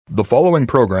The following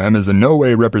program is in no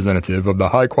way representative of the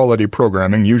high-quality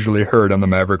programming usually heard on the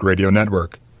Maverick Radio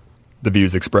Network. The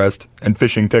views expressed and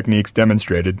fishing techniques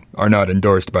demonstrated are not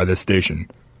endorsed by this station.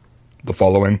 The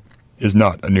following is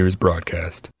not a news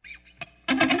broadcast.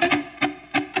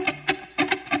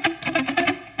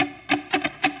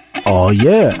 Oh,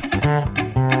 yeah.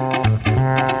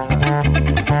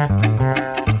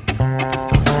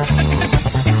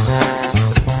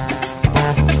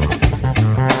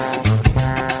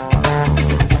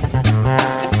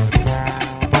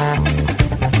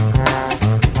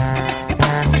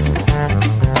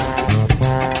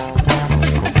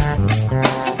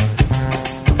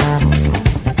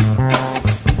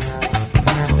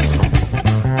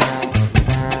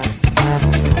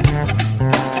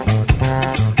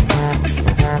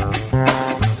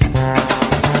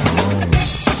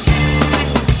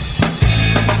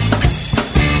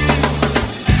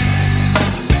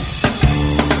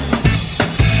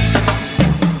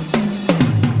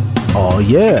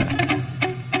 Yeah.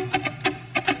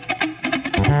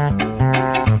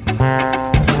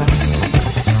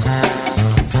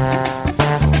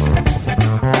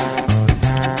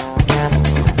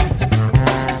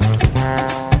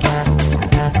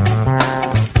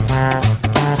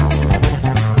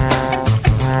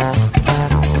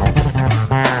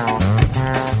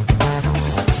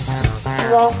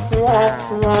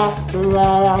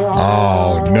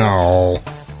 Oh, no.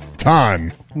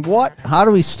 Ton. What? How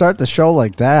do we start the show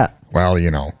like that? Well,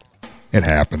 you know, it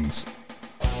happens.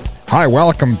 Hi,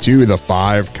 welcome to the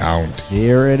 5 Count.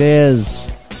 Here it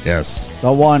is. Yes.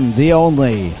 The one, the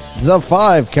only, the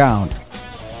 5 Count.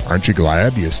 Aren't you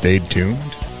glad you stayed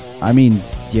tuned? I mean,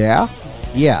 yeah.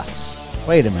 Yes.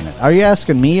 Wait a minute. Are you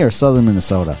asking me or Southern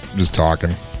Minnesota? Just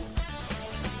talking.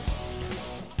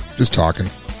 Just talking.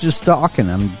 Just talking.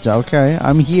 I'm okay.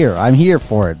 I'm here. I'm here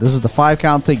for it. This is the 5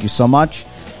 Count. Thank you so much.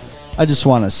 I just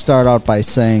want to start out by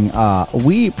saying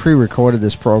we pre-recorded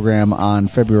this program on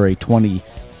February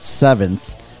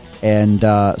 27th,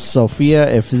 and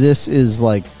Sophia, if this is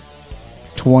like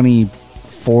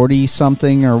 2040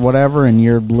 something or whatever, and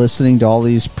you're listening to all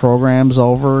these programs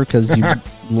over because you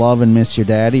love and miss your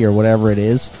daddy or whatever it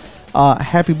is,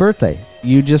 happy birthday.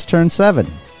 You just turned 7.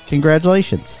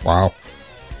 Congratulations. Wow.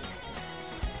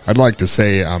 I'd like to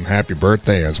say happy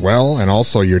birthday as well, and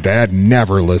also your dad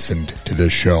never listened to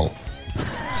this show.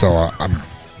 So I'm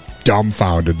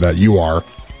dumbfounded that you are.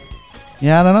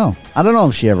 Yeah, I don't know. I don't know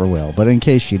if she ever will, but in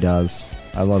case she does,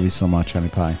 I love you so much, honey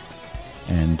pie.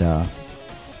 And I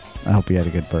hope you had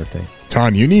a good birthday.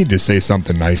 Ton, you need to say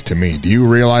something nice to me. Do you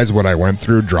realize what I went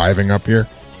through driving up here?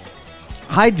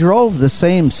 I drove the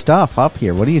same stuff up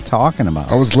here. What are you talking about?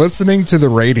 I was listening to the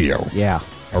radio. Yeah.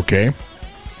 Okay.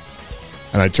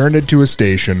 And I turned into a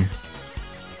station,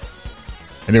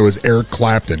 and it was Eric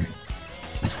Clapton.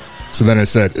 So then I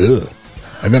said, ugh.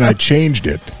 And then I changed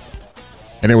it,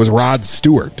 and it was Rod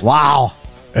Stewart. Wow.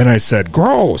 And I said,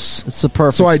 gross. It's the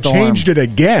perfect So I storm. changed it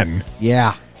again.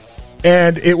 Yeah.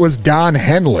 And it was Don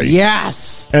Henley.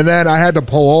 Yes. And then I had to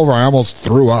pull over. I almost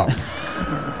threw up.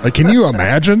 Like, can you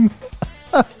imagine?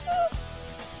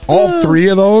 All 3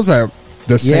 of those at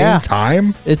the same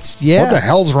time? What the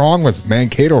hell's wrong with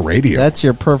Mankato Radio? That's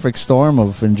your perfect storm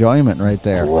of enjoyment right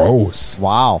there. Gross.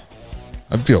 Wow.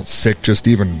 I feel sick just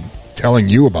even telling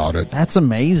you about it. That's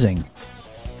amazing.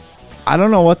 I don't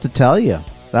know what to tell you.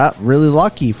 That really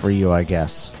lucky for you, I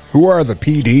guess. Who are the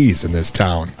PDs in this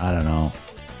town? I don't know.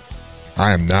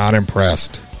 I am not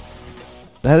impressed.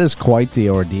 That is quite the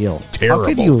ordeal.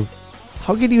 Terrible.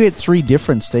 How could you hit 3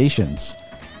 different stations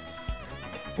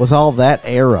with all that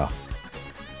era?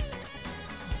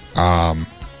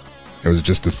 It was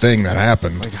just a thing that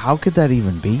happened. Like, how could that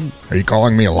even be? Are you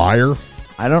calling me a liar?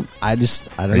 I don't Are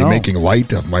know. you making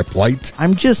light of my plight?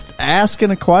 I'm just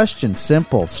asking a question.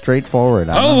 Simple, straightforward.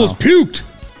 I almost puked.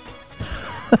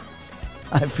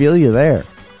 I feel you there.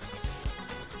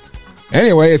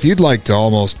 Anyway, if you'd like to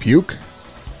almost puke,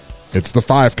 it's the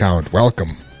 5 Count.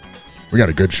 Welcome. We got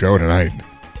a good show tonight.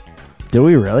 Do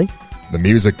we really? The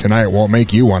music tonight won't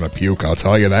make you want to puke, I'll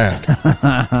tell you that.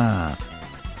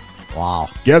 Wow.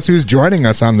 Guess who's joining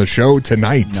us on the show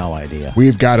tonight? No idea.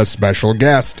 We've got a special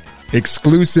guest.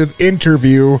 Exclusive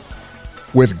interview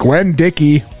with Gwen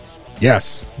Dickey.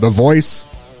 Yes, the voice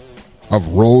of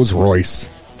Royce.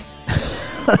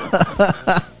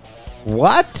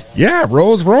 What? Yeah,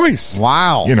 Royce.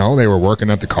 Wow. You know, they were working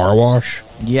at the car wash.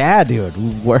 Yeah,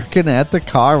 dude. Working at the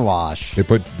car wash. They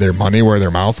put their money where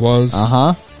their mouth was.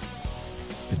 Uh-huh.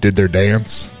 They did their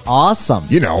dance. Awesome.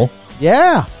 You know.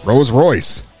 Yeah.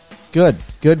 Royce.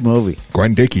 Good movie.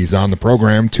 Gwen Dickey's on the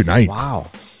program tonight. Wow.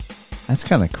 That's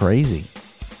kind of crazy.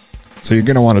 So you're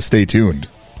going to want to stay tuned.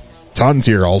 Ton's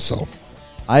here also.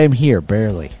 I am here,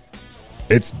 barely.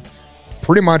 It's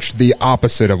pretty much the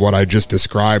opposite of what I just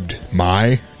described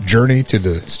my journey to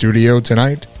the studio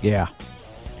tonight. Yeah.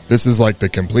 This is like the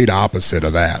complete opposite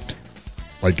of that.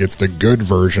 Like, it's the good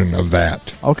version of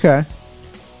that. Okay.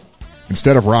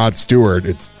 Instead of Rod Stewart,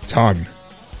 it's Ton.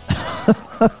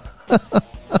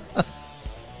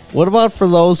 What about for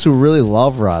those who really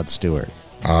love Rod Stewart?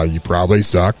 You probably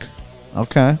suck.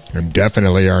 Okay. And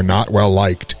definitely are not well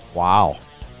liked. Wow.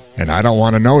 And I don't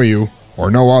want to know you or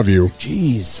know of you.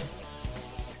 Jeez.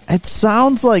 It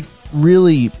sounds like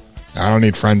really... I don't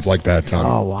need friends like that, Ton.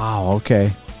 Oh, wow.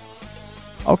 Okay.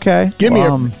 Okay. Give me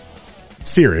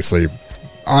seriously,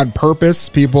 on purpose,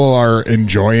 people are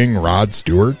enjoying Rod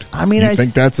Stewart? I mean, you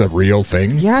think that's a real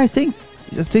thing? Yeah, I think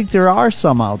there are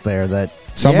some out there that...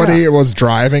 Somebody was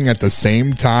driving at the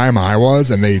same time I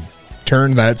was, and they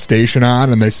turned that station on,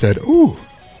 and they said, "Ooh,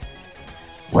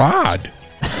 Rod."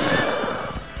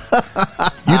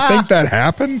 You think that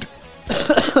happened?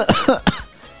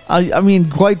 I mean,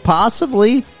 quite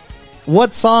possibly.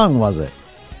 What song was it?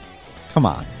 Come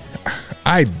on.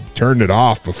 I turned it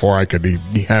off before I could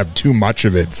have too much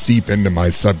of it seep into my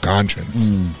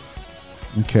subconscious.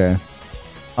 Okay.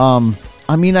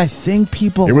 I mean, I think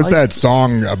people... It was that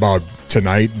song about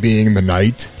tonight being the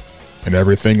night and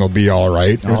everything will be all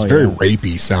right. It was very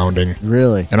rapey sounding.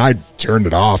 Really? And I turned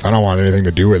it off. I don't want anything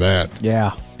to do with that.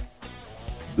 Yeah.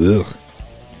 Ugh.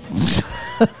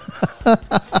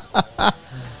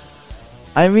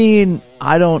 I mean,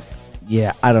 I don't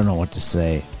know what to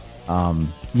say.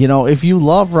 If you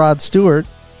love Rod Stewart,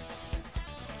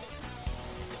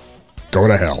 go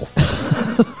to hell.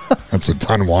 That's what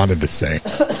Ton wanted to say.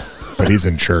 But he's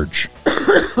in church.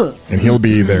 And he'll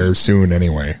be there soon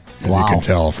anyway, as you can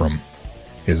tell from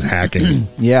his hacking.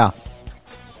 Yeah.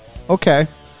 Okay.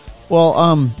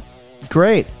 Well,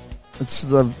 great. It's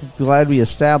glad we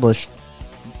established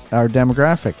our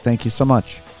demographic. Thank you so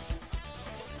much.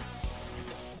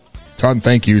 Ton,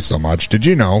 thank you so much. Did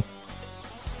you know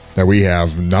that we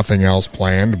have nothing else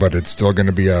planned, but it's still going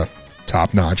to be a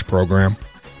top-notch program?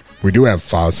 We do have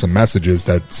some messages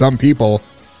that some people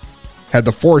had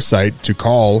the foresight to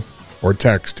call or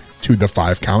text to the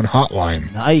 5-Count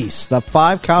hotline. Nice. The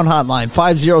 5-Count hotline,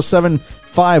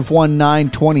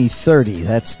 507-519-2030.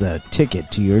 That's the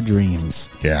ticket to your dreams.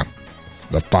 Yeah,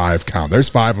 the 5-Count. There's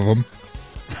 5 of them.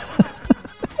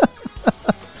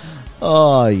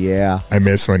 Oh, yeah. I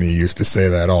miss when you used to say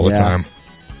that all the time.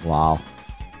 Wow.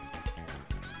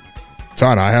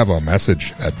 Ton, I have a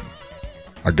message that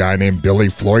a guy named Billy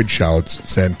Floyd Shouts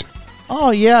sent. Oh,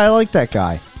 yeah, I like that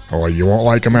guy. Oh, well, you won't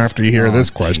like him after you hear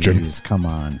this question. Geez, come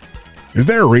on. Is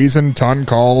there a reason Ton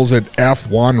calls it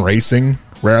F1 racing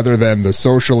rather than the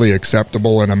socially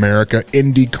acceptable in America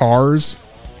Indy cars?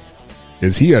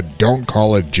 Is he a don't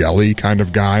call it jelly kind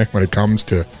of guy when it comes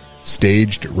to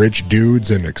staged rich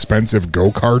dudes and expensive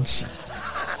go-karts?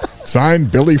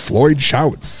 Signed, Billy Floyd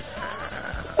Shouts.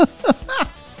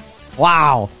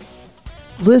 Wow.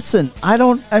 Listen,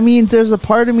 there's a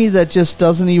part of me that just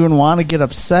doesn't even want to get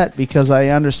upset because I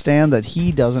understand that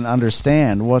he doesn't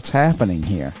understand what's happening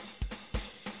here.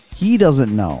 He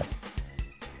doesn't know.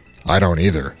 I don't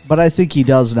either. But I think he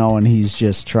does know, and he's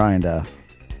just trying to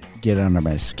get under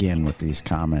my skin with these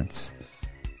comments.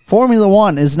 Formula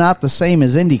One is not the same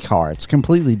as IndyCar. It's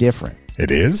completely different.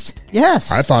 It is?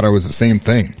 Yes. I thought it was the same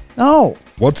thing. No.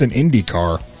 What's an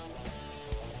IndyCar?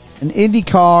 An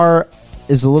IndyCar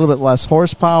is a little bit less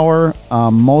horsepower.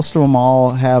 Most of them all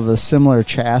have a similar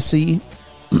chassis,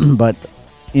 but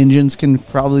engines can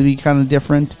probably be kind of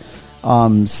different.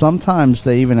 Sometimes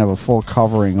they even have a full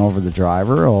covering over the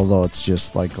driver, although it's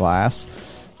just like glass.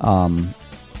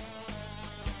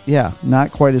 Yeah,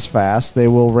 not quite as fast. They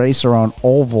will race around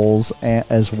ovals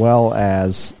as well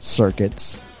as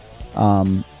circuits.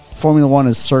 Formula One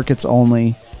is circuits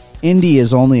only. Indy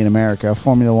is only in America.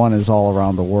 Formula One is all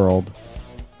around the world.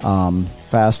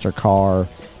 Faster car.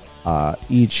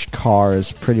 Each car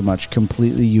is pretty much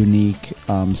completely unique.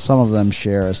 Some of them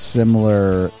share a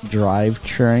similar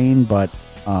drivetrain, but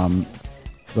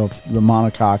the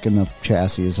monocoque and the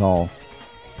chassis is all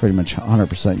pretty much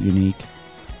 100% unique.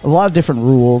 A lot of different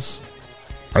rules.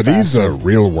 Are these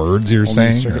real words you're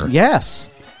saying? Or?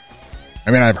 Yes. I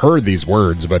mean, I've heard these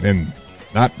words, but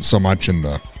not so much in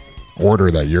the order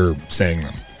that you're saying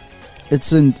them. It's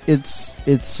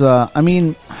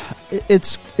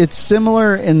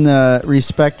similar in the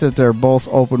respect that they're both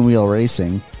open wheel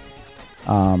racing.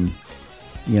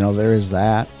 There is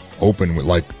that. Open with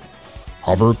like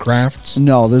hovercrafts?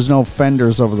 No, there's no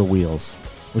fenders over the wheels,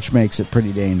 which makes it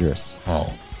pretty dangerous.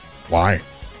 Oh, why?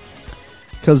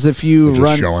 Because if you They're just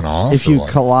run, showing off, if or you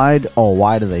what? collide,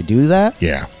 why do they do that?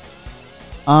 Yeah.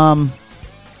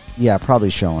 Yeah, probably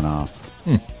showing off.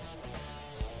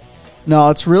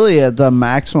 No, it's really the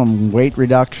maximum weight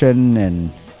reduction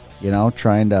and,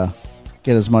 trying to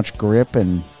get as much grip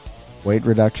and weight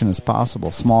reduction as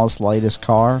possible. Smallest, lightest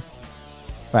car,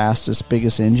 fastest,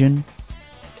 biggest engine.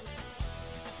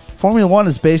 Formula One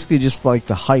is basically just like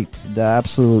the height, the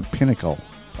absolute pinnacle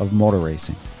of motor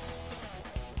racing.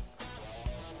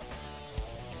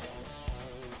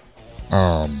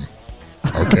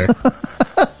 Okay.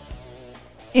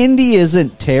 Indy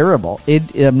isn't terrible.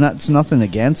 It's nothing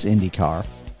against IndyCar.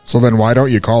 So then why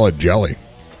don't you call it jelly?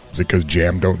 Is it because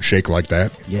jam don't shake like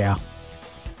that? Yeah.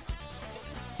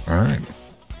 All right.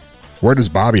 Where does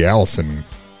Bobby Allison,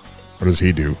 what does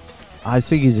he do? I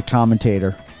think he's a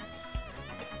commentator.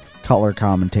 Color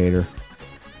commentator.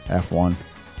 F1.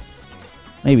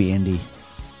 Maybe Indy.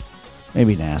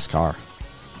 Maybe NASCAR.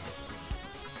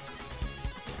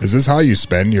 Is this how you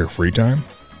spend your free time?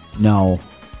 No.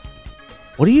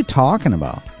 What are you talking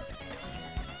about?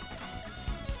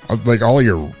 Like all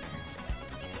your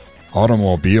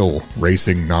automobile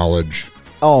racing knowledge.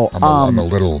 Oh, I'm a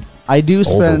little I do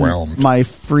spend overwhelmed. my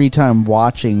free time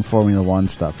watching Formula One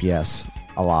stuff. Yes,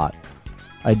 a lot.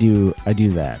 I do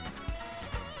that.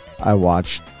 I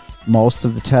watch most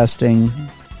of the testing.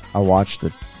 I watch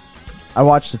the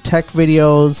tech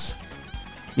videos.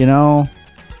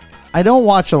 I don't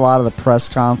watch a lot of the press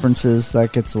conferences.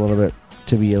 That gets a little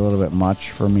bit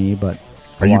much for me. But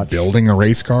Are you building a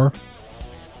race car?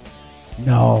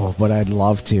 No, but I'd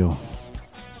love to.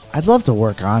 I'd love to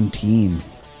work on team.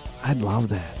 I'd love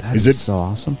that. That'd be so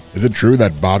awesome. Is it true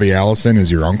that Bobby Allison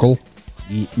is your uncle?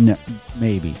 No,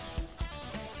 maybe.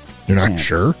 You're not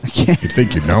sure? You'd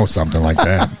think you'd know something like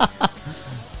that.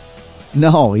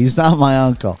 No, he's not my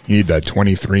uncle. You need that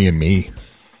 23andMe.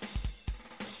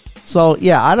 So,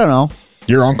 yeah, I don't know.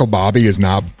 Your Uncle Bobby is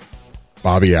not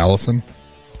Bobby Allison?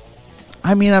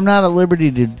 I mean, I'm not at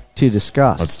liberty to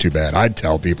discuss. That's too bad. I'd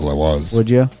tell people it was. Would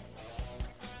you?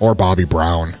 Or Bobby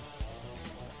Brown.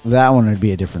 That one would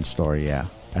be a different story, yeah.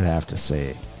 I'd have to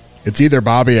say. It's either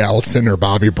Bobby Allison or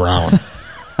Bobby Brown.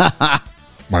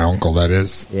 My uncle, that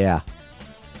is. Yeah.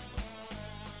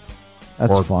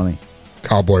 That's funny.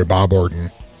 Cowboy Bob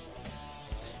Orton.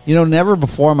 Never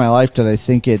before in my life did I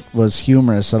think it was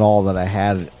humorous at all that I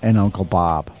had an Uncle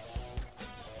Bob.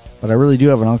 But I really do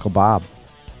have an Uncle Bob.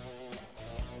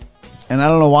 And I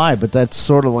don't know why, but that's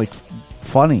sort of like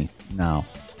funny now.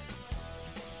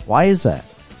 Why is that?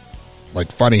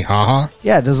 Like funny, haha?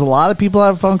 Yeah, does a lot of people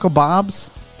have Uncle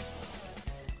Bobs?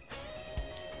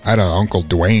 I had an Uncle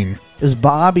Dwayne. Is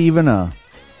Bob even I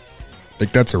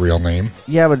think that's a real name.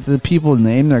 Yeah, but do people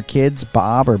name their kids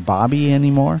Bob or Bobby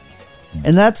anymore?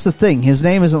 And that's the thing. His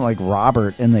name isn't like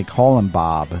Robert and they call him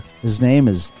Bob. His name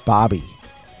is Bobby.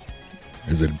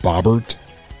 Is it Bobbert?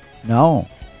 No.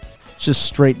 It's just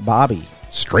straight Bobby.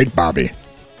 Straight Bobby.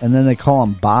 And then they call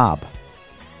him Bob.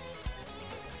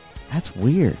 That's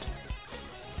weird.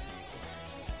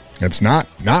 It's not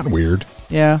weird.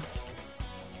 Yeah.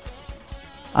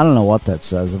 I don't know what that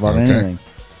says about anything.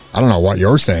 I don't know what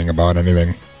you're saying about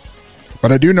anything.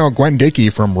 But I do know Gwen Dickey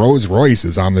from Royce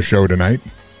is on the show tonight.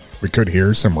 We could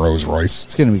hear some Royce.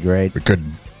 It's going to be great. We could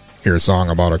hear a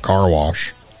song about a car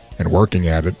wash and working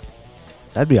at it.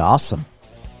 That'd be awesome.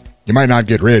 You might not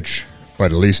get rich,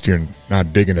 but at least you're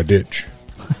not digging a ditch.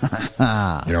 You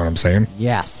know what I'm saying?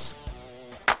 Yes.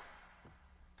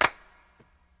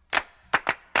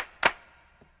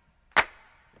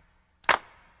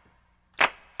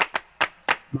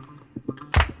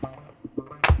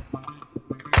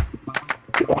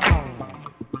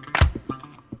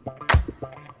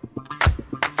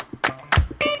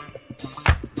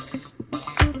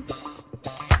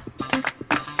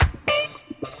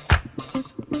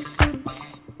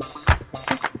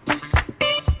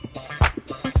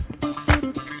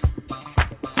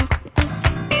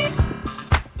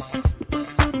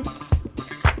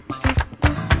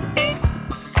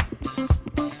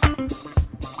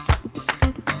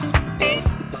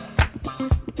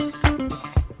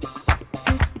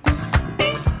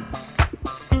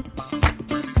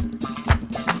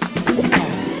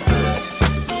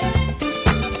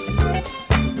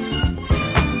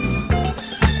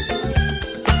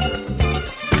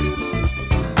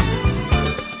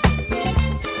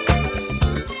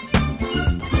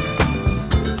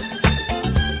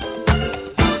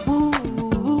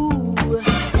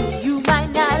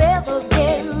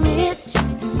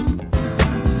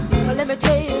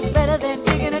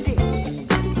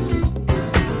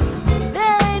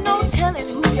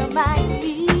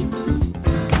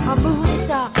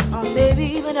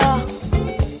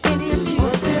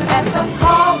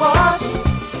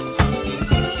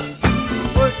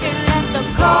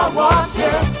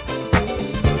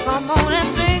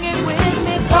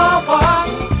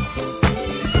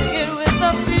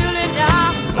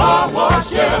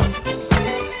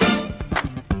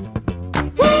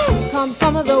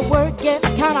 some of the work gets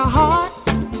kinda hard.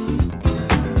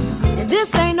 And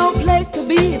this ain't no place to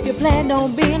be if you plan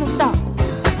on being a star.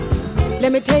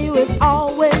 Let me tell you, it's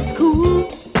always cool.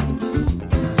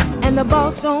 And the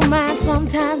boss don't mind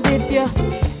sometimes if you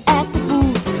act the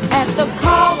fool at the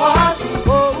car wash.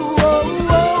 Whoa, whoa,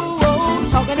 whoa, whoa.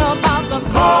 Talking about the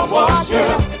car wash,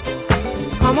 yeah.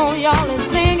 Come on, y'all, and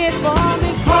sing it for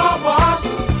me. Car wash.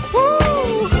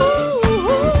 Woo, woo,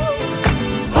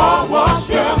 woo. Car wash,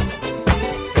 yeah.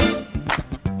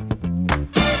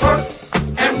 Work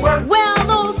and work. Well,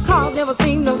 those cars never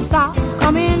seem to stop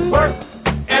coming. Work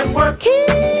and work.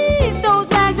 Keep those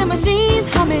bags and machines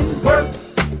humming. Work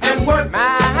and work.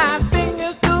 My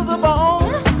fingers to the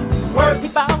bone. Work.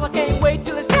 People, I can't wait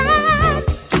till it's time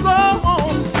to go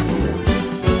home.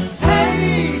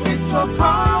 Hey, get your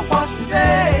car washed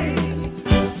today.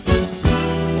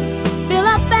 Fill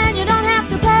up and you don't have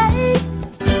to pay.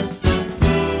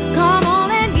 Come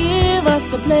on and give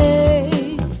us a play.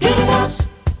 Get a wash,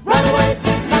 right away,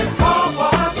 like a car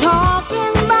wash.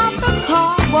 Talking about the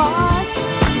car wash.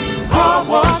 Car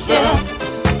wash, yeah.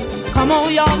 Come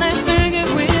on, y'all, and sing it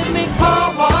with me.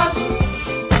 Car wash.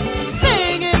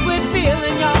 Sing it with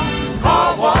feeling, y'all. Car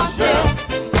wash, yeah.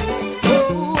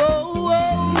 Oh, oh, oh,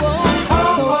 oh.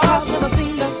 Car those wash. Cars never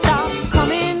seem to stop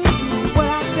coming. What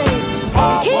I say.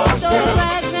 Car keep wash, those yeah.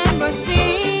 Rags and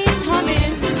machines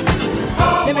humming.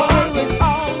 Car let me tell you, it's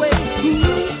always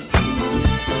cool.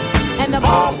 And the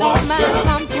boss don't mind yeah.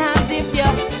 Sometimes if you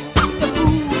act the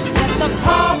fool at the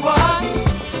car wash.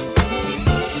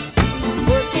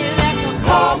 Working at the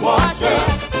car wash, yeah.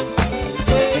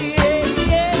 Yeah, yeah,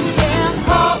 yeah, yeah.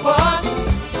 Car wash.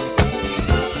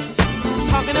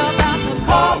 Talking about the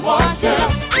car wash, yeah.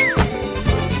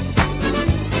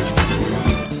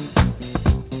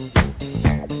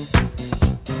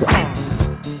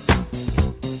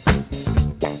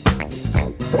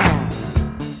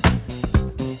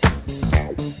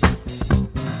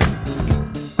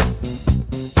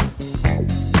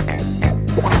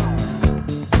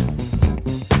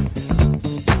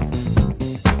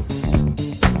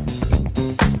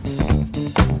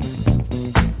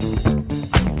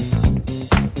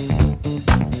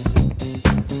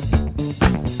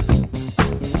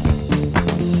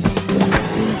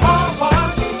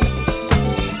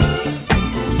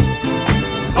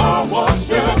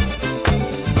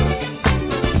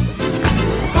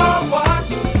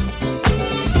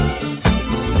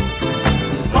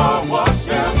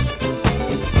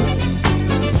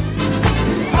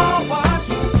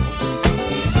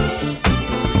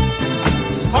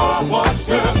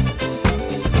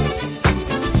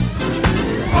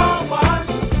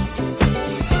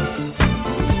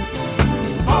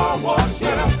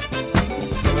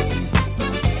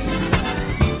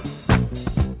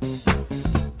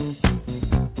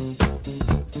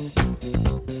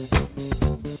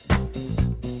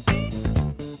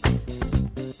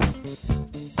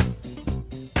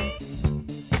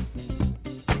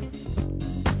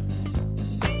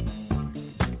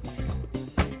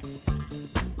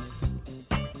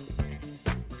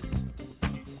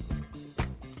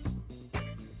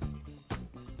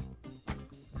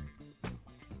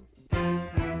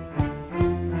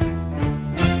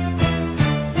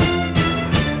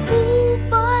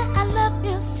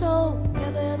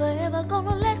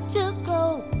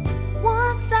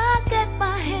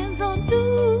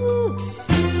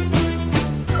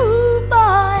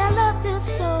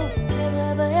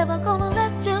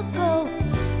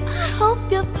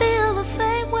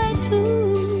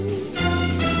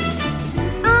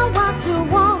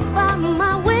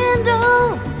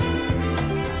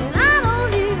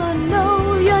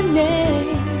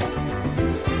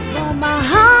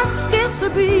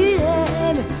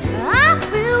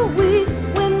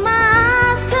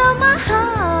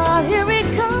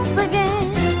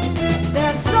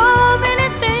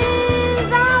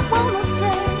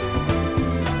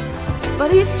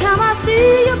 But each time I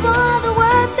see you, boy, the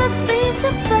words just seem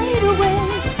to fade away.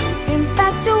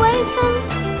 Infatuation,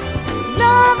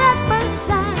 love at first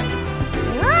sight.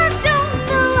 I don't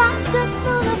know, I just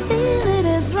know the feeling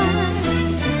is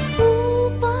right. Ooh,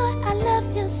 boy, I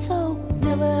love you so.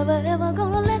 Never, ever, ever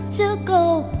gonna let you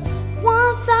go.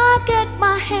 Once I get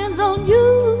my hands on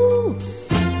you.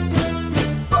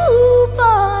 Ooh,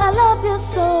 boy, I love you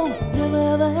so. Never,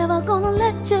 ever, ever gonna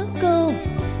let you go.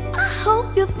 I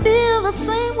hope you feel the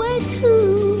same way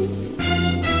too.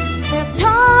 There's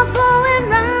talk going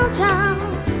round town.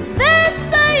 They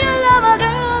say you love a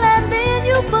girl and then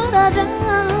you put her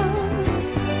down.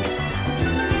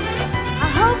 I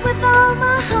hope with all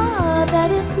my heart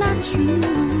that it's not true.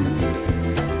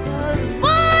 'Cause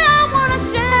boy, I wanna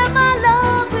share my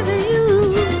love with you.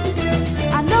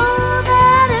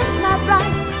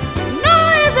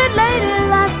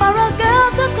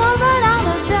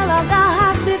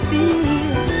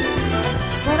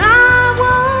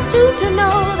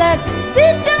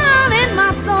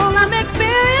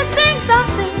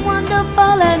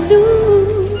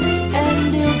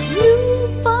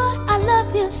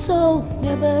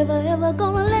 never, ever, ever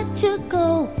gonna let you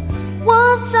go.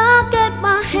 Once I get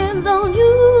my hands on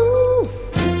you.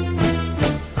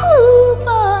 Ooh,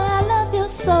 boy, I love you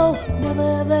so.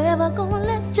 Never, ever, ever gonna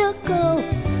let you go.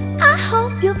 I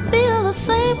hope you feel the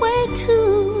same way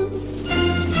too.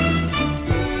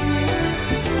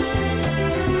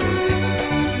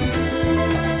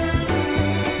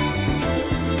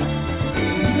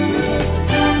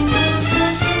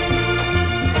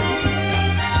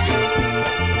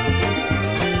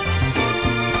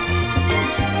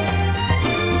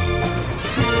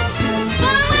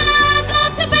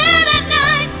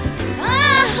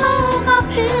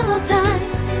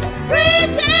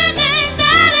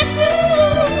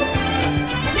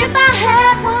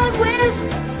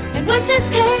 Wishes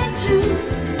came true.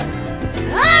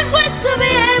 I wish to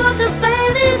be able to say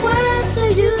these words to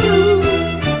you.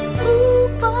 Ooh,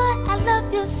 boy, I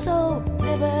love you so.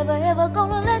 Never, ever, ever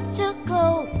gonna let you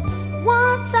go.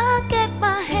 Once I get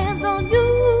my hands on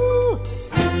you.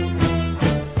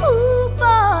 Ooh,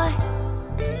 boy,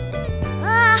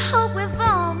 I hope with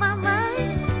all my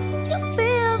might you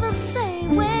feel the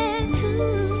same way too.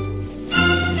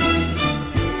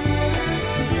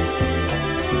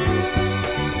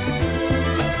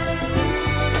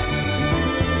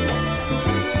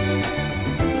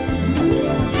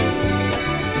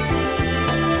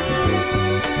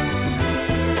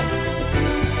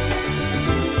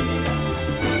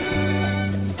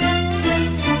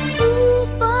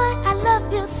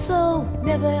 So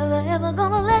never, ever, ever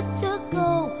gonna let you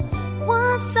go.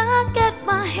 Once I get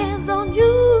my hands on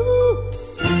you.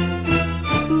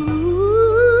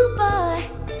 Ooh, boy,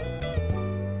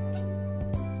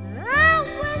 I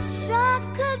wish I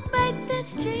could make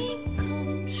this dream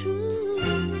come true.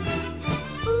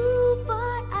 Ooh,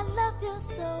 boy, I love you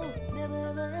so. Never,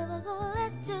 ever, ever gonna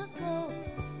let you go.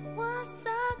 Once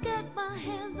I get my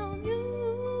hands on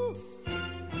you.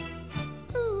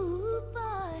 Ooh,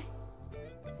 boy,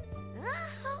 I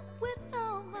hope with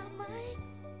all my might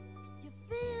you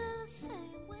feel the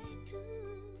same way too.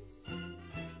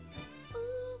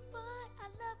 Ooh, boy, I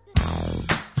love you.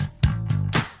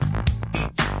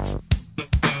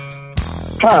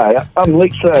 Hi, I'm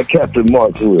Lakeside Captain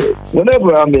Mark Wood.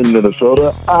 Whenever I'm in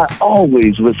Minnesota, I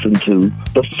always listen to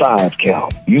the 5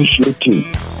 Count. You should too.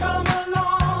 Come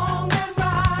along and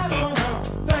ride on a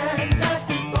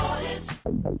fantastic voyage.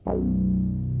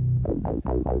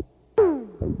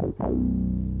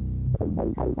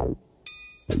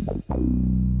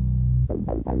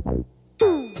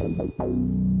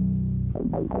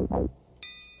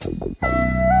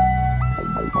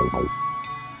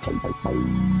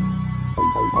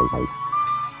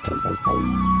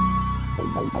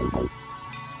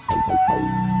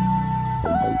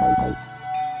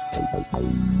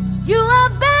 You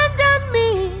abandoned me.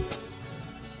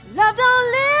 Love don't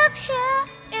live here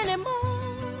anymore.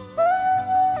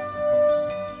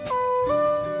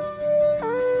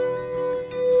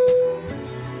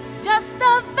 Just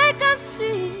a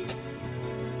vacancy.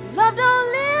 Love don't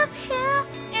live here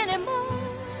anymore.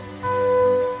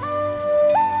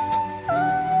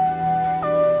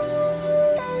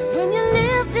 When you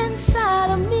lived inside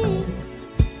of me,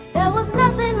 there was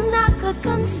nothing I could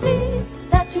conceive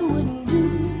that you wouldn't do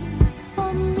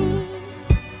for me.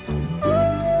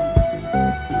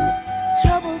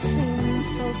 Trouble seems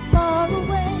so far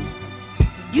away.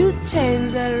 You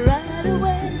changed that right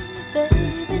away,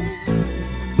 baby.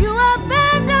 You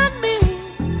abandoned me.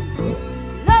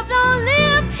 Love don't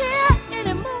live here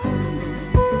anymore.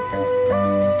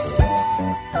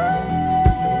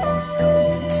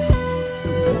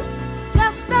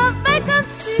 Just a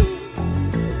vacancy.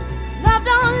 Love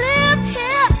don't live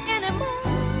here anymore.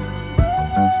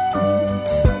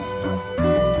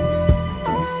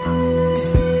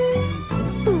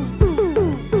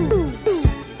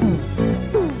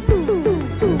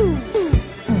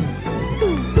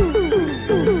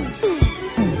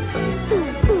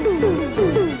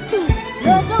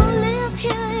 Love don't live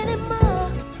here anymore.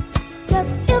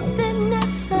 Just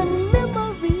emptiness and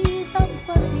memories of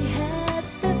what we had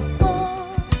before.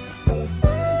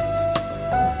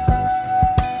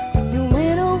 You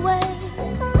went away,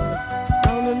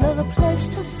 found another place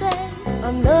to stay,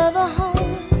 another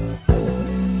home.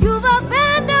 You've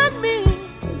abandoned me.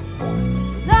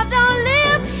 Love don't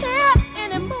live here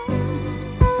anymore.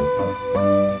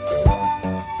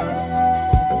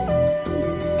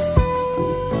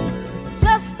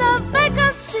 Just a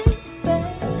vacancy, babe.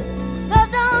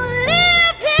 Love don't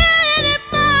live here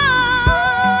anymore.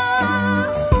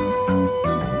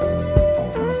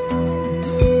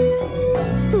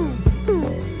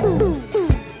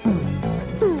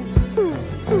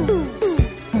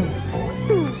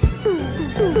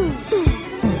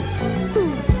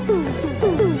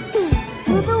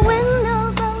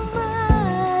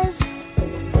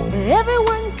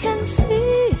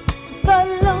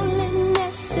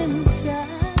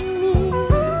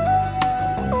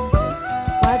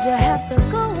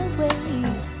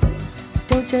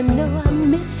 Don't you know I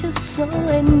miss you so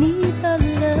and need your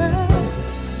love?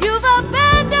 You've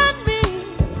abandoned me.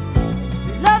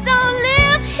 Love don't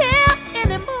live here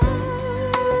anymore.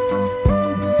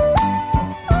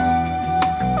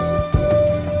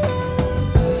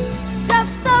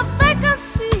 Just a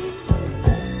vacancy.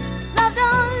 Love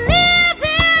don't live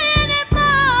here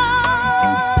anymore.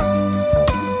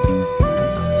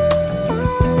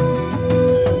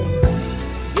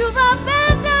 You've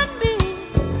abandoned me.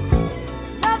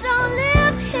 Love don't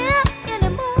live here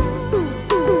anymore.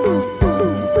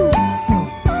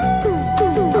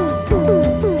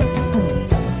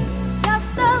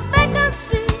 Just a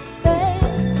vacancy, babe.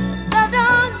 Love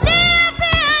don't live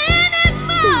here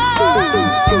anymore.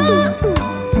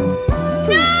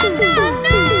 No, no,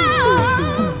 no.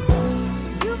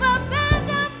 You've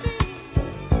abandoned me.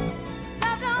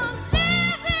 Love don't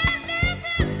live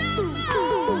here no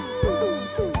more.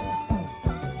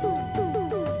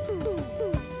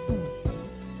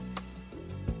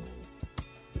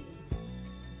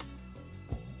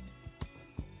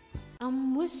 I'm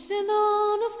wishing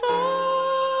on a star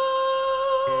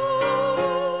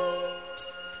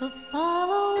to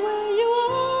follow where you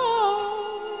are.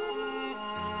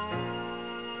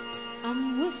 I'm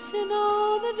wishing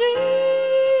on a dream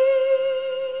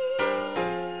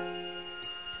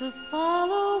to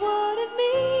follow what it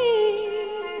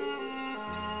means.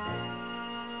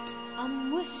 I'm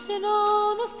wishing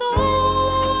on a star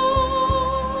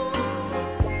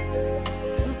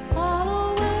to follow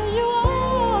where you are.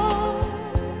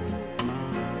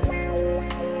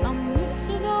 I'm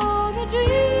wishing on a dream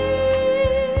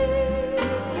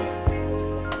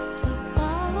to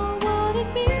follow what it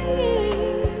means.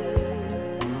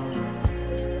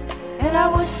 And I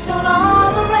wish on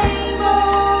all the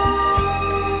rainbows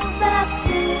that I've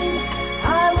seen. I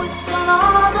wish on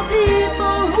all the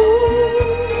people who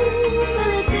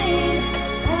really dream.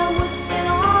 And I'm wishing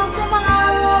on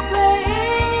tomorrow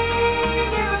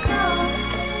praying it will come.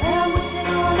 And I'm wishing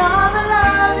on all the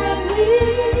loving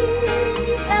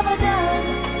we've ever done.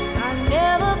 I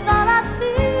never thought I'd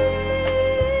see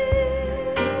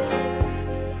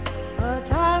a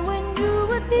time when you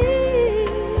would be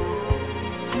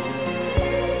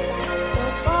so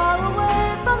far away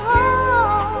from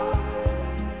home,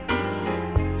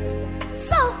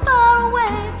 so far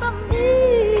away from me.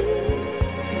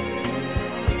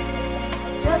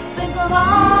 Just think of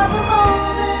all the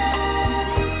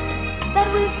moments that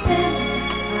we spent.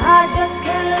 I just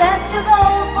can't let you go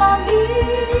for me.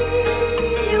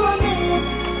 You were meant,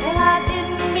 and I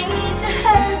didn't mean to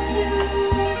hurt you.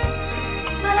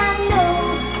 But I know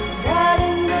that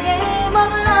in the game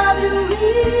of love you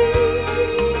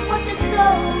reap what you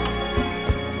sow.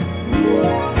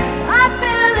 I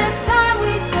feel it's time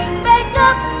we should make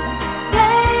up,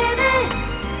 baby.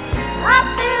 I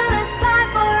feel it's time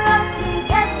for us to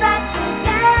get back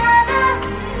together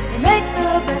and make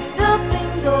the best of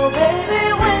things, oh baby,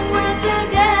 when we're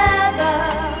together.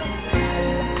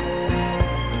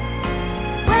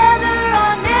 Whether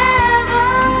or never,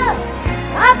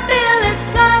 I feel it's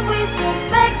time we should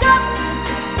make up,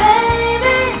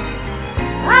 baby.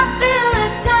 I feel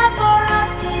it's time for us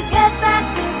to get back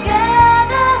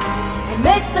together and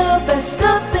make the best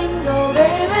of things, oh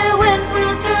baby, when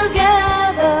we're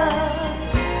together.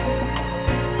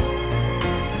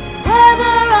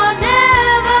 Whether or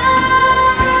never,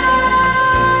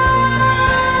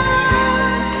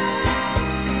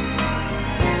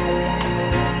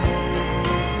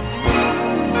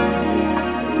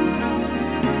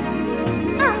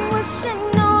 I'm wishing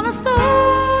on a star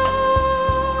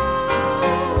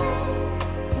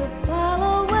to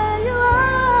follow where you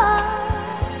are.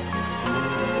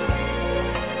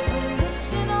 I'm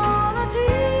wishing on a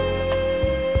dream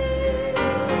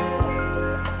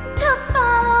to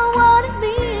follow what it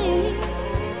means.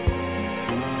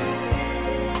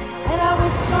 And I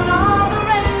wish on all the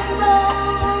rainbows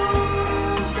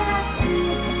that I see.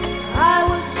 I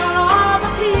wish on all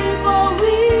the people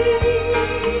we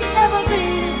ever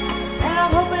meet. And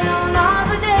I'm hoping on all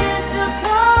the days to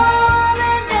come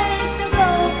and days to go.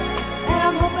 And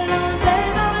I'm hoping on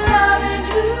days of loving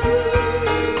you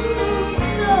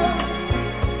so.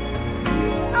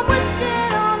 I'm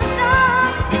wishing on a star.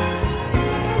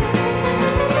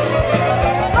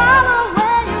 Follow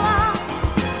where you are.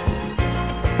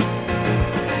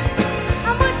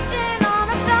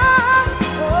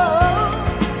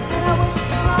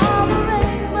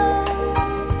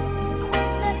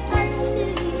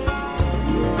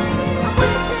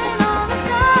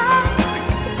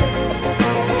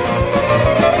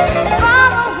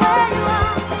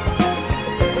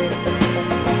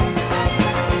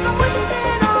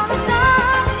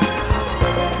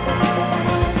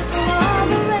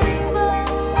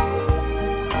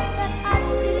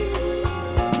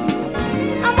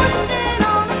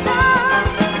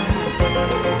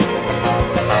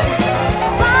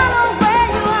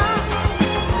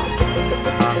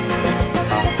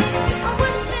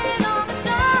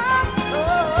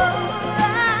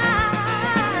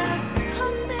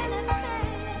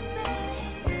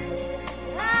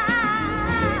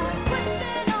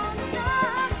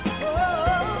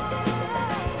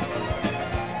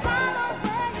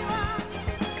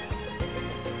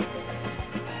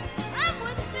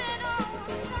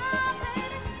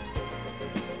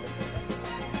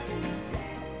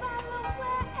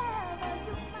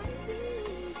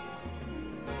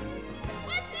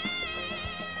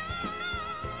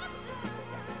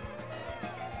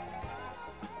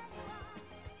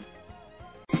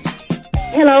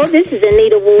 Hello, this is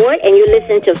Anita Ward, and you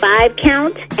listen to 5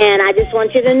 Count, and I just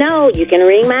want you to know you can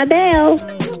ring my bell.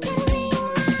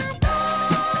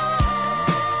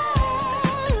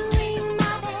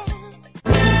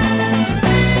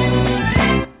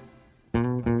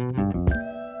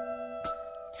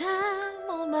 Time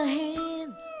on my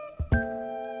hands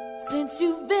since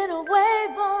you've been away,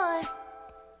 boy.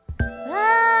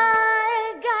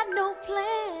 I ain't got no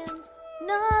plans,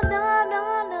 no, no,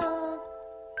 no, no.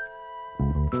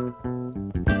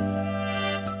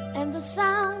 And the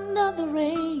sound of the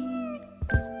rain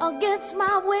against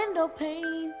my window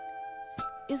pane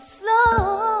is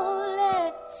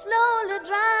slowly, slowly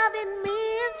driving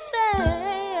me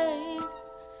insane.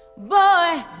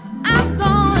 Boy, I'm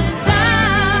going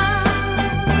down.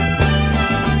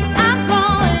 I'm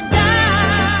going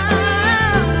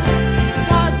down.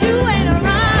 'Cause you ain't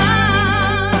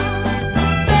around,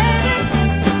 baby.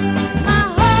 My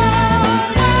whole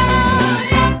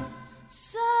life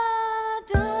upside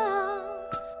down.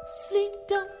 Sleep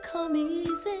don't come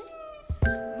easy.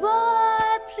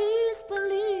 Boy, please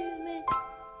believe me.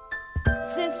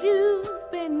 Since you've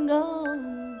been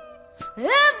gone,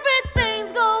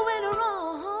 everything's going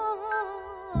wrong.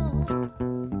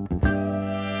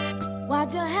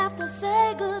 Why'd you have to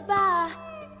say goodbye?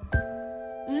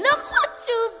 Look what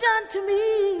you've done to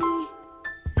me.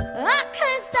 I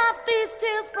can't stop these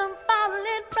tears from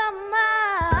falling from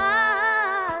my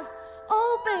eyes.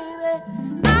 Oh, baby,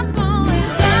 I'm going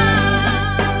down.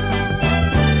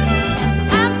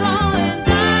 I'm going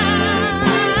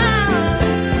down.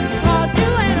 'Cause you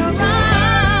ain't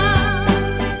around,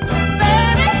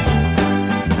 baby.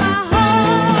 My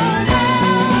whole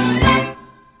life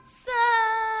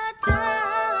upside down.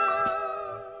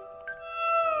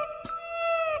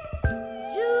 'Cause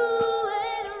you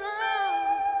ain't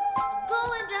around. I'm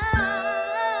going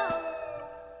down.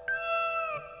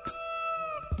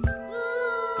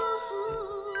 Ooh,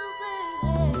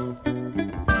 baby.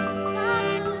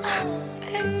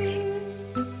 Baby.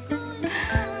 Going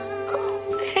down.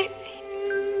 Oh, baby.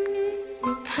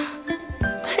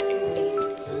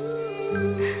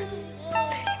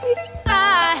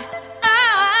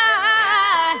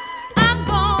 I'm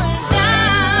going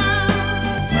down.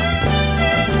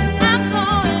 I'm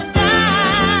going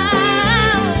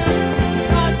down.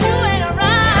 'Cause you ain't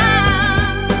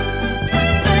around,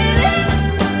 baby.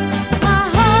 My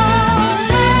whole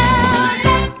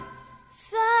life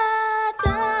upside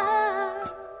down.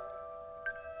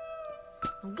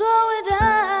 I'm going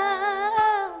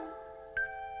down.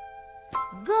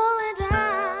 I'm going down.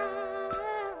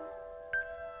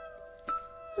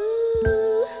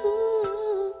 Ooh,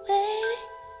 baby.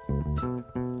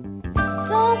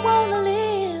 Don't wanna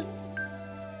live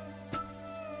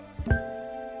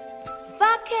if I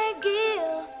can't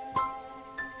give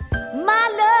my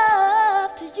love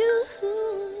to you.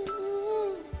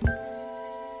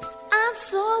 I'm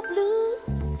so blue.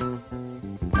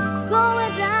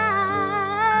 Going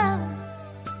down.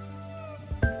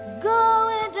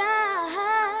 Going down.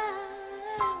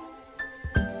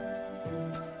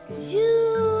 'Cause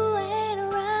you ain't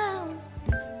around,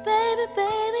 baby,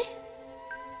 baby.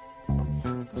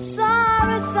 I'm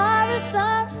sorry, sorry,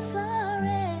 sorry,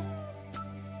 sorry.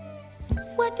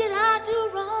 What did I do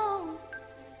wrong?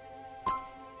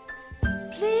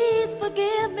 Please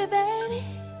forgive me, baby,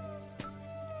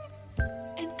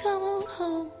 and come on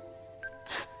home.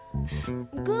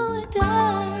 I'm going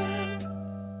down.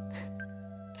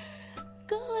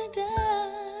 Going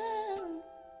down.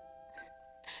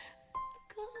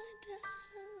 Going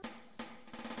down.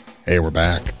 Hey, we're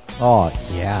back. Oh,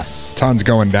 yes. Tons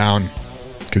going down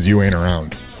because you ain't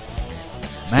around.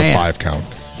 It's Man. the 5 count.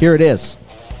 Here it is.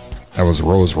 That was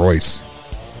Royce.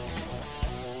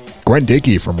 Gwen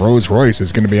Dickey from Royce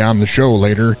is going to be on the show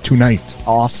later tonight.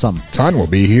 Awesome. Ton will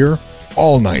be here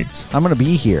all night. I'm going to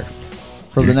be here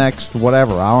for the next,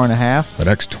 whatever, hour and a half? The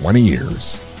next 20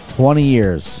 years. 20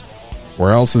 years.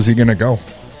 Where else is he going to go?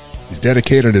 He's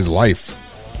dedicated his life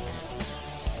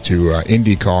to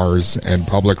indie cars and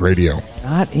public radio.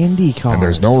 Not indie cars. And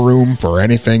there's no room for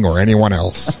anything or anyone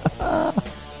else.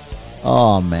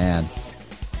 Oh, man.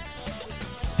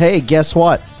 Hey, guess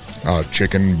what?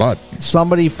 Chicken butt.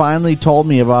 Somebody finally told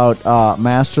me about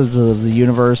Masters of the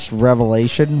Universe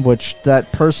Revelation, which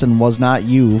that person was not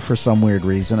you for some weird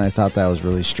reason. I thought that was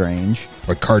really strange.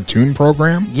 The cartoon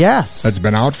program? Yes. That's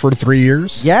been out for 3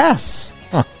 years? Yes.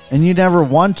 Huh. And you never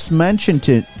once mentioned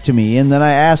to me, and then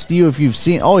I asked you if you've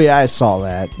seen. Oh, yeah, I saw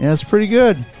that. Yeah, it's pretty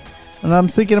good. And I'm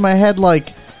thinking in my head,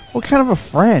 like, what kind of a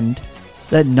friend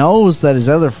that knows that his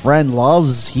other friend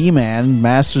loves He-Man,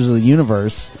 Masters of the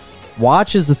Universe,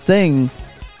 watches the thing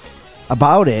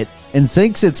about it, and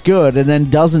thinks it's good and then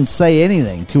doesn't say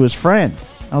anything to his friend.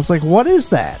 I was like, what is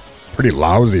that? Pretty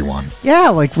lousy one. Yeah,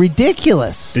 like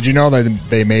ridiculous. Did you know that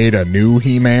they made a new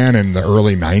He-Man in the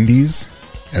early 90s?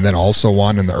 And then also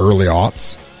one in the early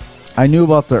aughts? I knew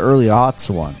about the early aughts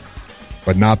one.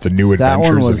 But not the New That one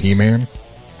Adventures of was- He-Man?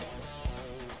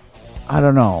 I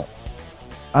don't know.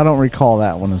 I don't recall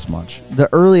that one as much. The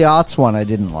early aughts one I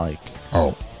didn't like.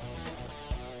 Oh.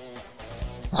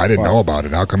 I didn't know about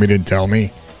it. How come you didn't tell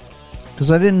me?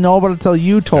 Because I didn't know about it until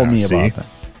you told me see? about them.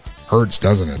 Hurts,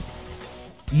 doesn't it?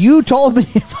 You told me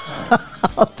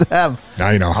about them Now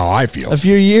you know how I feel. a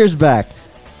few years back.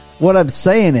 What I'm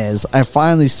saying is, I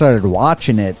finally started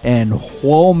watching it, and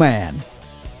whoa, man.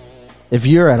 If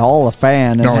you're at all a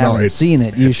fan and haven't seen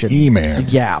it, you it's should. He-Man.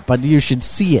 Yeah, but you should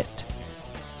see it.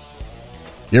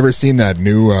 You ever seen that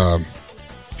new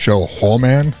show, Whole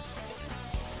Man?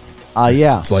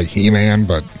 Yeah. It's like He-Man,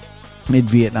 but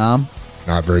Mid-Vietnam.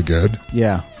 not very good.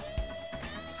 Yeah.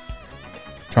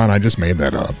 Ton, I just made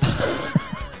that up.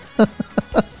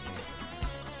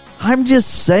 I'm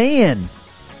just saying.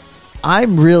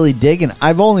 I'm really digging.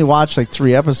 I've only watched like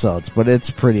 3 episodes, but it's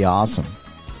pretty awesome.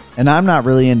 And I'm not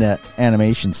really into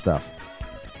animation stuff.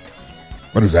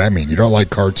 What does that mean? You don't like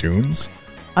cartoons?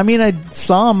 I mean, I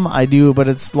do, but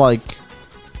it's like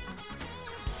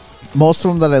most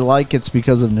of them that I like, it's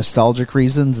because of nostalgic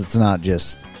reasons. It's not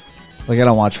just like I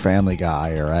don't watch Family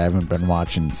Guy, or I haven't been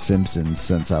watching Simpsons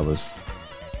since I was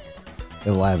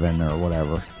 11 or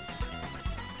whatever.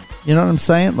 You know what I'm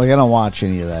saying? Like I don't watch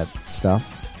any of that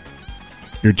stuff.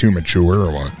 You're too mature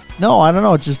or what? No, I don't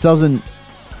know. It just doesn't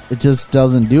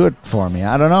do it for me.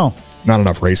 I don't know. Not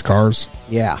enough race cars?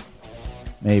 Yeah.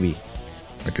 Maybe.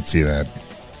 I could see that.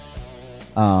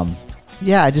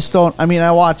 Yeah, I just don't. I mean,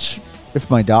 I watch,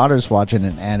 if my daughter's watching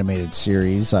an animated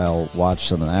series, I'll watch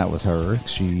some of that with her.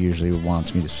 She usually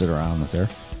wants me to sit around with her.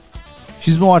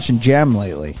 She's been watching Gem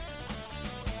lately.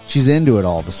 She's into it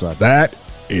all of a sudden. That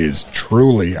is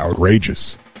truly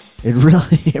outrageous. It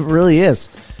really is.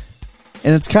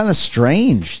 And it's kind of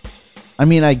strange. I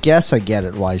mean, I guess I get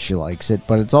it why she likes it,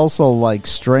 but it's also like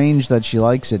strange that she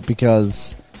likes it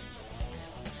because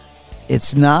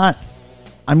it's not.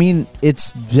 I mean,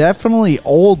 it's definitely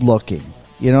old looking.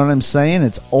 You know what I'm saying?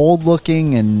 It's old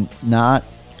looking and not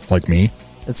like me.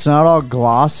 It's not all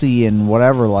glossy and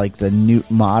whatever like the new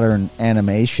modern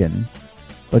animation,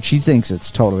 but she thinks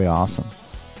it's totally awesome.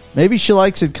 Maybe she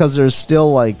likes it because there's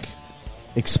still like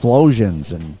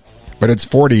explosions and. But it's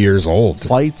 40 years old.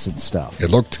 Fights and stuff.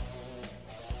 It looked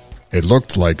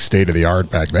like state of the art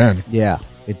back then. Yeah,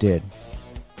 it did.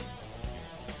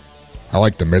 I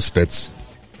like the Misfits.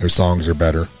 Their songs are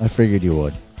better. I figured you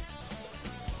would.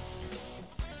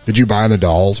 Did you buy the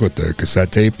dolls with the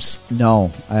cassette tapes?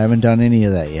 No, I haven't done any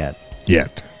of that yet.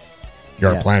 You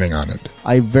are planning on it.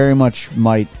 I very much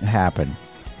might happen.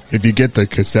 If you get the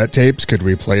cassette tapes, could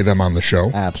we play them on the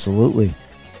show? Absolutely.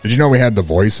 Did you know we had the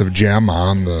voice of Jem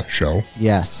on the show?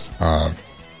 Yes.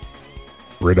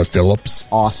 Rita Phillips.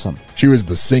 Awesome. She was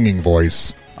the singing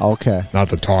voice. Okay. Not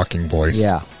the talking voice.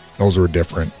 Yeah. Those were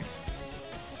different.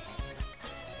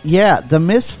 Yeah, the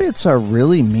Misfits are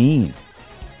really mean.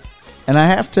 And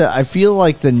I feel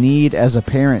like the need as a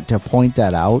parent to point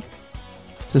that out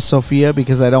to Sophia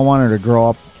because I don't want her to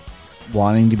grow up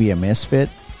wanting to be a misfit.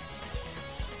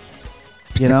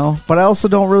 You know? But I also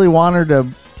don't really want her to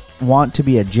want to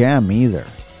be a gem either.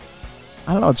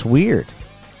 I don't know, it's weird.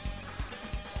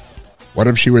 What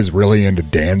if she was really into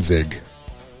Danzig?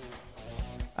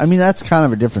 I mean, that's kind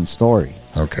of a different story.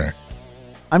 Okay.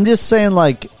 I'm just saying,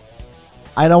 like,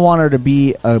 I don't want her to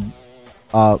be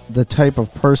the type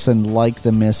of person like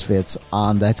the Misfits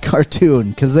on that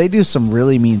cartoon because they do some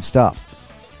really mean stuff,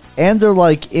 and they're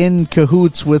like in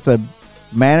cahoots with a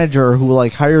manager who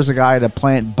like hires a guy to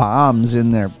plant bombs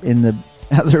in the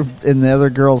other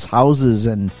girls' houses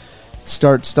and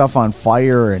start stuff on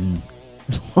fire and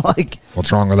like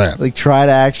what's wrong with that? Like try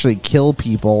to actually kill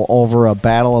people over a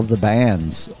battle of the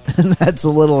bands, and that's a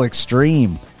little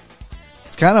extreme.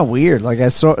 It's kind of weird. Like I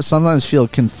sometimes feel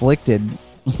conflicted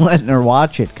letting her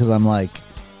watch it because I'm like,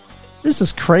 this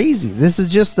is crazy. This is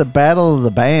just the battle of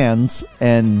the bands,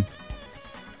 and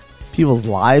people's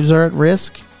lives are at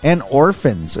risk, and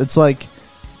orphans. It's like,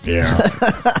 yeah,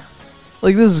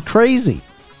 like this is crazy.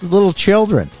 These little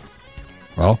children.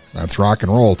 Well, that's rock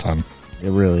and roll, Tom.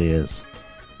 It really is.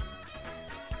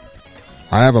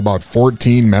 I have about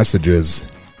 14 messages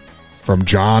from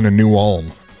John in New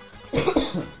Ulm.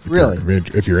 Really?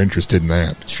 If you're interested in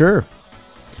that. Sure.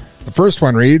 The first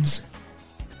one reads,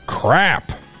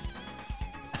 crap.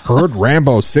 Heard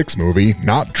Rambo 6 movie,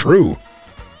 not true.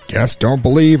 Guess don't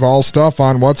believe all stuff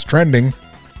on what's trending.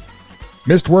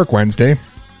 Missed work Wednesday.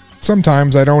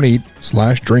 Sometimes I don't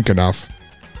eat/drink enough.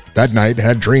 That night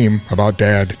had dream about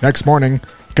Dad. Next morning,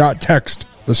 got text.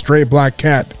 The stray black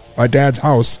cat by Dad's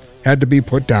house had to be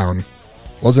put down.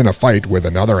 Was in a fight with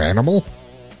another animal?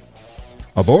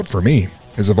 A vote for me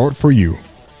is a vote for you,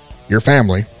 your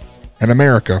family, and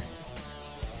America.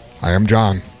 I am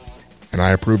John, and I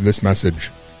approve this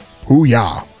message.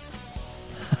 Hoo-yah.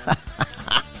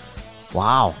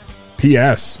 Wow.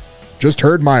 P.S. Just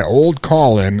heard my old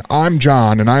call-in. I'm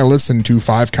John, and I listen to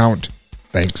 5 Count.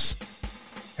 Thanks.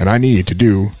 And I need to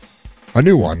do a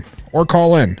new one, or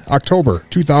call in. October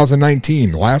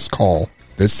 2019, last call.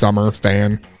 This summer,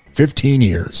 fan, 15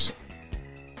 years.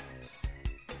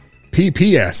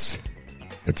 P.P.S.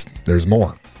 There's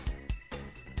more.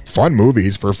 Fun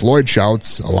movies for Floyd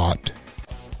shouts a lot.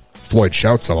 Floyd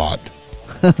shouts a lot.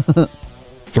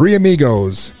 3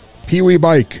 Amigos, Pee-wee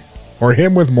Bike, or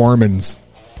Him with Mormons.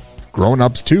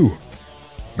 Grown-ups too.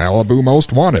 Malibu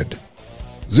Most Wanted.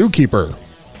 Zookeeper.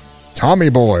 Tommy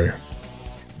Boy.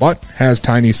 But has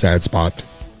tiny sad spot.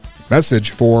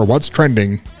 Message for what's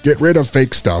trending. Get rid of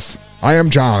fake stuff. I am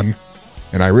John,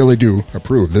 and I really do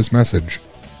approve this message.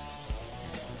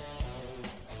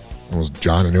 It was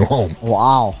John a New Home.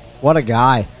 Wow. What a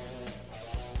guy.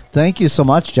 Thank you so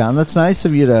much, John. That's nice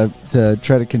of you to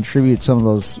try to contribute some of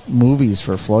those movies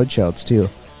for Floyd shouts, too.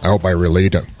 I hope I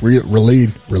relayed? I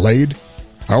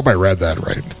hope I read that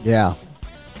right. Yeah.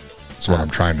 That's what I'm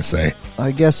trying to say.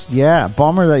 I guess, yeah.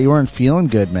 Bummer that you weren't feeling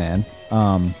good, man.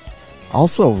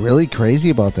 Also, really crazy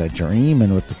about that dream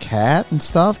and with the cat and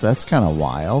stuff. That's kind of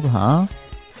wild, huh?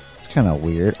 It's kind of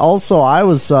weird. Also, I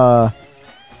was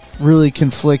really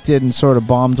conflicted and sort of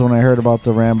bummed when I heard about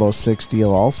the Rambo 6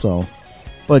 deal also.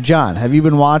 But, John, have you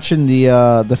been watching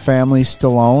the Family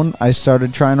Stallone? I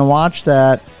started trying to watch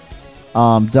that.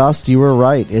 Dust, you were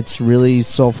right. It's really,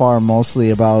 so far, mostly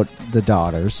about the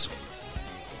daughters.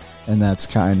 And that's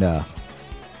kind of...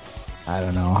 I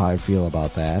don't know how I feel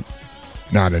about that.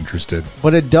 Not interested.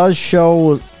 But it does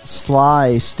show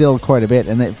Sly still quite a bit.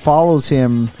 And it follows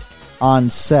him on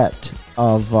set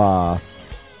of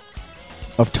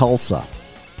Tulsa.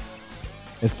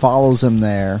 It follows him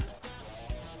there.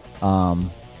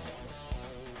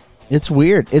 It's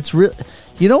weird. It's real.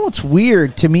 You know what's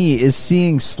weird to me is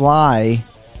seeing Sly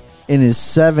in his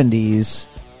 70s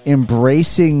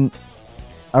embracing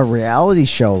a reality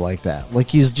show like that. Like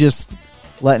he's just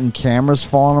letting cameras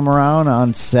follow him around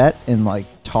on set and like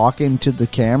talking to the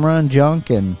camera and junk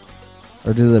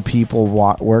or to the people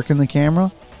working the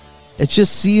camera. It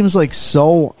just seems like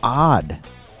so odd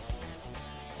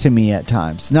to me at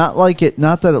times. Not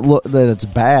that it's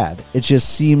bad. It just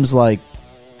seems like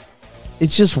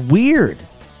it's just weird.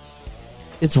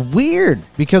 It's weird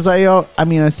because I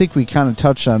think we kind of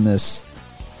touched on this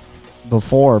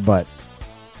before, but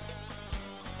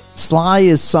Sly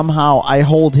is somehow, I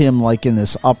hold him like in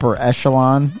this upper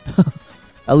echelon,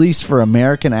 at least for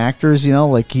American actors, you know,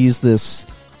 like he's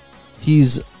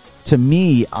to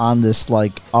me on this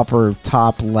like upper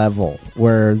top level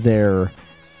where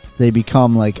they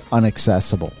become like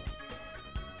inaccessible.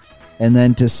 And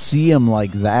then to see him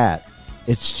like that,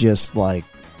 it's just like,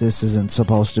 this isn't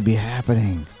supposed to be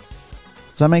happening.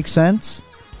 Does that make sense?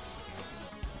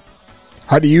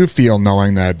 How do you feel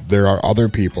knowing that there are other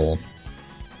people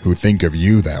who think of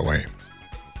you that way?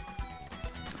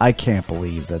 I can't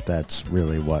believe that that's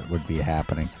really what would be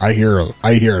happening. I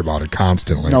hear about it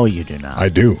constantly. No, you do not. I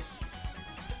do.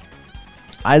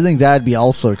 I think that'd be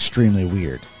also extremely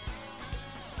weird.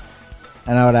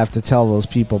 And I would have to tell those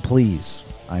people, please,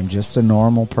 I'm just a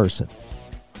normal person.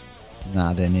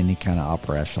 Not in any kind of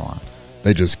upper echelon.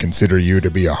 They just consider you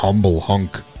to be a humble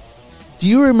hunk. Do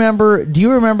you remember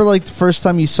like the first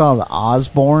time you saw the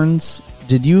Osbournes?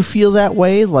 Did you feel that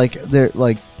way? Like they're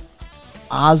like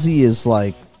Ozzy is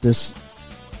like this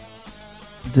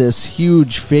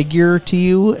huge figure to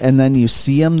you, and then you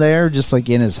see him there just like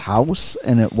in his house,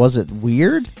 and it wasn't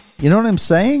weird? You know what I'm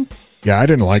saying? Yeah, I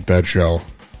didn't like that show.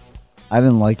 I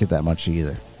didn't like it that much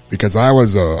either. Because I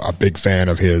was a big fan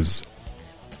of his.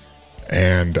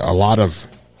 And a lot of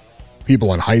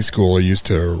people in high school used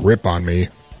to rip on me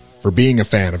for being a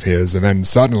fan of his. And then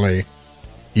suddenly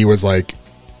he was like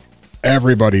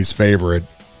everybody's favorite.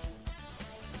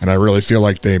 And I really feel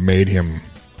like they made him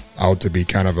out to be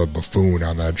kind of a buffoon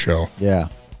on that show. Yeah.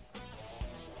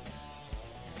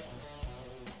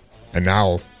 And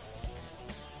now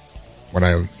when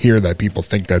I hear that people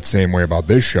think that same way about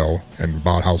this show and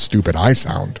about how stupid I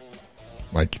sound,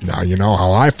 like, now you know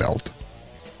how I felt.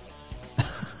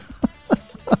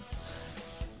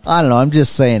 I don't know. I'm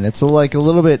just saying it's a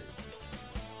little bit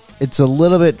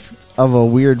of a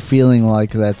weird feeling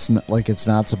like like it's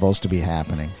not supposed to be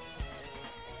happening.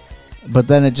 But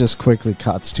then it just quickly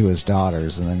cuts to his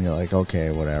daughters, and then you're like,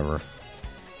 okay, whatever.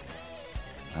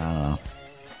 I don't know.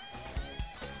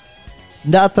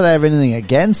 Not that I have anything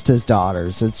against his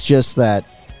daughters. It's just that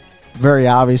very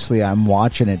obviously I'm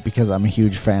watching it because I'm a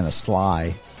huge fan of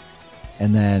Sly.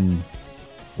 And then...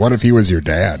 What if he was your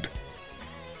dad?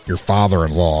 Your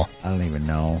father-in-law? I don't even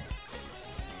know.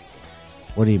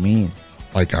 What do you mean?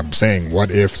 Like I'm saying, what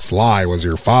if Sly was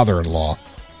your father-in-law?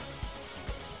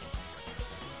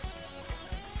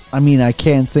 I mean, I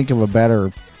can't think of a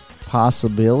better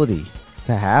possibility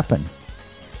to happen.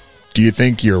 Do you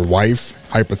think your wife,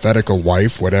 hypothetical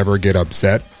wife, would ever get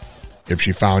upset if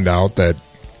she found out that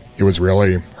it was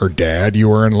really her dad you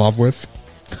were in love with?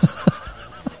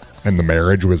 And the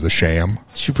marriage was a sham?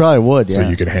 She probably would, yeah. So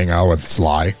you could hang out with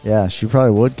Sly? Yeah, she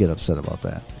probably would get upset about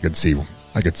that. I could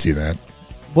see that.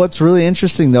 What's really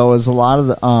interesting, though, is a lot of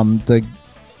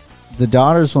the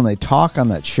daughters, when they talk on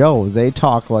that show, they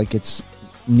talk like it's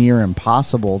near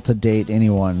impossible to date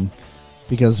anyone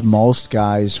because most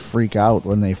guys freak out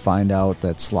when they find out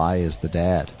that Sly is the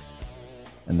dad.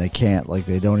 And they can't, like,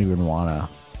 they don't even want to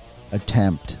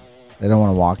attempt. They don't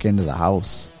want to walk into the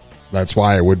house. That's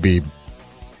why it would be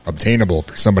obtainable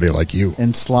for somebody like you.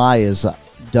 And Sly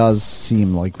does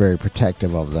seem like very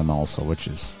protective of them also, which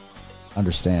is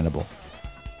understandable.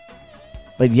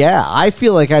 But yeah, I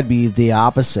feel like I'd be the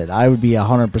opposite. I would be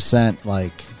 100%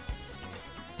 like...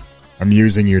 I'm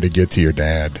using you to get to your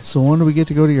dad. So when do we get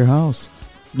to go to your house?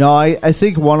 No, I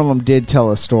think one of them did tell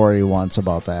a story once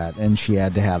about that, and she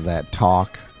had to have that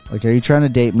talk. Like, are you trying to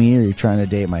date me, or are you trying to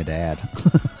date my dad?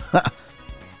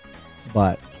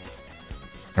 But...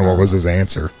 And what was his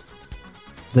answer?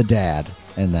 The dad,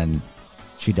 and then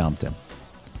she dumped him.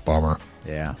 Bummer.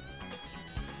 Yeah.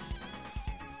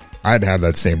 I'd have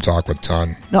that same talk with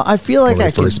Ton. No, I feel like when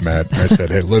we first met. I said,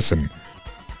 hey, listen,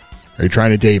 are you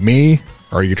trying to date me,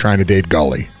 or are you trying to date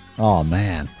Gully? Oh,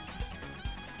 man.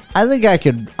 I think I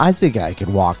could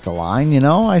walk the line, you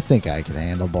know? I think I could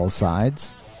handle both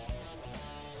sides.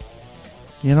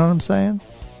 You know what I'm saying?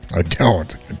 I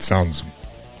don't. It sounds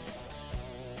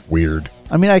weird.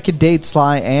 I mean, I could date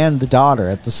Sly and the daughter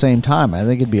at the same time. I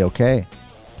think it'd be okay.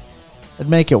 It'd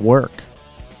make it work.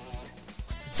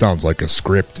 It sounds like a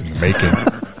script in the making.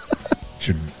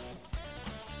 Should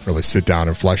really sit down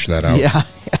and flesh that out. Yeah,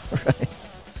 right.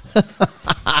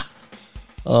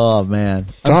 Oh, man.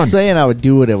 Son, I'm saying I would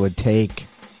do what it would take.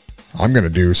 I'm going to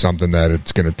do something that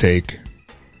it's going to take,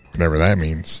 whatever that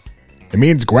means. It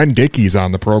means Gwen Dickey's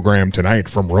on the program tonight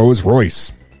from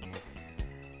Royce.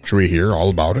 Should we hear all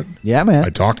about it? Yeah, man. I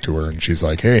talked to her, and she's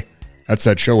like, hey, that's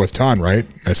that show with Ton, right?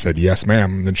 I said, yes,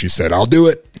 ma'am. And then she said, I'll do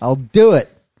it. I'll do it.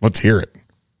 Let's hear it.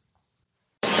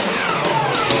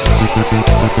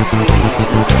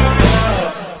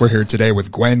 We're here today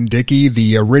with Gwen Dickey,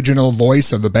 the original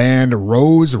voice of the band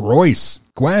Royce.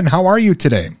 Gwen, how are you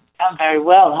today? I'm very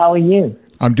well. How are you?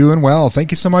 I'm doing well.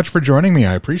 Thank you so much for joining me.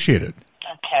 I appreciate it.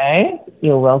 Okay.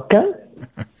 You're welcome.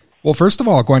 Well, first of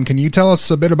all, Gwen, can you tell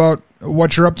us a bit about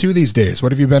what you're up to these days?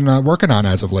 What have you been working on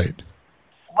as of late?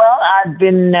 Well, I've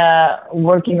been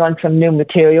working on some new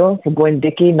material for Gwen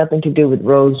Dickey, nothing to do with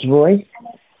Royce.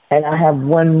 And I have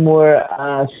one more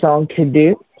song to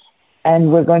do.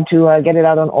 And we're going to get it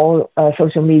out on all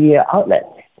social media outlets.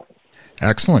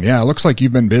 Excellent. Yeah, it looks like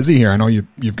you've been busy here. I know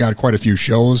you've got quite a few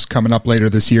shows coming up later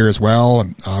this year as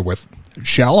well with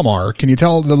Shalimar. Can you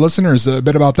tell the listeners a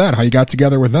bit about that, how you got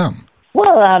together with them?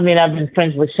 Well, I mean, I've been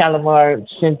friends with Shalimar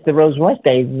since the Royce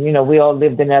days. You know, we all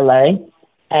lived in L.A.,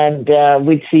 and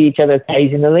we'd see each other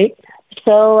occasionally.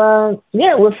 So,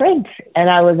 yeah, we're friends. And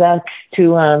I was asked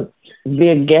to be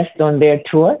a guest on their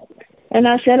tour. And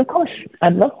I said, of course,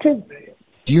 I'd love to.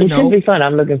 It should be fun.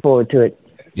 I'm looking forward to it.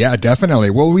 Yeah, definitely.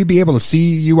 Will we be able to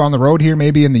see you on the road here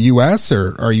maybe in the U.S.,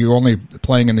 or are you only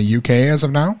playing in the U.K. as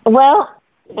of now? Well,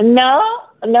 no.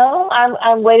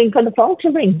 I'm waiting for the phone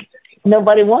to ring.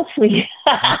 Nobody wants me.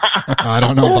 I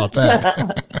don't know about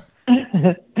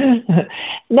that.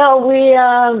 No,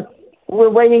 we're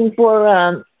waiting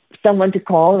for someone to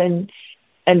call and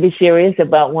be serious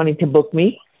about wanting to book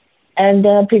me. And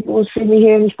people will see me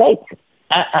here in the States.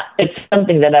 It's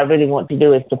something that I really want to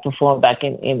do, is to perform back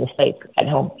in the States at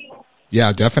home.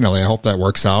 Yeah, definitely. I hope that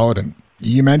works out. And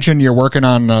you mentioned you're working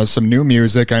on some new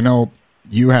music. I know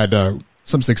you had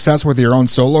some success with your own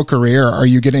solo career. Are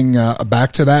you getting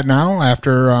back to that now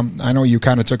after, I know you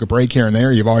kind of took a break here and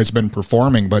there. You've always been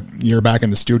performing, but you're back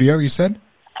in the studio, you said?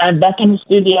 I'm back in the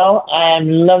studio. I'm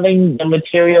loving the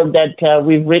material that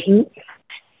we've written.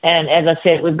 And as I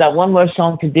said, we've got one more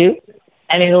song to do,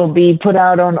 and it'll be put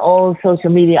out on all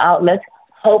social media outlets.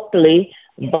 hopefully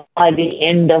by the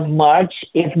end of March,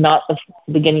 if not the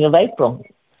beginning of April.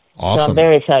 Awesome. So I'm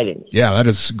very excited. Yeah, that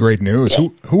is great news. Yeah.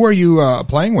 Who are you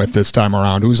playing with this time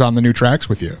around? Who's on the new tracks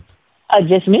with you?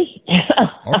 Just me.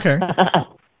 Okay.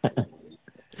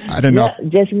 I didn't know.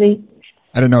 Just me.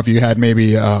 I didn't know if you had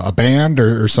maybe a band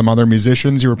or some other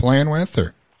musicians you were playing with,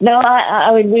 or. No,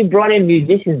 I mean, we brought in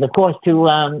musicians, of course,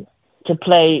 to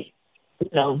play. You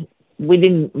know, we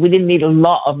didn't need a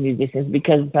lot of musicians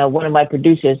because one of my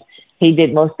producers, he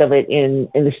did most of it in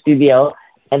the studio,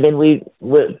 and then we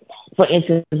would, for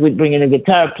instance, we'd bring in a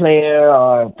guitar player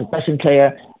or a percussion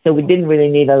player. So we didn't really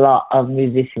need a lot of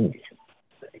musicians.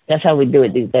 That's how we do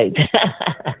it these days.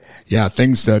 Yeah,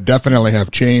 things definitely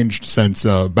have changed since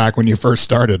back when you first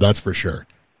started, that's for sure.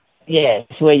 Yes,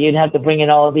 where you'd have to bring in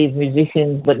all these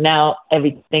musicians, but now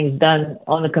everything's done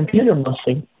on the computer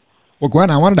mostly. Well, Gwen,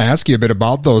 I wanted to ask you a bit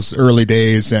about those early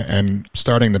days and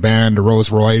starting the band,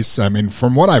 Royce. I mean,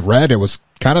 from what I've read, it was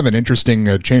kind of an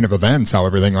interesting chain of events, how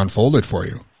everything unfolded for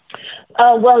you.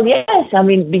 Well, yes. I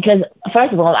mean, because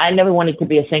first of all, I never wanted to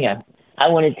be a singer. I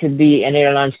wanted to be an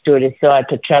airline stewardess so I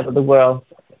could travel the world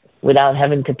without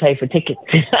having to pay for tickets.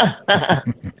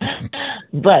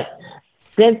 But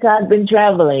since I've been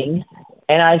traveling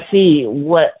and I see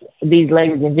what these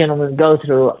ladies and gentlemen go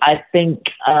through, I think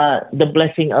the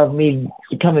blessing of me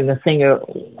becoming a singer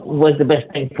was the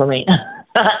best thing for me.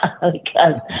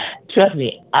 Because, trust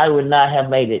me, I would not have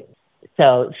made it.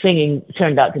 So singing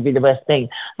turned out to be the best thing.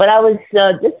 But I was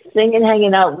just singing,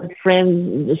 hanging out with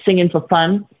friends, singing for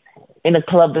fun in a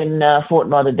club in Fort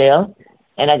Lauderdale.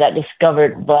 And I got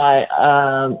discovered by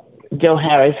Joe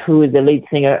Harris, who is the lead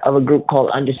singer of a group called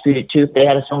Undisputed Truth. They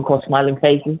had a song called Smiling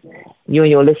Faces. You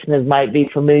and your listeners might be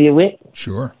familiar with.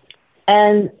 Sure.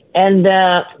 And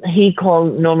he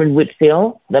called Norman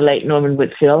Whitfield, the late Norman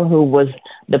Whitfield, who was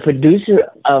the producer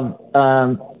of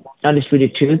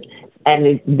Undisputed Truth,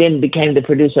 and then became the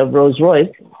producer of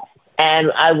Royce.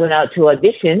 And I went out to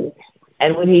audition,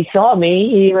 and when he saw me,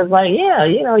 he was like, yeah,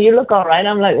 you know, you look all right.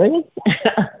 I'm like, really?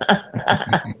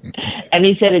 And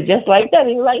he said it just like that.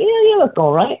 He was like, yeah, you look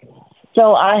all right.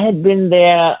 So I had been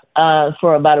there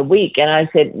for about a week, and I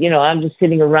said, you know, I'm just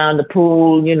sitting around the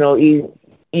pool, you know,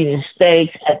 eating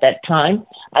steaks at that time.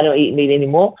 I don't eat meat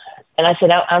anymore. And I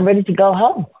said, I'm ready to go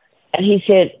home. And he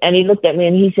said, and he looked at me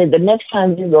and he said, the next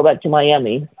time you go back to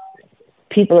Miami,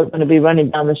 people are going to be running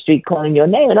down the street calling your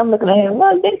name. And I'm looking at him,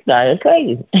 well, this guy is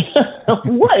crazy.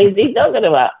 What is he talking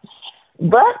about?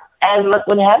 But as luck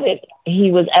would have it,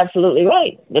 he was absolutely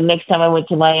right. The next time I went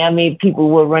to Miami, people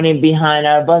were running behind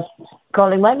our bus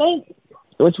calling my name,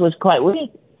 which was quite weird.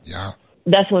 Yeah.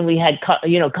 That's when we had,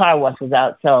 Car Wash was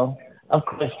out. So, of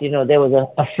course, you know, there was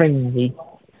a frenzy.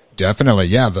 Definitely,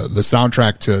 yeah. The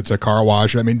soundtrack to Car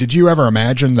Wash. I mean, did you ever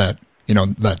imagine that, you know,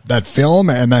 that film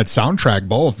and that soundtrack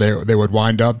both, they would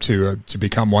wind up to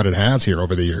become what it has here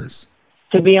over the years?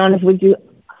 To be honest with you,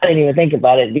 I didn't even think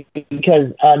about it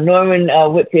because Norman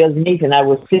Whitfield's niece and I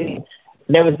were sitting.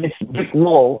 There was this brick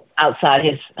wall outside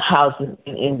his house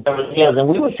in Beverly Hills, and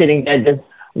we were sitting there just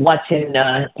watching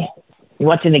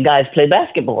the guys play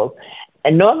basketball.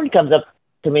 And Norman comes up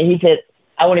to me. He said,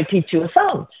 I want to teach you a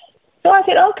song. So I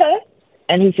said, okay.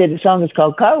 And he said, the song is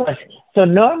called Car Wash. So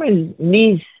Norman's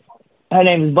niece, her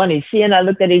name is Bunny, she and I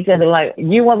looked at each other like,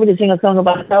 you want me to sing a song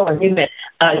about a car wash? He went,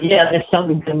 yeah, this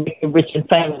song is going to make you rich and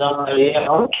famous. I'm like, yeah,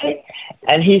 okay.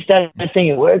 And he started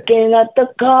singing, working at the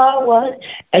car wash.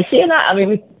 And she and I mean,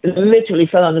 we literally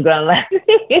fell on the ground laughing.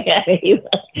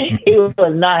 he was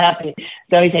not happy.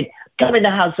 So he said, come in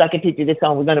the house so I can teach you this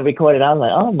song. We're going to record it. I was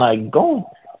like, oh, my God.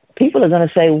 People are going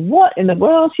to say, what in the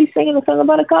world? She's singing a song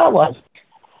about a car wash.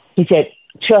 He said,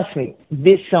 trust me,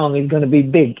 this song is going to be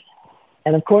big.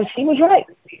 And, of course, he was right.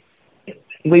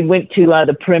 We went to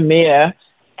the premiere,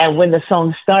 and when the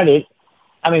song started,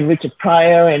 I mean, Richard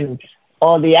Pryor and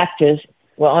all the actors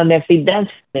were on their feet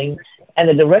dancing, and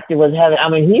the director was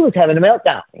he was having a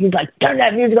meltdown. He's like, turn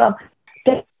that music off.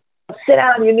 Sit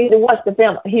down, you need to watch the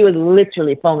film. He was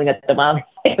literally foaming at the mouth.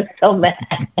 He was so mad.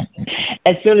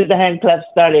 As soon as the hand clap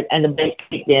started and the bass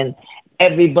kicked in,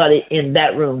 everybody in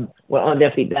that room were on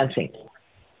their feet dancing.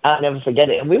 I'll never forget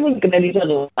it. And we were looking at each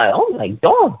other like, oh, my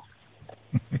God.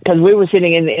 Because we were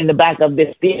sitting in the back of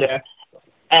this theater,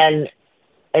 and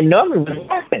Norman was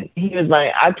laughing. He was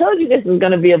like, I told you this was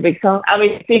going to be a big song. I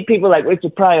mean, see people like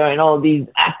Richard Pryor and all these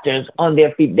actors on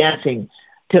their feet dancing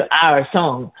to our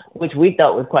song, which we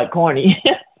thought was quite corny.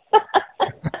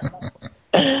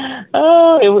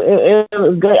 Oh, it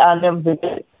was good. I'll never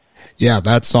forget it. Yeah,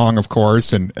 that song, of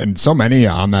course, and so many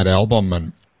on that album.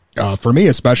 And for me,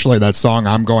 especially that song,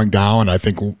 I'm Going Down, I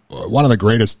think one of the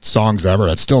greatest songs ever.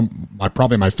 That's still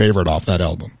probably my favorite off that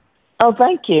album. Oh,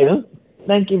 thank you.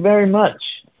 Thank you very much.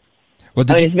 Well,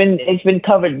 I mean, it's been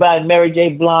covered by Mary J.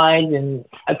 Blige and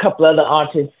a couple other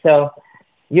artists, so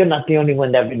you're not the only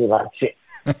one that really likes it.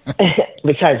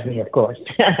 Besides me, of course.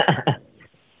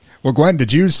 Well, Gwen,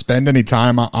 did you spend any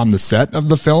time on the set of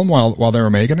the film while they were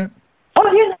making it?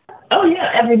 Oh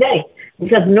yeah, every day.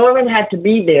 Because Norman had to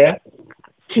be there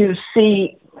to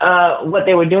see what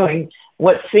they were doing,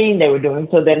 what scene they were doing,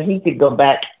 so that he could go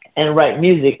back and write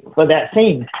music for that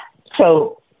scene.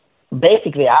 So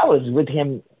basically, I was with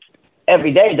him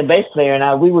every day. The bass player and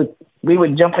I, we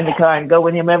would jump in the car and go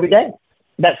with him every day.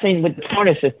 That scene with the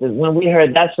Turner Sisters, when we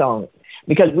heard that song,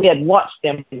 because we had watched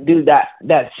them do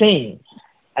that scene,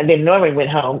 and then Norman went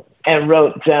home and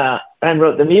wrote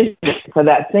the music for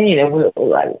that scene, and we were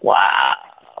like, wow.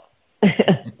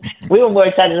 We were more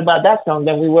excited about that song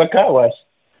than we were Car Wash.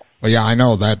 Well, yeah, I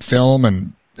know that film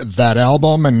and that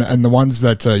album and the ones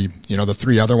that, the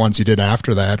three other ones you did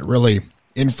after that really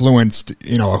influenced,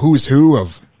 a who's who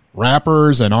of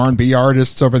rappers and R&B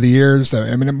artists over the years.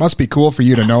 I mean, it must be cool for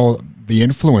you to know the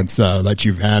influence that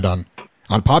you've had on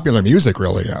popular music,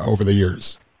 really, over the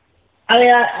years. I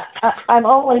mean, I'm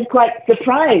always quite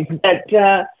surprised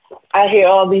that I hear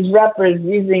all these rappers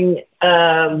using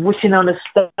Wishing on a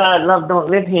Star, Love Don't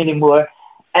Live Here Anymore,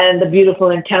 and the beautiful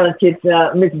and talented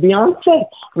Miss Beyonce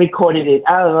recorded it.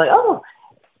 I was like, oh.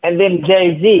 And then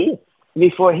Jay-Z,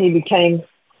 before he became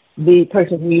the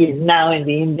person he is now in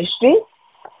the industry,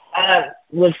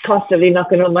 was constantly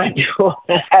knocking on my door,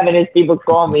 having his people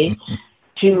call me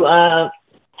to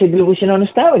do Wishing on a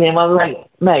Star with him. I'm like,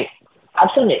 mate,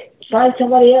 I've done it. Find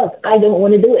somebody else. I don't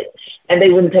want to do it. And they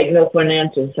wouldn't take no for an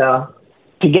answer. So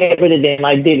to get rid of them,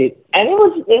 I did it. And it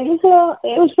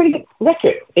was a pretty good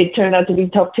record. It turned out to be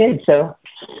top 10, so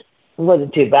it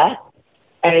wasn't too bad.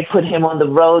 And it put him on the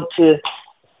road to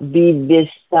be this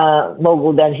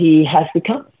mogul that he has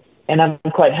become. And I'm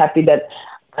quite happy that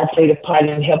I played a part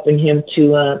in helping him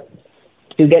to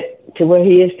get to where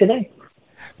he is today.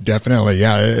 Definitely,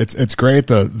 yeah. It's great,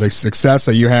 the success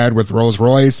that you had with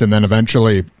Royce, and then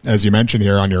eventually, as you mentioned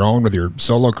here, on your own with your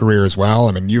solo career as well.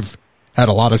 I mean, you've had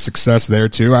a lot of success there,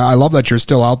 too. I love that you're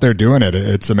still out there doing it.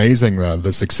 It's amazing,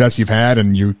 the success you've had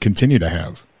and you continue to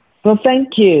have. Well,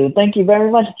 thank you. Thank you very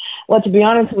much. Well, to be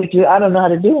honest with you, I don't know how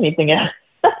to do anything else.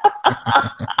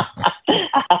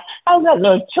 I've got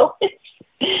no choice.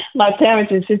 My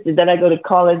parents insisted that I go to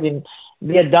college and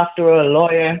be a doctor or a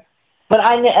lawyer. But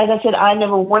as I said, I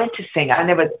never wanted to sing. I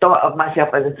never thought of myself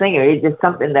as a singer. It's just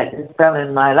something that just fell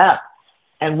in my lap.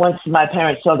 And once my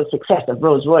parents saw the success of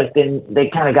Royce, then they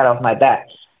kind of got off my back.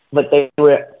 But they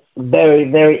were very,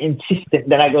 very insistent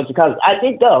that I go to college. I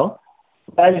did go,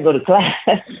 but I didn't go to class.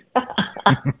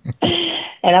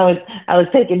 And I was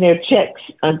taking their checks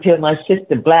until my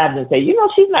sister blabbed and said,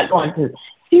 she's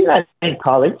not in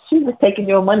college. She's just taking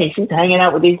your money. She's hanging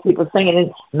out with these people, singing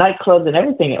in nightclubs and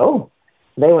everything. Oh,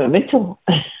 they were mental.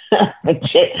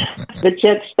 The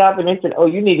check stopped and they said, oh,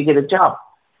 you need to get a job.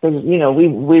 Because,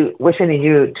 we're sending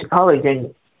you to college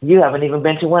and you haven't even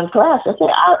been to one class. I said,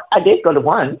 I did go to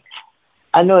one.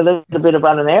 I know a little bit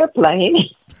about an airplane.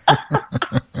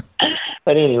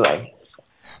 But anyway,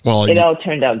 well, it all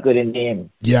turned out good in the end.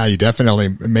 Yeah, you definitely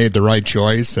made the right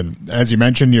choice. And as you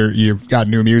mentioned, you've got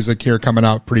new music here coming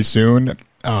out pretty soon.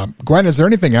 Gwen, is there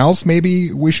anything else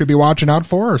maybe we should be watching out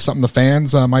for, or something the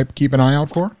fans might keep an eye out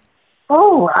for?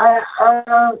 Oh,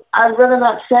 I'd rather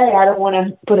not say. I don't want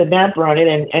to put a damper on it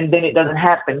and then it doesn't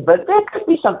happen. But there could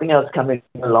be something else coming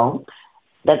along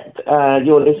that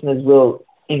your listeners will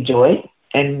enjoy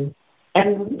and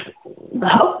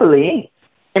hopefully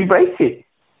embrace it.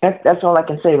 That's all I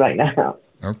can say right now.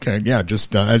 Okay, yeah,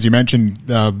 just as you mentioned,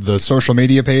 the social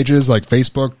media pages like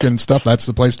Facebook and stuff, that's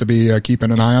the place to be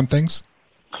keeping an eye on things?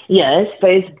 Yes,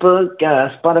 Facebook,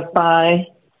 Spotify,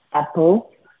 Apple.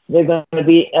 They're going to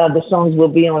be, the songs will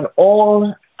be on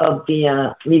all of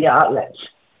the media outlets.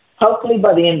 Hopefully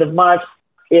by the end of March,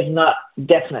 if not,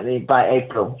 definitely by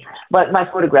April. But my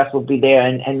photograph will be there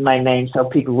and my name, so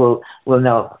people will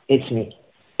know it's me.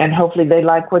 And hopefully they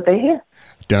like what they hear.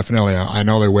 Definitely, I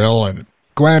know they will. And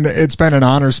Gwen, it's been an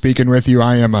honor speaking with you.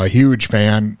 I am a huge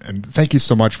fan, and thank you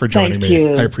so much for joining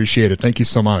me. I appreciate it. Thank you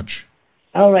so much.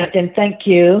 All right, then. Thank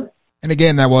you. And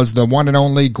again, that was the one and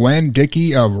only Gwen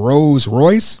Dickey of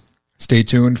Royce. Stay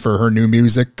tuned for her new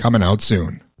music coming out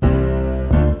soon.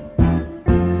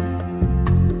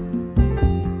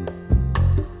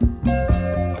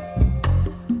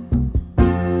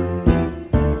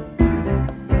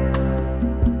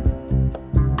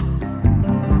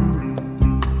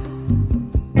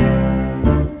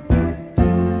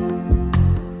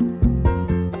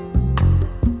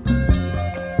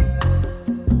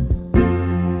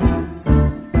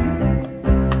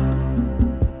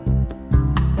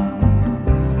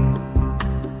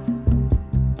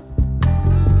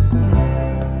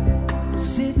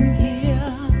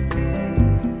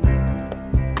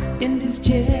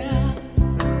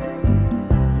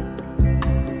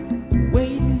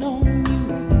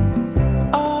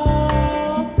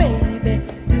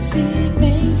 see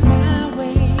things my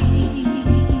way,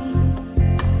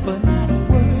 but not a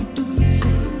word do you say.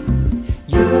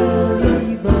 You don't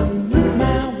even look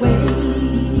my way.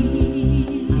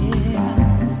 Yeah.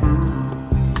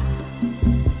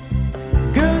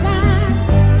 Girl,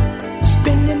 I'm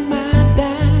spending my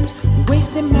dimes,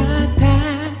 wasting my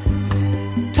time,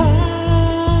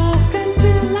 talking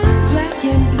till I'm black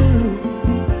and blue.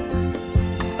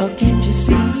 Oh, can't you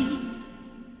see?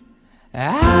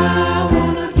 I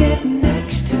wanna get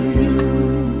next to you.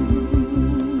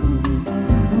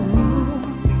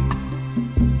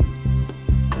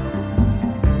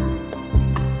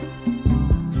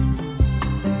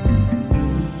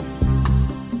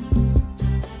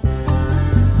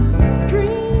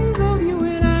 Dreams of you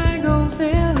and I go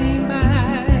sailing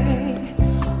by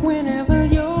whenever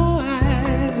your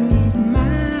eyes meet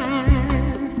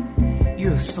mine.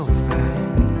 You're so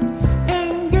fine.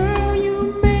 And girl,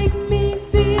 you make me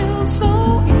feel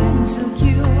so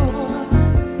insecure.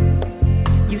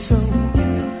 You're so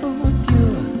beautiful and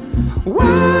pure.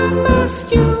 Why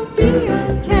must you be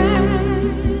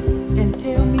unkind and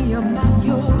tell me I'm not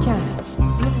your kind?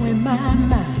 Blowing my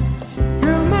mind.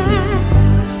 Girl,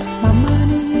 my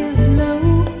money is low,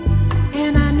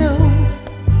 and I know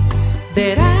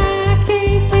that I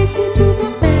can't take you to the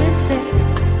fancy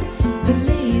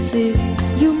places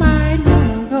you might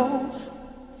wanna go.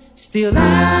 Still,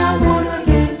 I wanna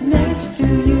get next to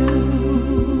you.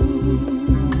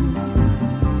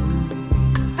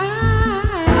 I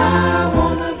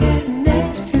wanna get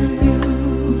next to you.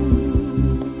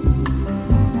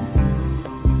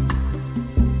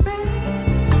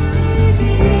 Baby,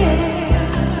 yeah.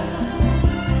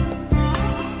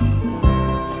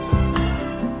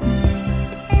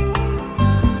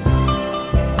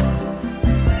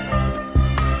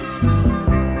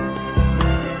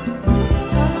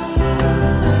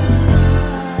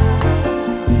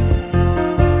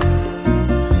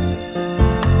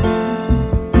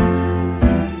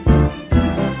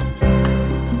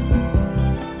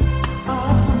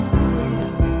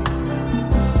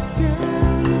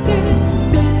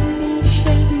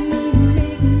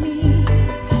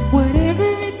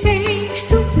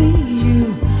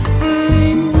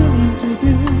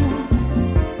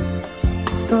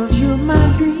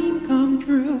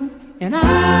 And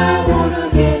I wanna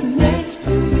get next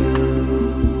to you,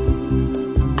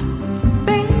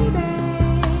 baby.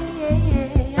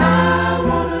 I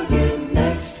wanna get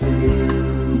next to you.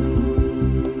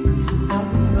 I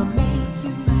wanna make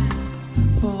you mine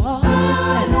for all time.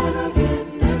 I wanna get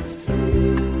next to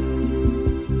you.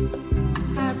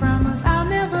 I promise I'll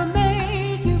never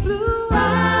make you blue.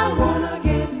 I wanna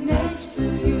get next to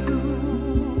you.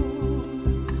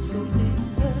 So let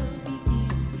love begin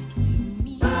between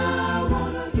me. I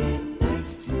wanna get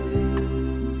next to you.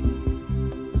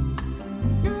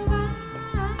 Girl,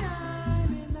 I'm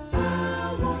in love. I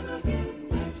wanna get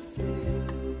next to you.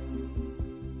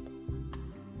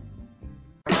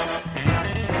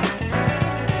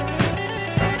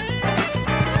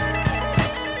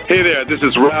 Hey there, this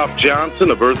is Ralph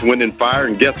Johnson of Earth, Wind, and Fire,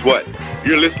 and guess what?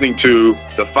 You're listening to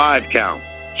The 5 Count.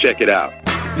 Check it out.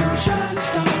 You're a shining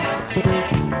star,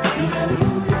 no matter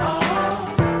who you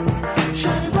are,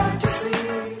 shining bright to see.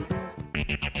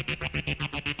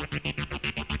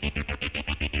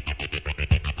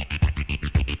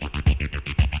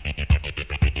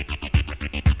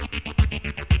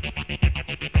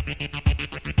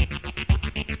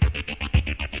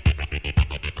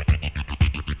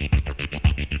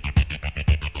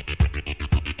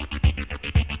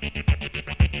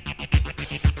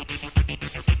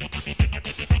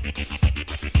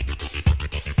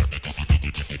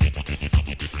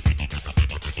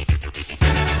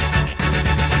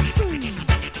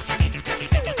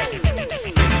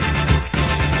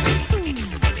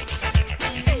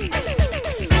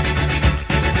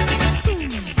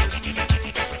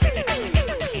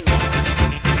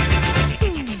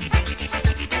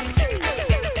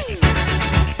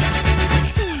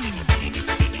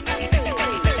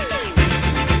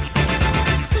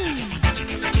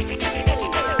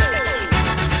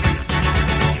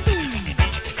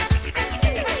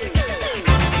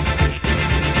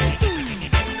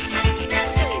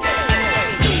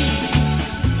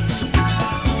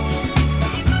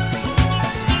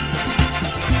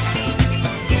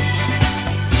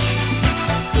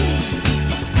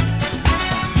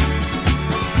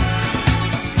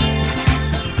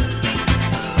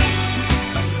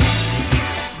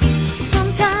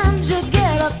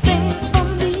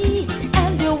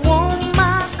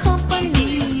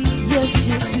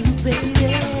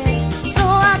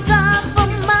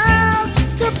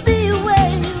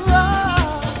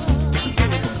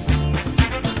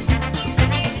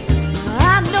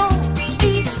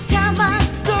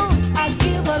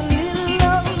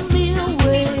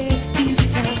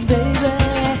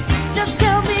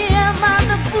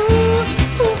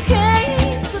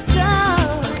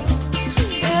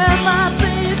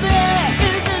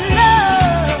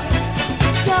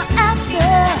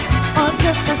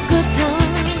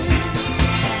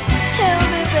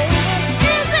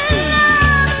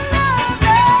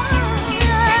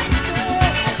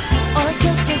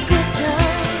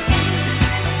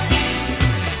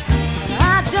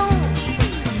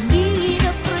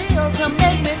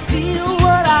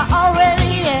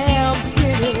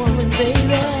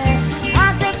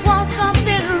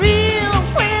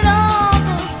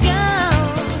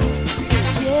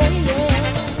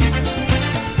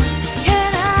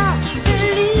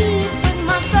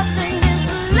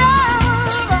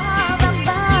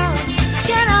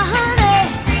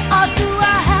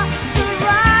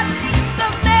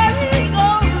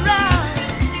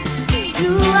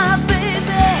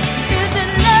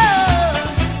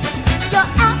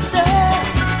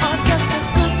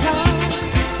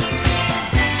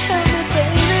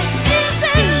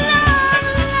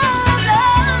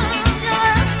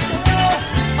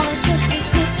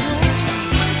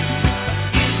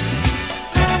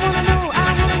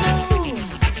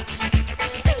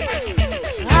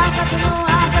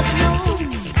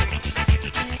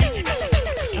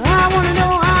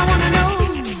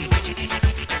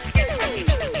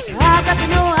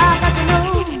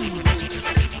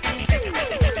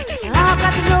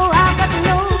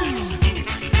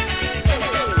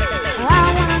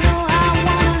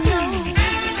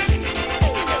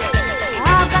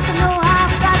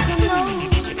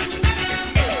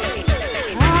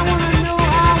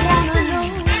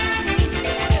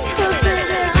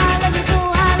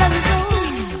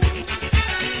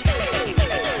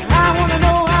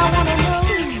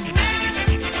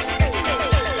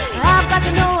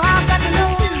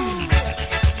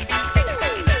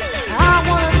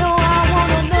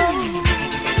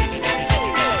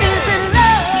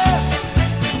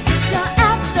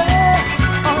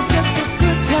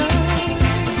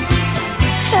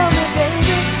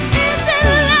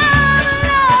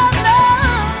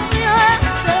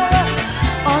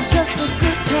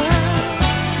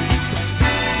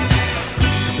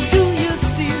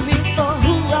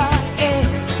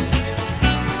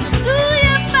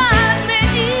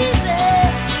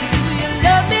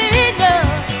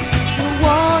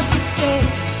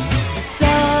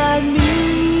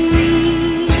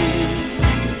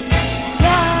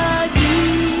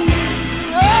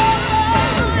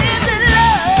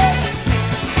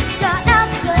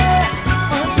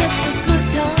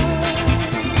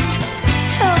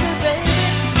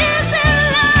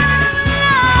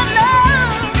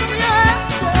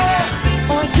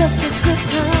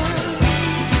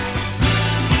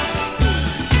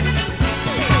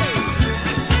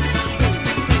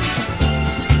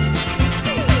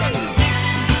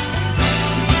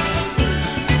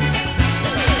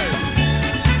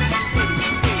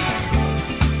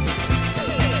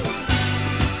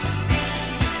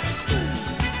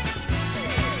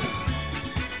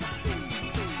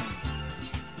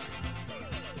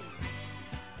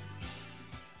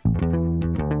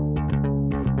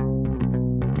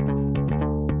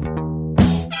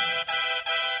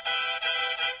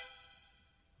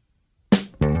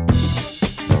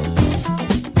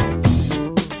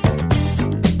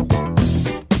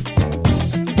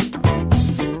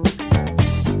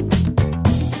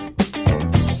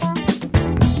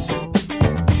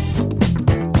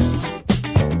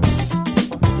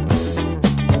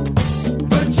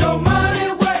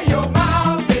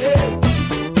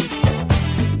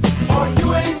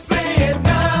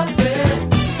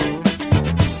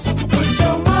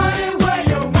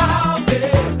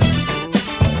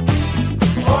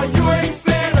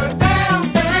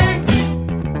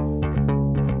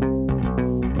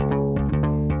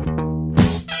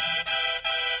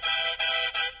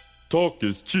 Talk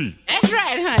is cheap. That's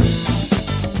right, honey.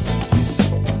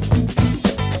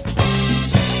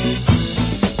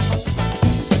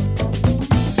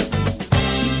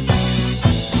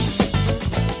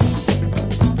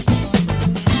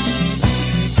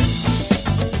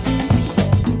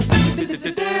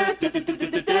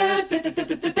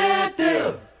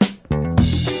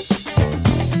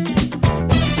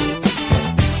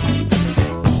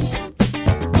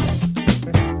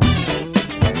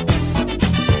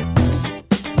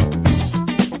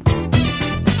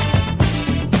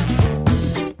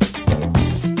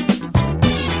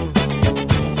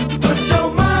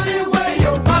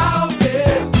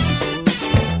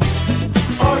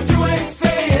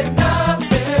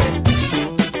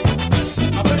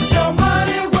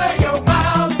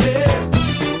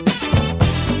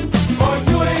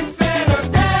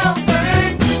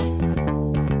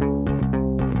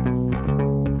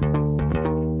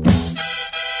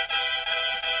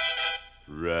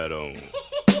 Right on.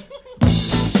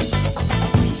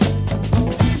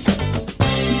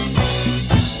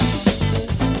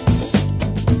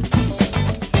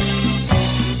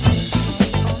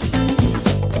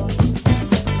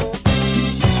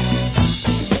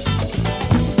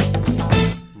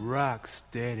 Rock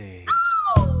steady.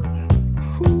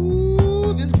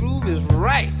 Ooh, this groove is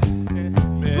right. Man,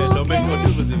 don't make no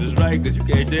difference if it's right, cause you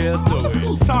can't dance no way.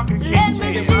 Who's talking? Let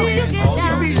me see you get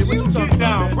down. You get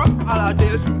down, bro. I'll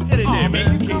dance you any day,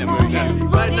 man. You can't never dance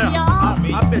right now.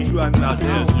 I bet you I can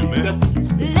dance you, man.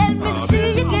 Let me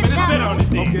see you get down.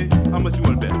 Okay, how much you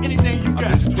want to bet? Anything you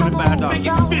got. $25. Make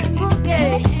it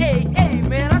 50. Hey,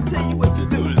 man, I tell you what to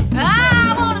do.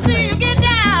 I wanna see you get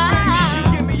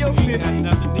down. Give me your 50.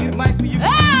 It might be you.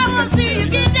 I wanna see you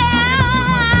get down.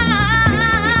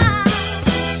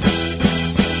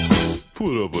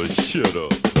 Put up or shut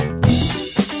up.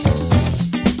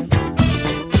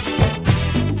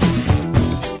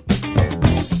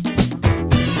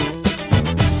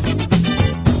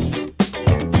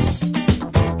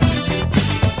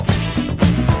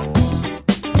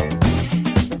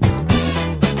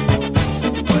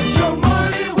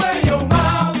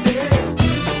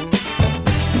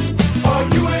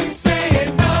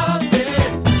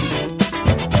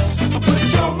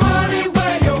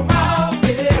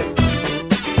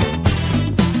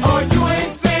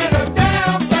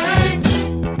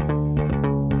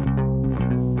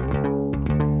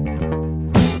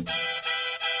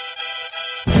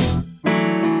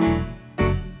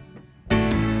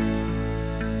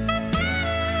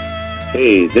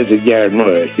 Hey, this is Garrett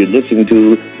Morris. You're listening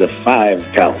to The 5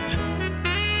 Count.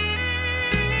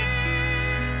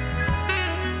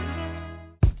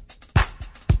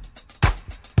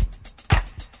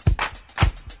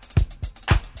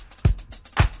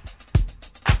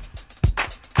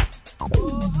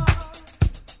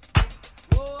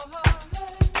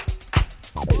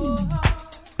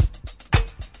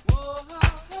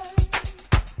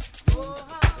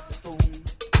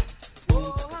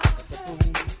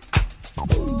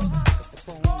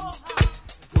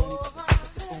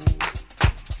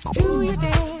 Do you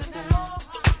dance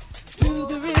to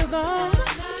the rhythm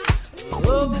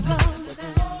of the fun?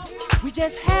 We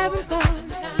just having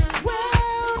fun.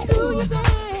 Well, do you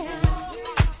dance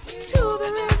to the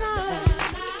rhythm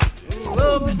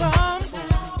of the fun?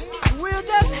 We're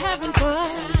just having fun.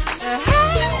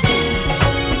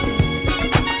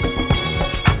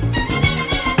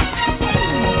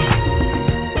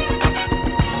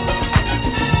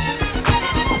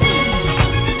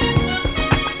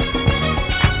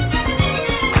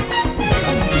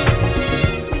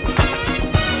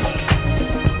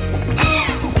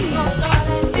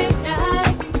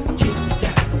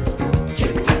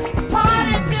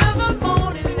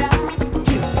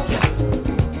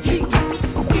 See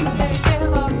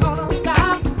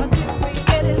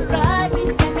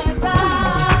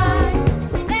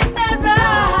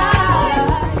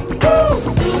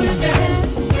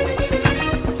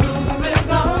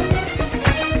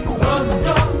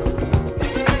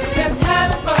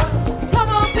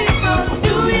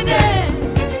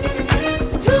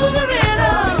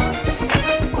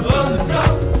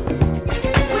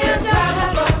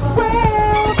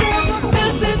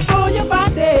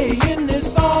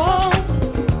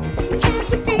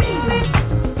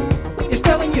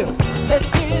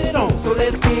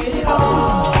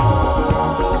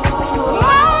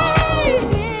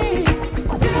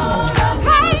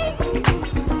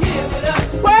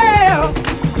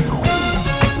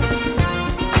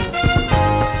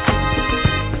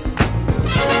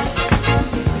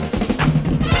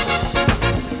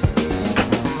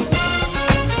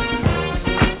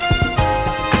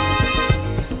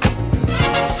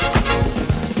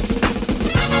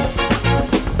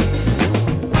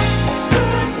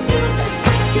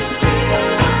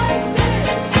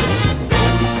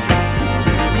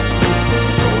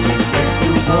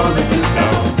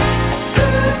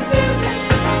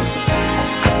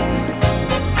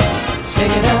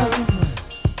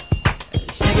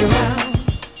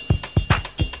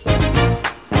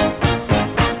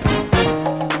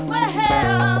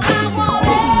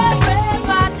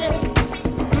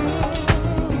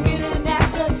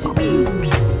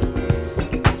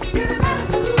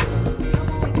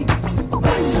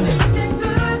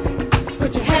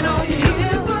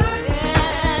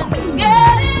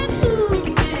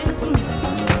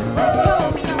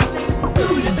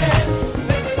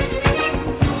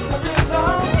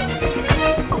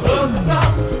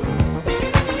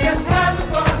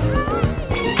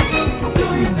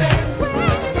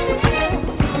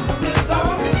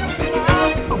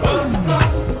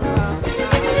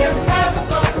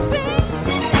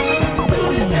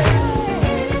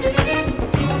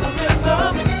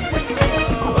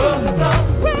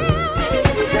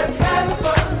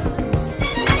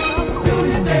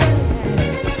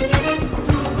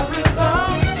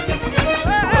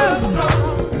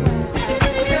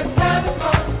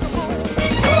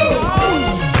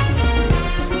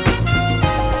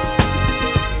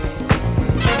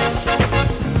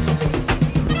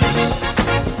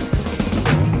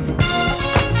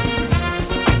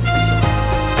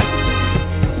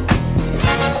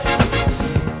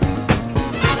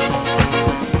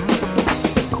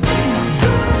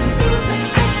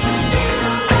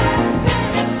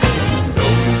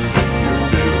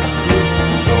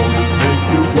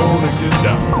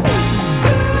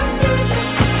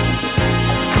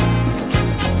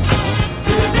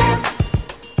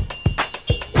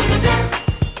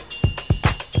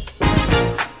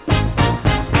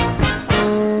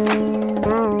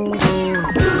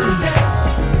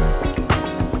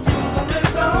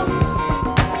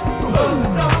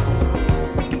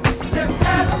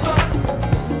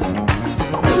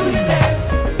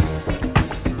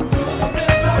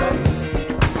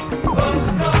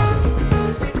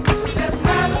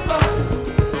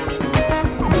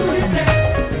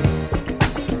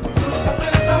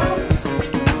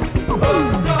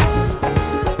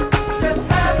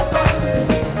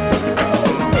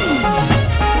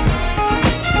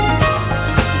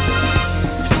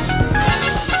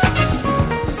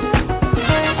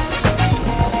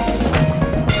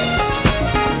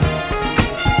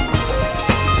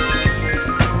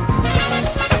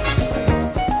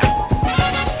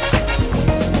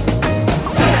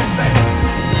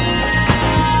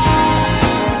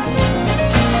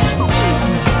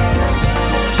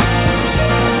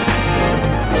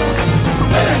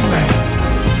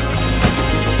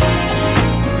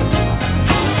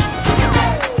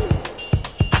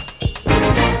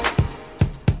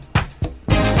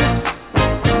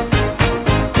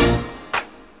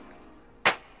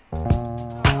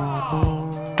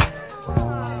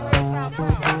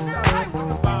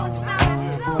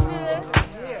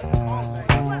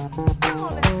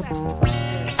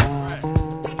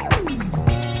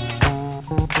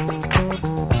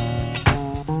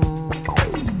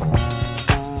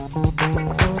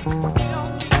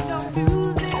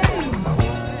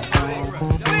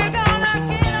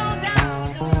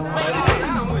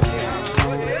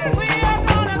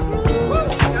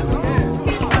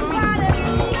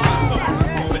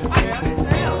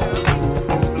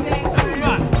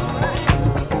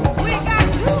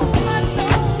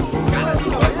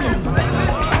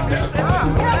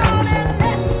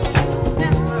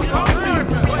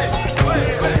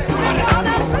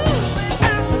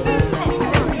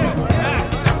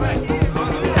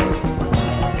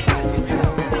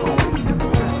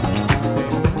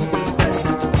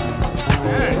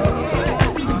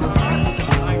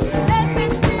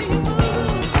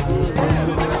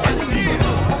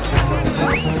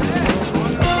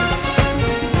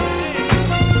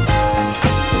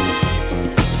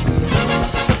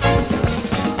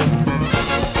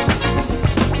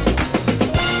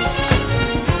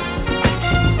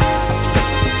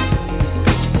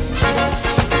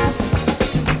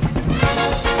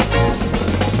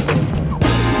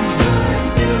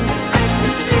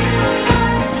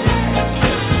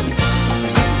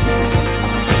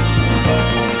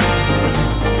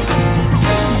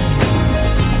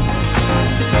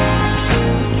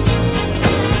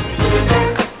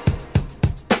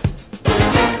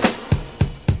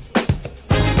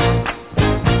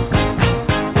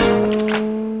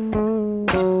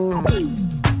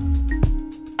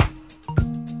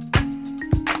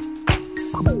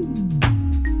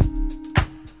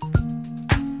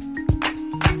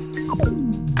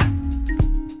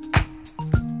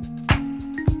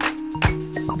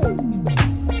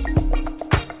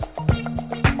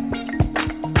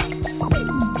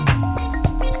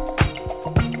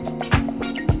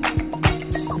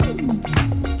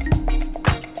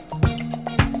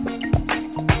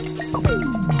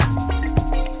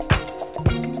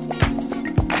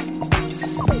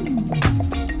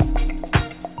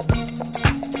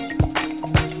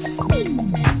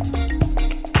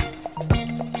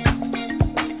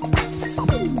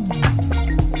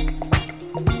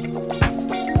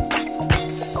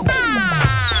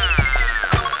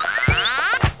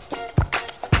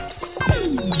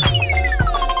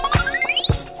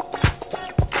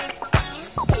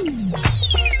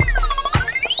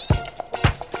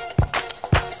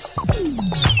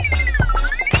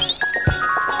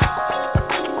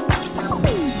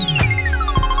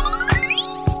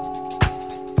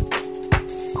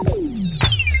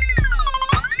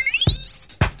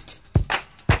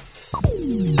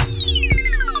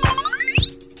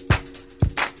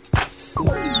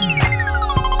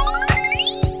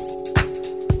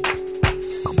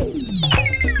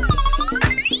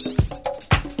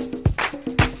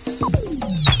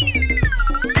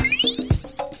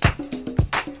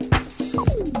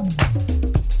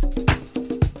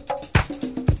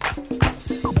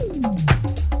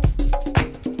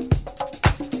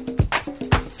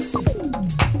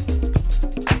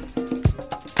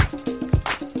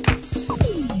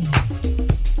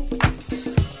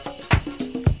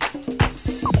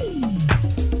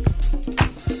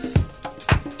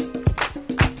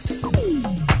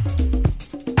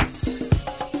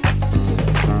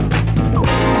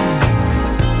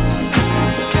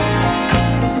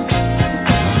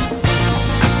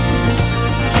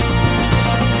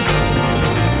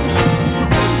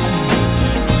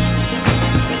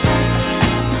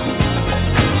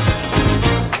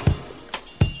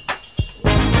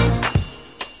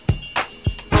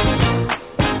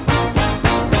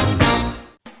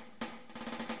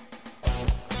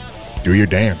Do your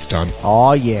dance, Ton.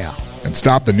 Oh, yeah. And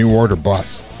stop the New Order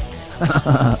bus.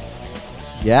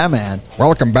 Yeah, man.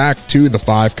 Welcome back to the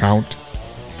 5 Count.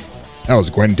 That was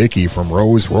Gwen Dickey from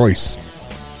Royce.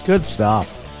 Good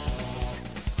stuff.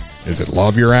 Is it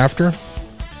love you're after,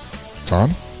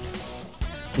 Ton?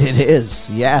 It is.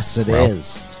 Yes, it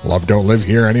is. Love don't live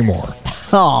here anymore.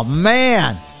 Oh,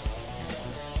 man.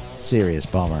 Serious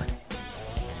bummer.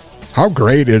 How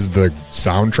great is the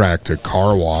soundtrack to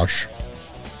Car Wash?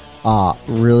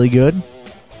 Really good.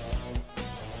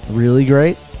 Really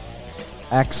great.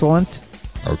 Excellent.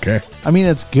 Okay. I mean,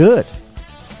 it's good.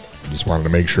 Just wanted to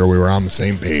make sure we were on the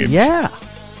same page. Yeah.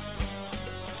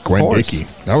 Gwen Dickey.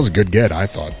 That was a good get, I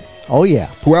thought. Oh, yeah.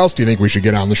 Who else do you think we should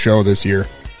get on the show this year?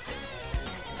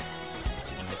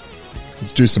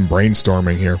 Let's do some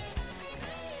brainstorming here.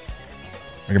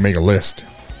 I can make a list.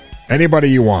 Anybody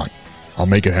you want. I'll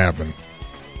make it happen.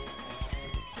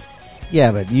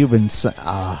 Yeah, but you've been...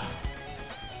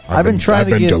 I've been trying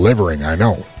to get... delivering, I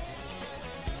know.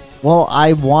 Well,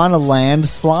 I want to land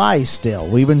Sly still.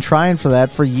 We've been trying for that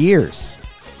for years.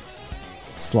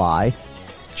 Sly.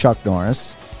 Chuck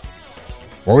Norris.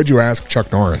 What would you ask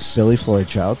Chuck Norris? Billy Floyd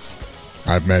shouts.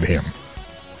 I've met him.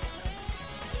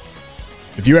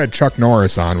 If you had Chuck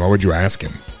Norris on, what would you ask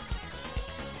him?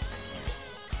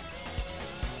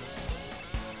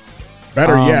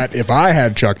 Better yet, if I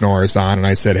had Chuck Norris on and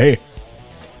I said, hey,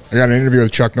 I got an interview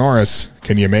with Chuck Norris.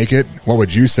 Can you make it? What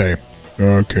would you say?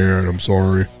 No, I can't. I'm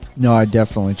sorry. No, I'd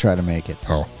definitely try to make it.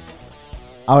 Oh.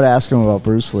 I would ask him about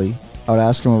Bruce Lee. I would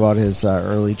ask him about his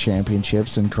early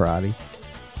championships in karate.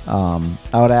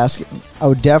 I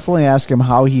would definitely ask him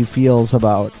how he feels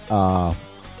about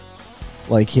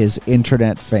like his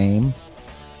internet fame.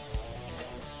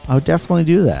 I would definitely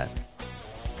do that.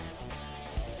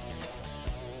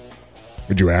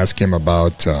 Would you ask him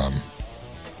about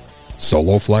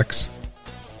Solo Flex?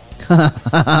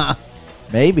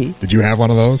 Maybe. Did you have one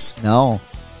of those? No.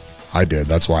 I did.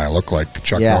 That's why I look like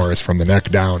Chuck Norris from the neck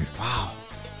down. Wow.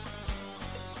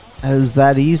 It was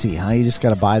that easy, huh? You just got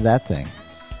to buy that thing.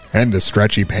 And the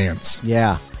stretchy pants.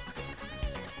 Yeah.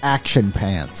 Action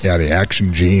pants. Yeah, the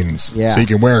action jeans. Yeah. So you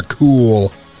can wear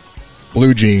cool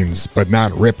blue jeans, but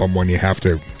not rip them when you have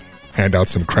to hand out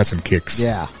some crescent kicks.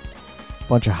 Yeah.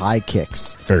 Bunch of high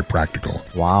kicks. Very practical.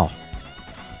 Wow.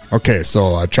 Okay,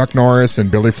 so Chuck Norris and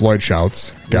Billy Floyd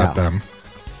shouts. Got them.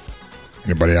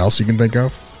 Anybody else you can think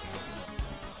of?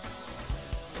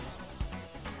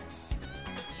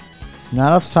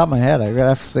 Not off the top of my head. I'm going to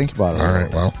have to think about it. All right,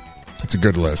 well, it's a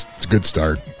good list. It's a good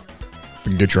start.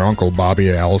 You can get your uncle,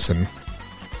 Bobby Allison.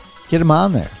 Get him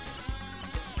on there.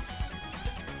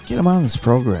 Get him on this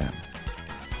program.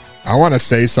 I want to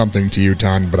say something to you,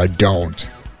 Ton, but I don't.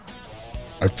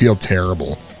 I feel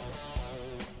terrible.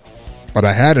 But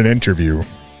I had an interview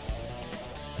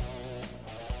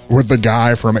with the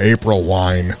guy from April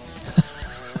Wine.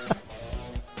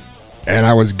 And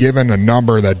I was given a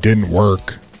number that didn't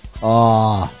work.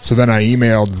 So then I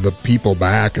emailed the people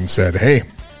back and said, hey,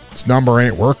 this number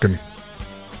ain't working.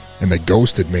 And they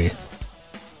ghosted me.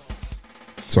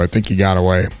 So I think he got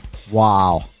away.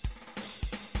 Wow.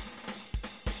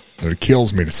 It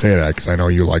kills me to say that because I know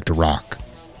you like to rock.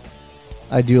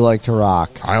 I do like to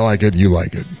rock. I like it. You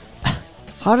like it.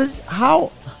 How did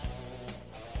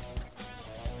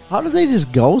they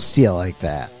just ghost you like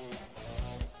that?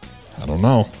 I don't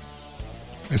know.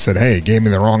 They said, hey, it gave me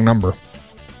the wrong number.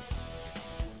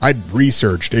 I'd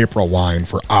researched April Wine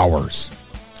for hours,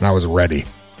 and I was ready.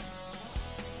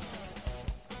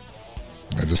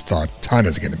 I just thought, Ton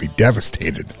is going to be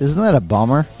devastated. Isn't that a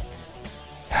bummer?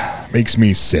 Makes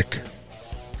me sick.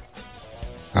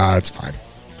 It's fine.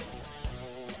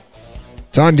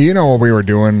 Ton, do you know what we were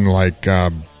doing like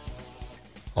a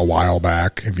while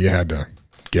back, if you had to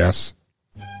guess?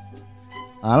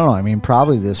 I don't know. I mean,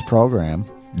 probably this program.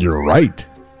 You're right.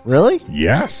 Really?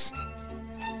 Yes.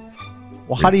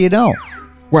 Well, how do you know?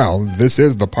 Well, this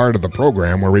is the part of the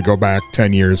program where we go back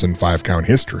 10 years in 5-count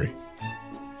history.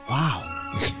 Wow.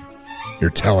 You're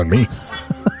telling me.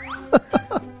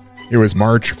 It was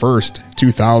March 1st,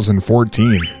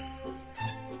 2014.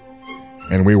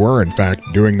 And we were, in fact,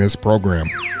 doing this program.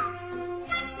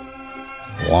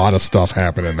 A lot of stuff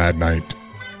happening that night.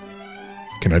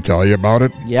 Can I tell you about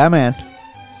it? Yeah, man.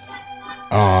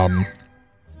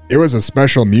 It was a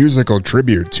special musical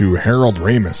tribute to Harold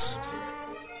Ramis,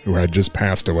 who had just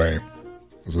passed away.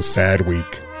 It was a sad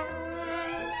week.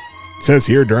 It says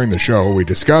here during the show, we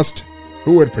discussed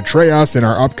who would portray us in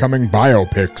our upcoming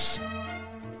biopics.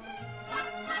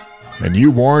 And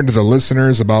you warned the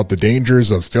listeners about the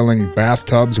dangers of filling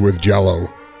bathtubs with Jell-O.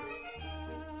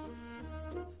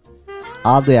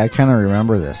 Oddly, I kind of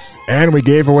remember this. And we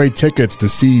gave away tickets to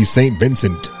see St.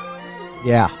 Vincent.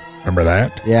 Yeah. Remember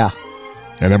that? Yeah.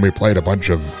 And then we played a bunch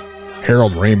of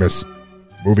Harold Ramis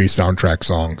movie soundtrack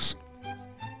songs.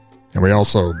 And we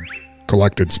also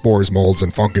collected spores, molds,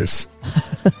 and fungus.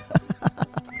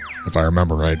 If I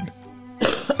remember right.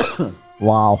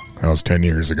 Wow. That was 10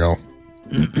 years ago.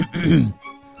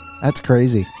 That's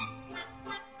crazy.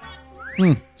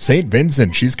 St.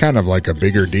 Vincent, she's kind of like a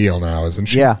bigger deal now, isn't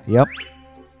she? Yeah, yep.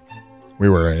 We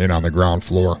were in on the ground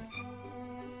floor.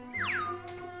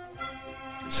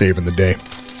 Saving the day.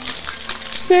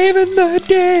 Saving the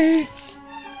day.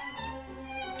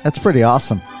 That's pretty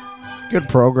awesome. Good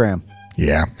program.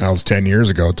 Yeah, that was 10 years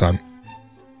ago, Ton.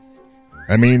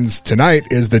 That means tonight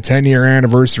is the 10-year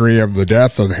anniversary of the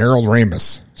death of Harold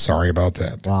Ramis. Sorry about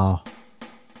that. Wow.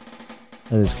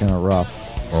 That is kind of rough.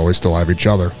 Well, we still have each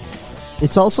other.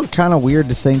 It's also kind of weird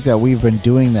to think that we've been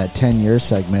doing that 10-year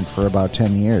segment for about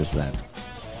 10 years then.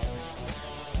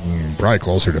 Probably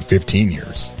closer to 15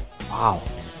 years. Wow.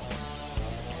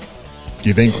 Do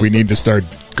you think we need to start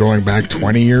going back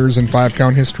 20 years in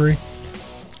 5-count history?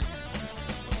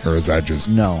 Or is that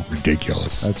just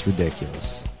ridiculous? That's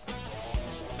ridiculous.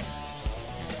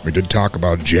 We did talk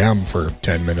about Gem for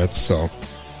 10 minutes, so...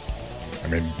 I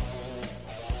mean...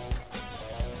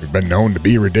 We've been known to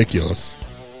be ridiculous.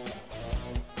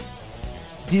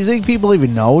 Do you think people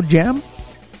even know Gem?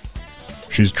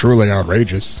 She's truly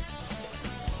outrageous.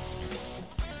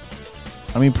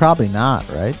 I mean, probably not,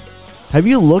 right? Have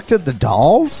you looked at the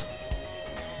dolls?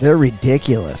 They're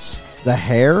ridiculous. The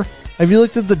hair? Have you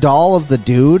looked at the doll of the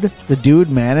dude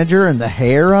manager, and the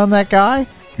hair on that guy?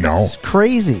 No. It's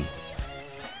crazy.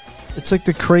 It's like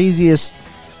the craziest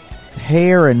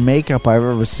hair and makeup I've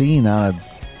ever seen on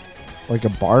a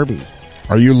Barbie.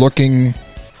 Are you looking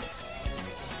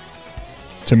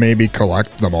to maybe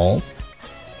collect them all?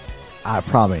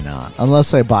 Probably not.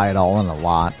 Unless I buy it all in a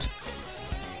lot.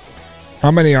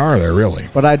 How many are there, really?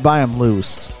 But I'd buy them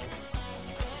loose.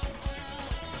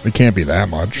 It can't be that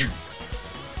much.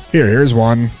 Here's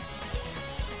one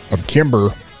of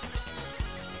Kimber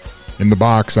in the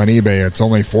box on eBay. It's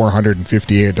only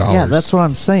 $458. Yeah, that's what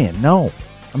I'm saying. No,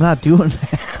 I'm not doing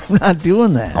that. I'm not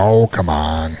doing that. Oh, come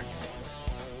on.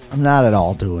 I'm not at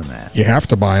all doing that. You have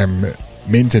to buy them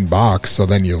mint in box, so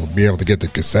then you'll be able to get the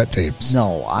cassette tapes.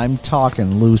 No, I'm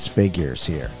talking loose figures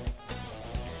here.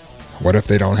 What if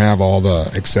they don't have all the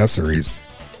accessories?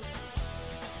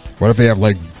 What if they have,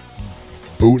 like,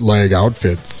 bootleg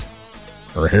outfits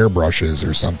or hairbrushes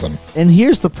or something? And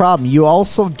here's the problem. You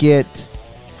also get,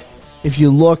 if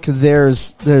you look,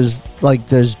 there's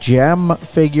Gem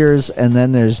figures and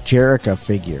then there's Jerica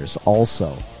figures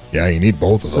also. Yeah, you need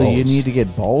both of those. So you need to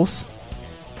get both?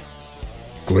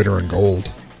 Glitter and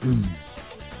gold.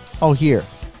 Oh, here.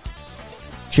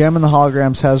 Gem and the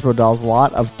Holograms Hasbro dolls,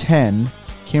 lot of 10.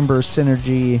 Kimber,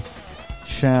 Synergy,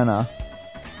 Shanna,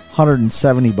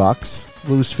 $170.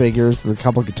 Loose figures, a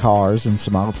couple guitars and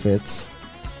some outfits.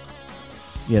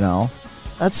 You know,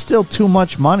 that's still too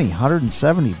much money.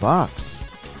 $170.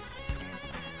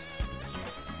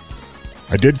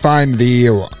 I did find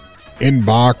the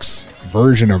in-box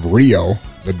version of Rio,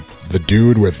 the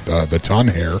dude with the ton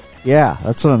hair. Yeah,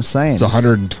 that's what I'm saying. It's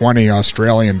 120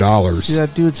 Australian dollars. See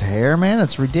that dude's hair, man?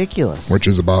 It's ridiculous. Which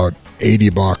is about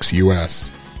 $80 US.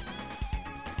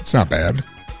 It's not bad.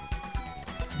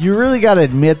 You really got to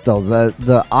admit, though,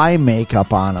 the eye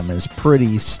makeup on him is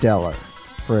pretty stellar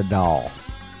for a doll.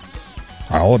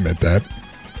 I'll admit that.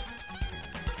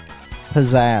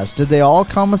 Pizzazz. Did they all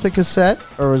come with a cassette,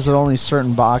 or was it only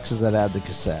certain boxes that had the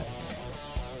cassette?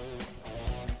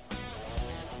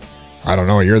 I don't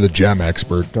know. You're the Gem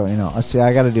expert. Don't you know? See,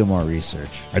 I got to do more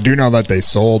research. I do know that they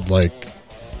sold, like,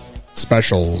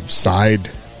 special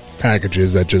side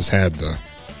packages that just had the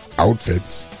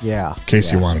outfits. Yeah. In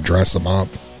case you want to dress them up.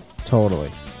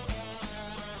 Totally.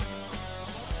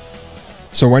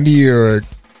 So when do you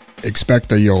expect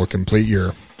that you'll complete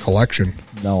your collection?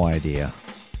 No idea.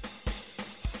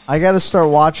 I got to start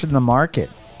watching the market.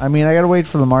 I mean, I got to wait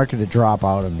for the market to drop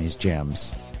out on these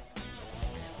gems.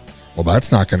 Well,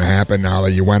 that's not going to happen now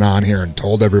that you went on here and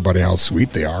told everybody how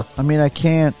sweet they are. I mean, I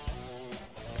can't.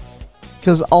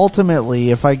 Because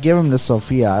ultimately, if I give them to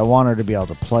Sophia, I want her to be able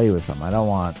to play with them. I don't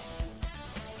want...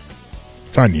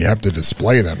 Son, you have to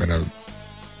display them in a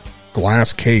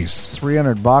glass case.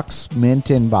 $300, mint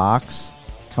in box.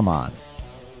 Come on.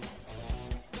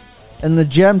 And the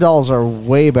Gem dolls are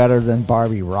way better than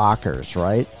Barbie rockers,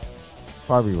 right?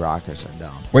 Barbie rockers are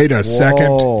dumb. Wait a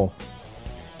second.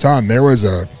 Tom, there was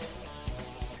a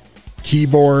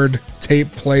keyboard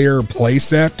tape player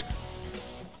playset.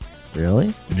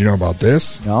 Really? Did you know about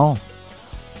this? No.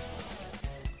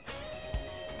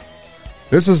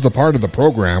 This is the part of the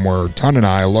program where Ton and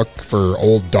I look for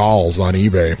old dolls on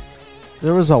eBay.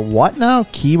 There was a what now?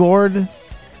 Keyboard?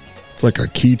 It's like a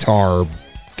keytar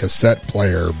cassette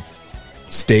player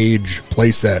stage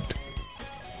playset.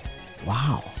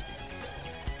 Wow.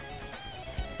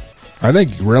 I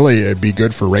think really it'd be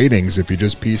good for ratings if you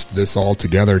just pieced this all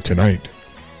together tonight.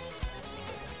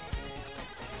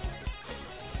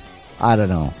 I don't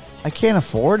know. I can't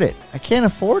afford it. I can't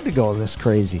afford to go this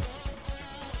crazy.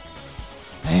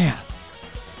 Man.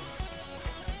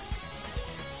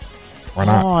 Why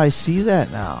not? Oh, I see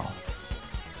that now.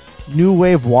 New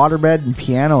wave waterbed and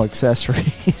piano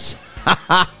accessories.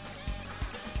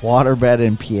 Waterbed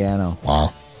and piano.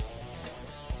 Wow.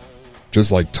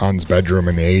 Just like Ton's bedroom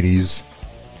in the 80s.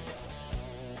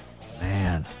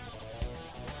 Man.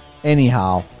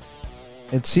 Anyhow,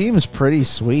 it seems pretty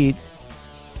sweet.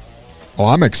 Well,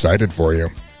 I'm excited for you.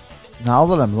 Now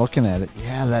that I'm looking at it,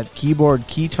 yeah, that keyboard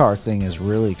keytar thing is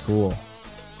really cool.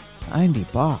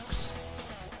 $90.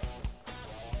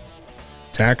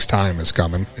 Tax time is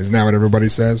coming. Isn't that what everybody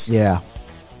says? Yeah.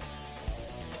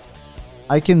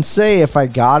 I can say if I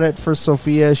got it for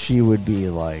Sophia, she would be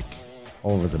like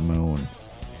over the moon.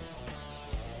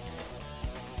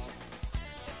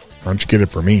 Why don't you get it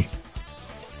for me?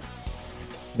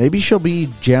 Maybe she'll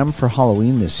be Gem for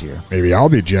Halloween this year. Maybe I'll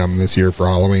be Gem this year for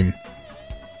Halloween.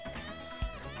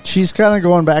 She's kind of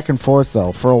going back and forth,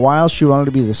 though. For a while, she wanted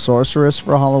to be the sorceress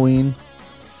for Halloween.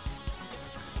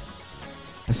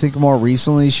 I think more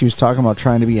recently, she was talking about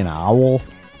trying to be an owl.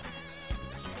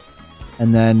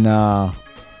 And then, I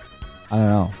don't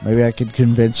know. Maybe I could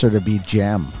convince her to be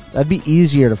Gem. That'd be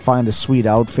easier to find a sweet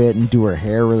outfit and do her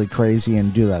hair really crazy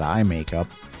and do that eye makeup.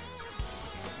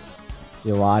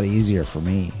 Be a lot easier for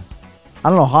me. I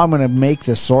don't know how I'm going to make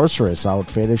the sorceress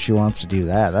outfit if she wants to do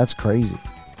that. That's crazy.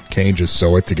 Can't you just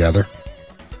sew it together?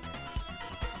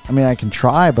 I mean, I can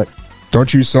try, but...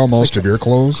 Don't you sew most of your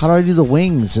clothes? How do I do the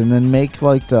wings and then make,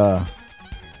 like, the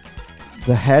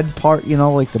head part, you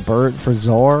know, like the bird for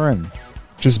Zor? And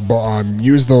just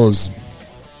use those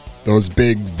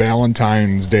big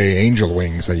Valentine's Day angel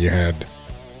wings that you had.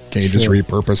 Can you just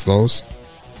repurpose those?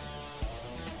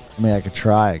 I mean, I could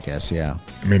try, I guess, yeah.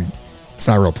 I mean, it's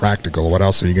not real practical. What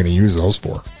else are you going to use those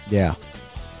for? Yeah.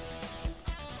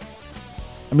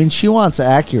 I mean, she wants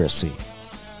accuracy.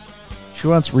 She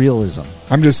wants realism.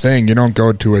 I'm just saying you don't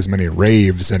go to as many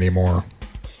raves anymore.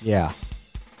 Yeah.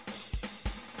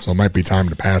 So it might be time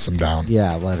to pass them down.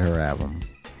 Yeah, let her have them.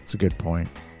 It's a good point.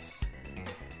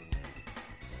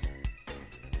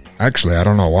 Actually, I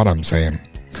don't know what I'm saying.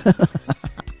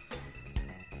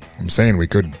 I'm saying we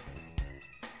could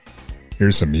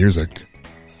hear some music.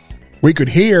 We could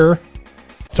hear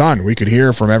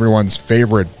from everyone's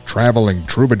favorite traveling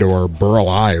troubadour, Burl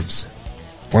Ives.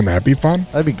 Wouldn't that be fun?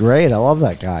 That'd be great. I love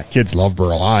that guy. Kids love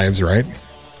Burl Ives, right?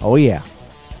 Oh, yeah.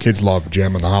 Kids love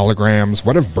Gem and the Holograms.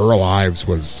 What if Burl Ives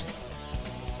was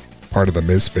part of the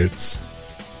Misfits?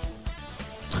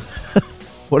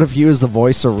 What if he was the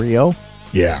voice of Rio?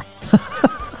 Yeah.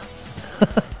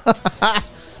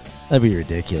 That'd be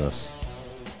ridiculous.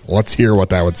 Let's hear what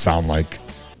that would sound like.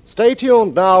 Stay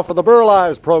tuned now for the Burl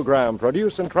Ives program,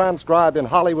 produced and transcribed in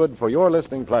Hollywood for your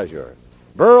listening pleasure.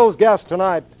 Burl's guest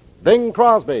tonight, Bing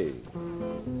Crosby.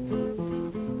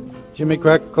 Jimmy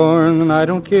crack corn and I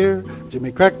don't care.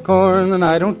 Jimmy crack corn and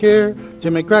I don't care.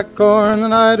 Jimmy crack corn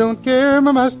and I don't care.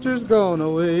 My master's gone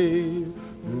away.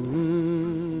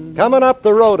 Coming up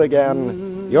the road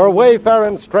again, your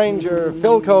wayfaring stranger,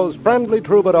 Philco's friendly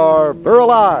troubadour,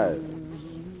 Burl Ives.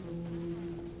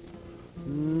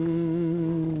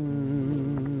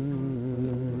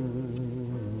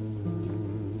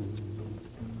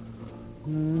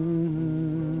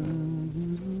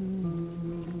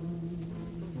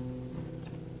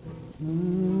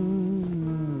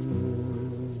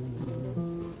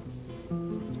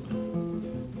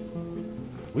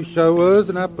 Wish I was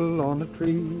an apple on a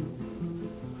tree.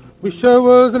 Wish I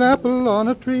was an apple on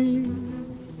a tree.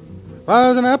 If I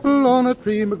was an apple on a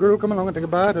tree, my girl come along and take a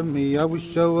bite of me. I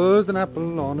wish I was an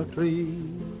apple on a tree.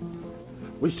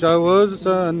 Wish I was the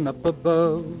sun up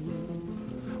above.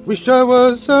 Wish I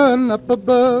was the sun up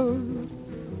above.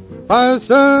 If I was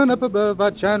the sun up above,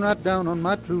 I'd shine right down on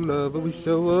my true love. I wish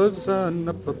I was the sun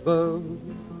up above.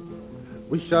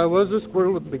 Wish I was a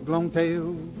squirrel with a big long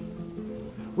tail.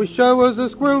 Wish I was a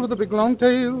squirrel with a big long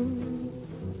tail.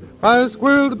 If I was a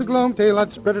squirrel with a big long tail,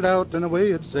 I'd spread it out and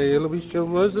away it'd sail. I wish I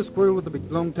was a squirrel with a big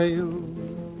long tail.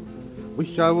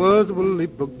 Wish I was a woolly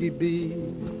boogie bee.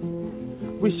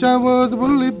 Wish I was a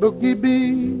woolly boogie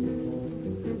bee.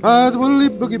 If I was a woolly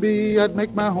boogie bee, I'd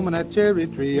make my home in that cherry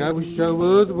tree. I wish I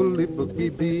was a woolly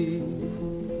boogie bee.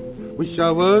 We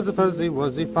sure was a fuzzy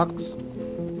wuzzy fox.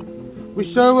 We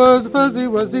sure was a fuzzy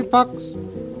wuzzy fox.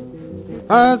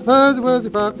 If I was a fuzzy wuzzy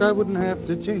fox, I wouldn't have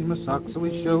to change my socks.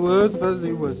 We sure was a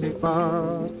fuzzy wuzzy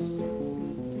fox.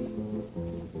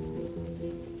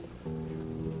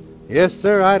 Yes,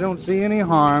 sir, I don't see any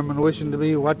harm in wishing to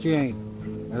be what you ain't,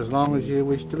 as long as you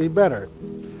wish to be better.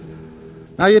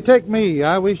 Now you take me,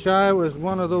 I wish I was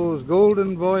one of those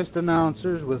golden-voiced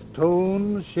announcers with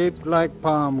tones shaped like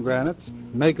pomegranates,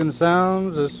 making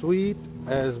sounds as sweet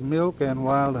as milk and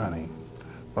wild honey.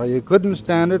 For you couldn't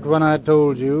stand it when I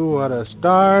told you what a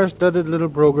star-studded little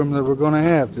program that we're going to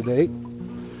have today.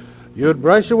 You'd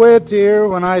brush away a tear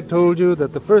when I told you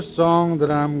that the first song that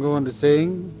I'm going to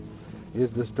sing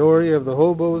is the story of the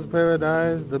hobo's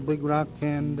paradise, the Big Rock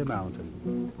Candy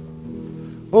Mountain.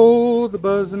 Oh, the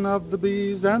buzzing of the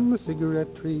bees and the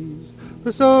cigarette trees,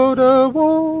 the soda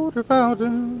water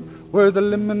fountain, where the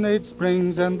lemonade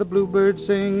springs and the bluebird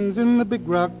sings in the Big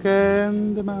Rock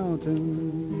Candy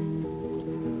Mountain.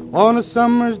 On a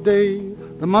summer's day,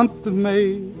 the month of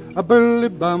May, a burly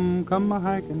bum come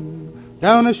a-hiking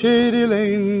down a shady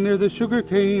lane near the sugar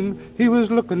cane. He was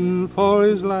looking for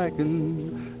his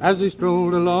liking. As he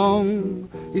strolled along,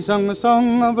 he sung a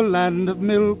song of a land of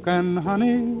milk and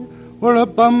honey, where a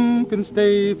bum can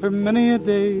stay for many a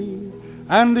day,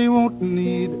 and he won't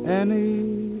need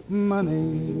any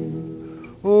money.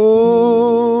 Oh,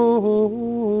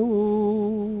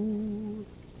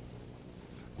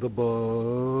 the buzzing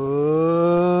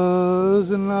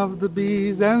of the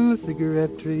bees and the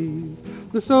cigarette trees,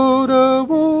 the soda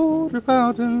water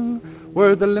fountain,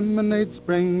 where the lemonade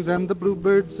springs and the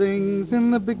bluebird sings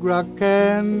in the Big Rock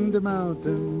Candy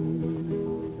Mountain.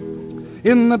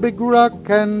 In the Big Rock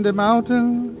Candy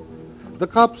Mountain, the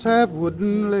cops have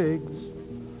wooden legs,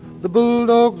 the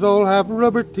bulldogs all have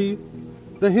rubber teeth,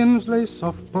 the hens lay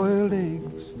soft-boiled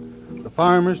eggs, the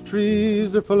farmers'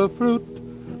 trees are full of fruit,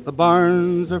 the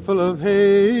barns are full of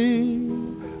hay.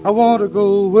 I want to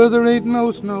go where there ain't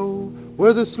no snow,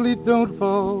 where the sleet don't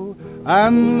fall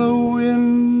and the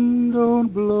wind don't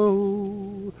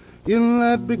blow, in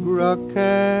that Big Rock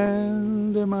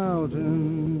Candy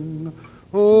Mountain.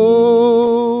 Oh,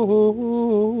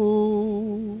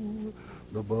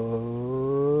 the buzzing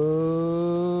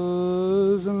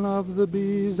of the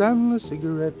bees and the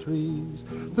cigarette trees,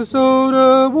 the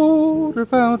soda water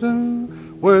fountain,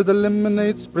 where the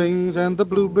lemonade springs and the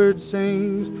bluebird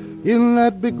sings, in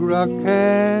that Big Rock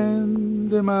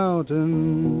Candy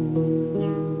Mountain.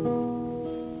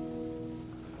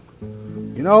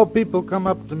 You know, people come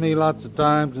up to me lots of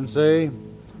times and say,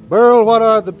 Burl, what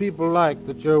are the people like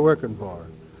that you're working for?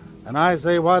 And I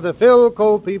say, why, the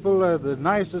Philco people are the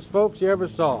nicest folks you ever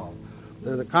saw.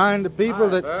 They're the kind of people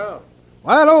that... Burl.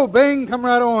 Well, hello, Bing. Come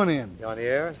right on in. You on the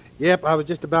air? Yep, I was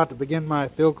just about to begin my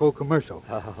Philco commercial.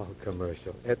 Oh,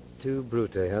 commercial. Et tu,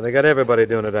 Brute. Huh? They got everybody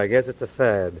doing it, I guess. It's a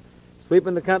fad.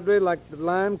 Sweeping the country like the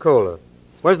lime cola.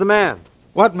 Where's the man?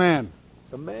 What man?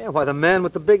 The man? Why, the man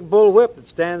with the big bull whip that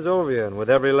stands over you, and with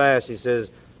every lash he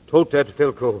says, tote that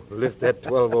Philco, lift that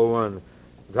 1201,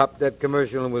 drop that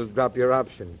commercial and we'll drop your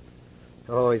option.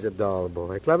 Oh, he's a doll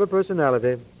boy. Clever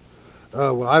personality.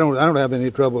 Well, I don't have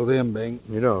any trouble with him, Bing.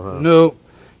 You don't, huh? No.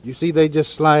 You see, they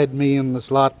just slide me in the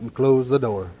slot and close the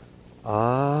door.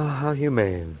 Ah, how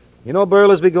humane. You know,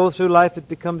 Burl, as we go through life, it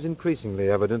becomes increasingly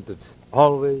evident that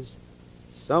always,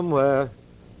 somewhere,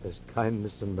 there's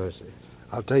kindness and mercy.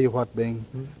 I'll tell you what, Bing.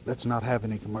 Let's not have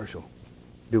any commercial.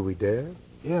 Do we dare?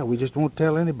 Yeah, we just won't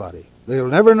tell anybody. They'll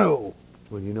never know.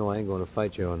 Well, you know I ain't going to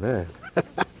fight you on that.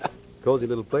 Cozy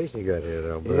little place you got here,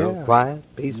 though, Burl. Yeah.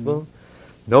 Quiet, peaceful,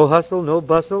 no hustle, no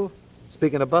bustle.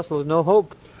 Speaking of bustle, there's no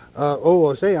hope.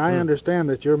 I understand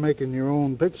that you're making your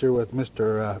own picture with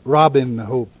Mr. Robin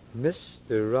Hope.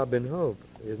 Mr. Robin Hope.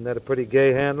 Isn't that a pretty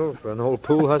gay handle for an old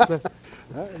pool hustler?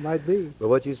 It might be. But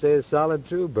what you say is solid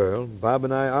true, Burl. Bob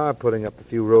and I are putting up a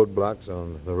few roadblocks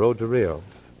on the road to Rio.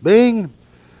 Bing,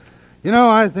 you know,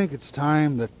 I think it's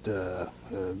time that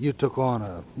you took on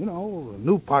a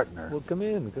new partner. Well, come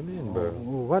in, Burl.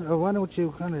 Why don't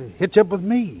you kind of hitch up with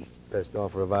me? Best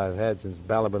offer I've had since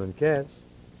Balaban and Cass.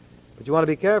 But you want to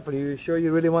be careful. Are you sure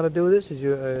you really want to do this?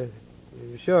 You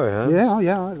sure, huh? Yeah.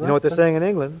 You know what they're saying in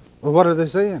England? Well, what are they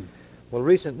saying? Well,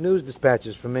 recent news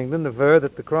dispatches from England aver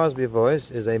that the Crosby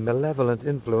voice is a malevolent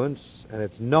influence, and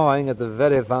it's gnawing at the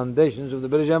very foundations of the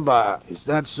British Empire. Is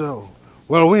that so?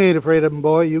 Well, we ain't afraid of 'em,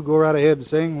 boy. You go right ahead and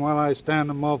sing while I stand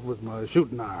 'em off with my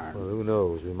shooting iron. Well, who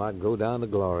knows? We might go down to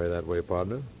glory that way,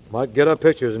 partner. Might get our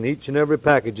pictures in each and every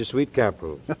package of sweet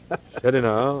capitals. Steady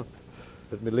now.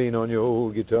 Let me lean on your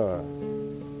old guitar.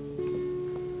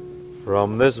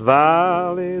 From this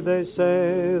valley they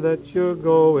say that you're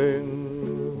going,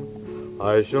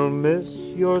 I shall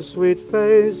miss your sweet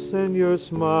face and your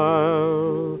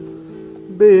smile,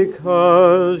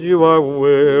 because you are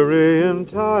weary and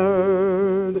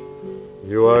tired.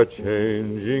 You are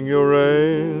changing your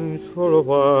range for a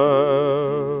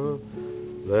while.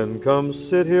 Then come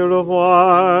sit here a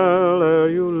while ere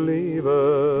you leave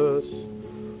us.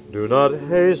 Do not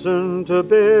hasten to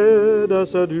bid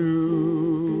us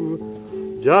adieu.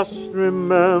 Just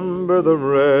remember the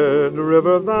Red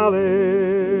River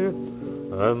Valley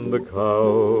and the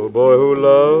cowboy who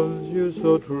loves you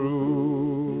so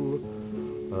true.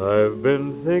 I've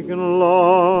been thinking a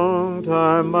long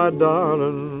time, my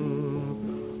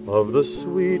darling, of the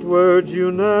sweet words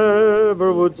you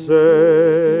never would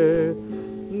say.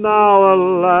 Now,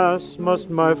 alas, must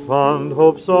my fond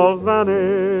hopes all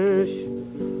vanish,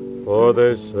 for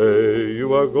they say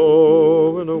you are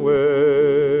going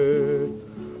away.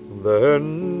 There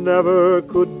never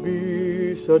could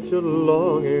be such a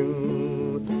longing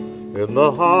in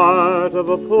the heart of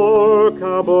a poor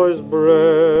cowboy's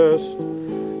breast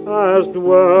as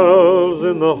dwells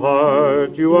in the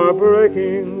heart you are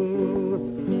breaking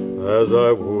as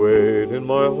I wait in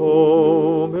my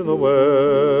home in the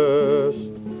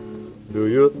West. Do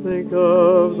you think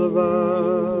of the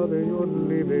valley you're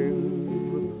leaving?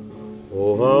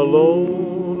 Oh, how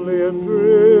lonely and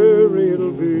dreary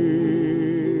it'll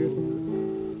be.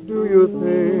 Do you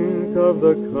think of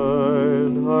the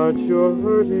kind heart you're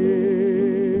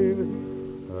hurting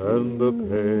and the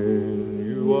pain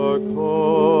you are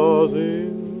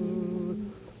causing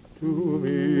to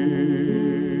me?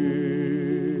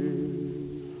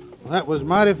 That was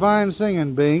mighty fine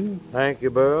singing, Bing. Thank you,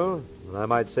 Burl. And I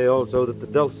might say also that the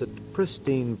dulcet,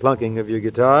 pristine plunking of your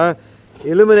guitar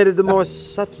illuminated the more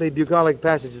subtly bucolic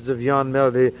passages of yon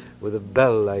melody with a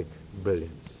bell-like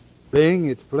brilliance. Bing,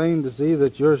 it's plain to see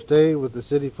that your stay with the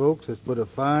city folks has put a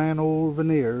fine old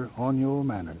veneer on your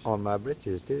manners. On my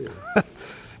breeches, too.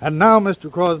 And now, Mr.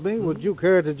 Crosby, would you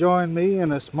care to join me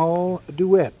in a small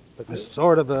duet? A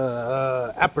sort of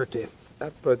a aperitif.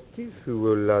 Aperitif?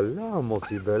 Oh la la,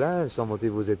 Monsieur Berlin,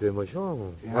 sentez-vous être méchant.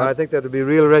 Well, I think that would be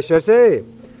real recherché.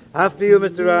 After you,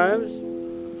 Mr. Ives.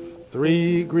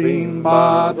 3 green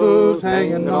bottles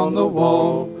hanging on the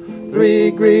wall.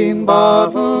 3 green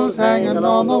bottles hanging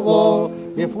on the wall.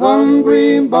 If one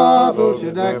green bottle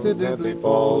should accidentally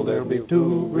fall, there'll be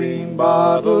 2 green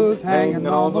bottles hanging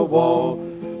on the wall.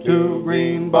 2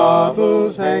 green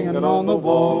bottles hanging on the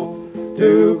wall.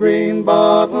 2 green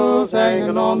bottles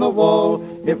hanging on the wall.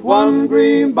 If one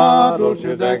green bottle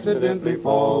should accidentally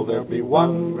fall, there'll be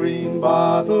 1 green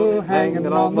bottle hanging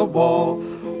on the wall.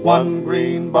 1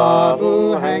 green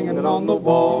bottle hanging on the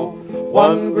wall.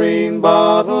 1 green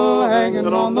bottle hanging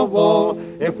on the wall.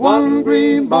 If 1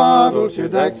 green bottle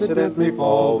should accidentally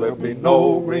fall, there'll be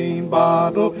no green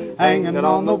bottle hanging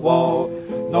on the wall.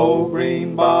 No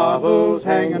green bottles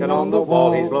hanging on the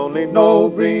wall. He's lonely. No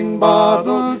green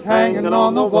bottles hanging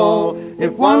on the wall.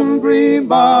 If 1 green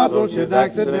bottle should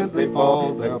accidentally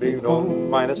fall, there'll be no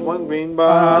minus 1 green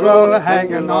bottle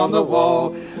hanging on the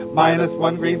wall. Minus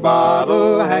 1 green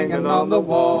bottle hanging on the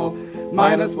wall.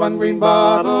 Minus 1 green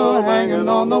bottle hanging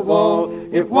on the wall.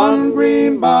 If 1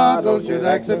 green bottle should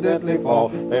accidentally fall,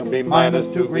 there'll be minus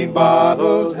 2 green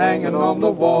bottles hanging on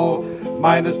the wall.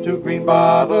 Minus 2 green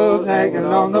bottles hanging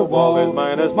on the wall.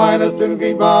 Minus 2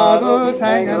 green bottles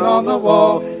hanging on the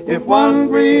wall. If 1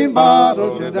 green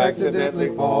bottle should accidentally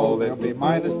fall, there'll be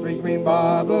minus 3 green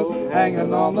bottles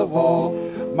hanging on the wall.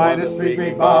 Minus 3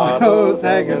 green bottles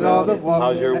hanging on the wall.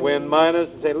 How's your wind minus?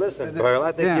 Say, listen, Burl,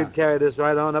 I think you'd carry this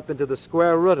right on up into the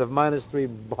square root of minus 3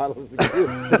 bottles.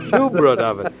 The cube root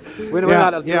of it. We're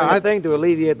not doing a thing to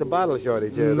alleviate the bottle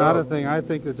shortage here. Not a thing. I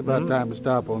think it's about time to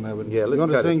stop on that one. Yeah, let's You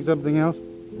want to sing something else?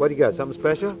 What do you got? Something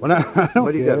special? Well,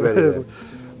 what do you got ready there?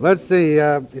 Let's see.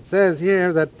 It says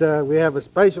here that we have a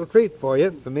special treat for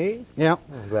you. For me? Yeah.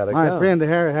 I'm glad I My come. friend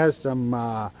here has some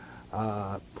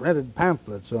printed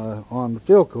pamphlets on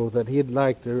Philco that he'd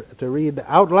like to read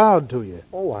out loud to you.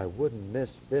 Oh, I wouldn't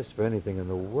miss this for anything in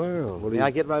the world. May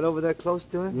I get right over there close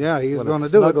to him? Yeah, he's going to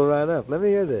do it. Snuggle right up. Let me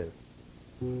hear this.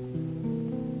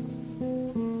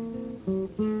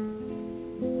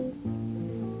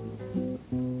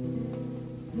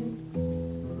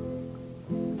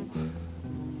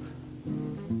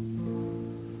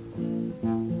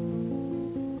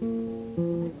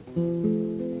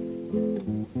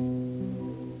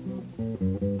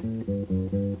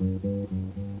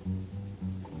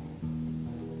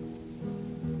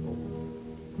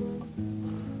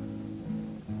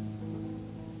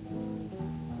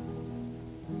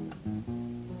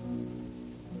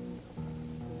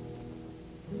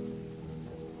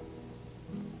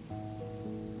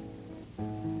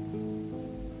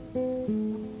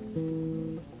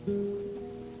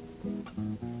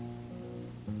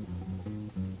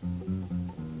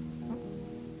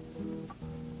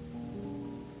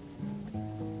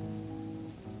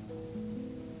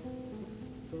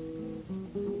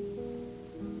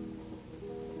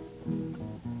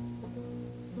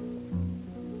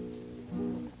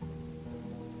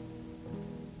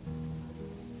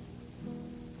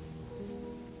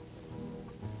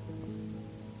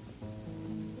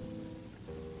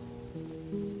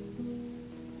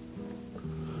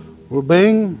 Well,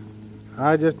 Bing,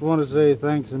 I just want to say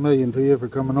thanks a million to you for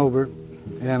coming over,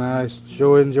 and I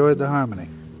sure enjoyed the harmony.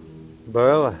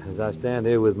 Burl, as I stand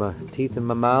here with my teeth in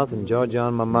my mouth and Georgia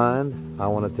on my mind, I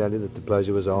want to tell you that the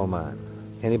pleasure was all mine.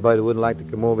 Anybody who wouldn't like to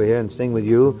come over here and sing with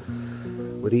you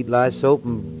would eat lye soap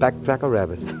and backtrack a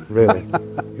rabbit. Really.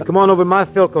 You come on over to my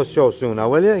Philco show soon, now,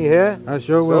 will you? You hear? I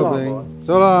sure will, long, Bing. boy.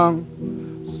 So long.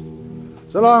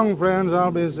 So long, friends.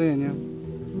 I'll be seeing you.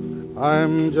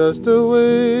 I'm just a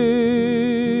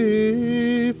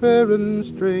wayfaring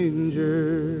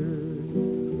stranger,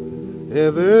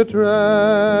 ever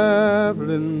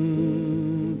traveling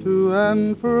to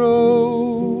and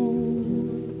fro.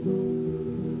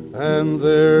 And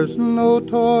there's no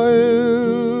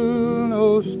toil,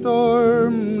 no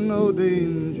storm, no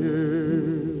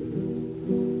danger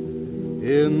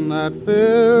in that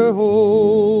fair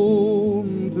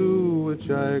home to which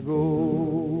I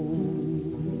go.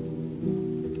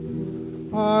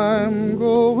 I'm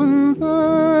going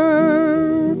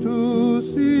there to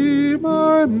see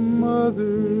my mother.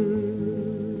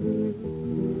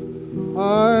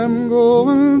 I'm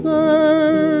going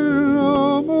there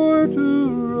no more to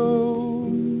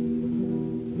roam.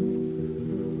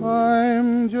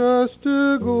 I'm just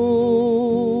a going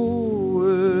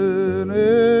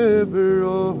ever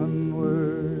onward.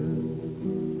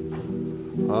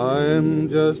 I'm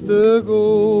just a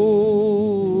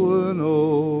going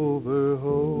over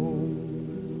home.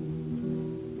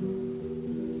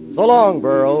 So long,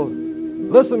 Burl.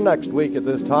 Listen next week at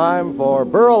this time for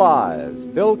Burl Eyes,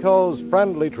 Philco's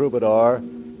friendly troubadour,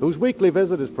 whose weekly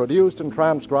visit is produced and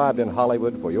transcribed in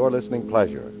Hollywood for your listening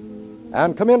pleasure.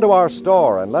 And come into our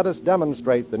store and let us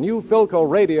demonstrate the new Philco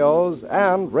radios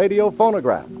and radio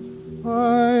phonographs.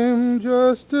 I'm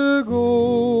just a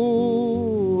going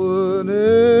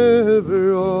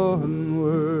ever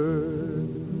onward.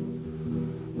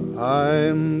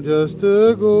 I'm just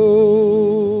a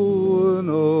going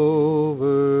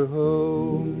over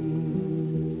home.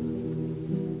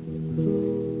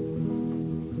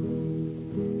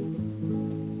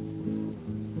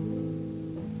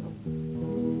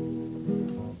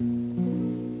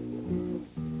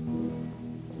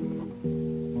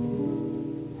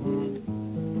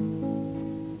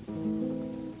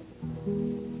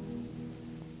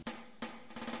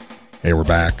 Hey, we're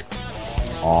back.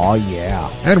 Oh, yeah.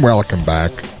 And welcome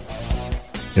back.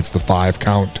 It's the 5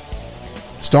 Count,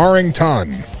 starring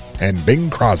Ton and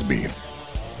Bing Crosby.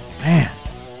 Man,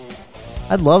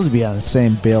 I'd love to be on the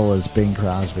same bill as Bing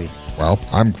Crosby. Well,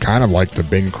 I'm kind of like the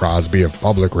Bing Crosby of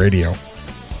public radio.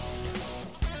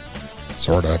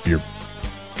 Sort of, if you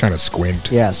kind of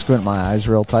squint. Yeah, squint my eyes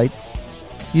real tight.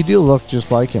 You do look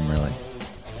just like him, really.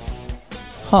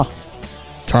 Huh.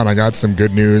 Ton, I got some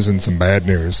good news and some bad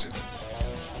news.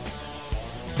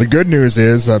 The good news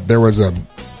is that there was an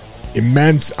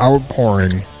immense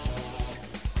outpouring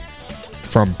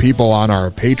from people on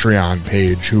our Patreon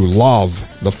page who love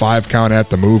the 5 Count at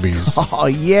the Movies. Oh,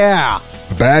 yeah.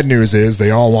 The bad news is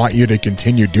they all want you to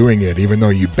continue doing it, even though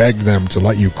you begged them to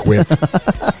let you quit.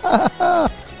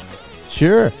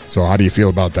 Sure. So how do you feel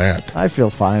about that? I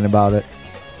feel fine about it.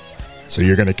 So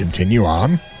you're going to continue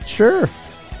on? Sure.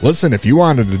 Listen, if you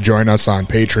wanted to join us on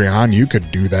Patreon, you could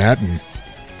do that, and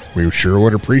we sure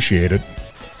would appreciate it.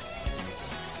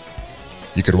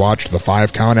 You could watch the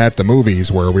 5 Count at the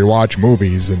Movies, where we watch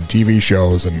movies and TV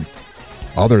shows and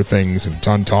other things, and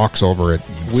Ton talks over it.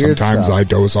 And Weird sometimes stuff. I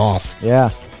doze off.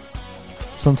 Yeah.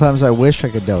 Sometimes I wish I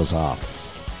could doze off.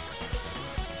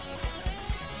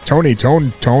 Tony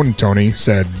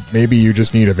said maybe you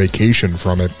just need a vacation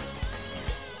from it.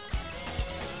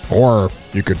 Or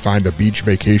you could find a beach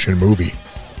vacation movie.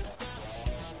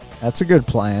 That's a good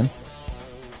plan.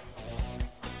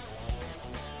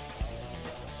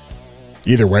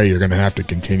 Either way, you're going to have to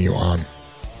continue on.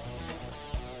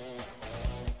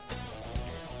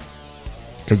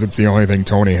 Because it's the only thing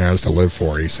Tony has to live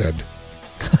for, he said.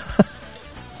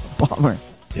 Bummer.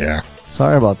 Yeah.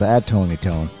 Sorry about that, Tony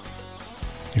Tone.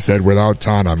 He said, without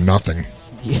Ton, I'm nothing.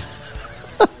 Yeah.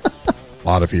 A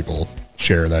lot of people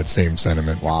share that same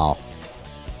sentiment. Wow.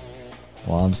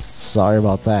 Well, I'm sorry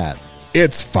about that.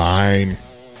 It's fine.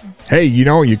 Hey,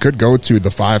 you could go to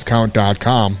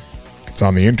the5count.com. It's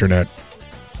on the internet.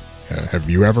 Have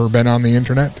you ever been on the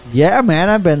internet? Yeah, man,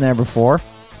 I've been there before.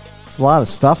 There's a lot of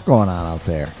stuff going on out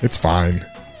there. It's fine.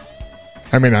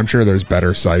 I mean, I'm sure there's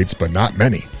better sites, but not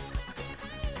many.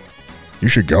 You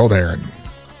should go there and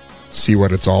see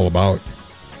what it's all about.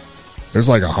 There's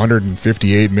like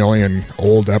 158 million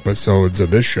old episodes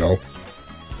of this show.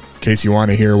 In case you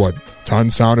want to hear what Ton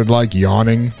sounded like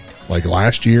yawning like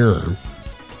last year or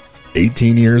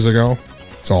 18 years ago,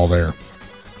 it's all there.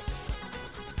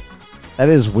 That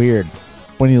is weird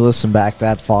when you listen back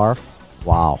that far.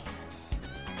 Wow.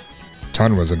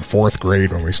 Ton was in 4th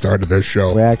grade when we started this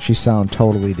show. We actually sound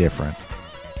totally different.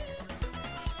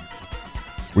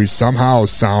 We somehow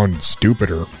sound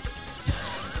stupider.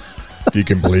 If you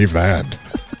can believe that.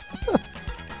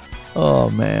 Oh,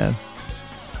 man.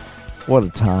 What a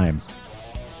time.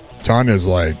 Ton is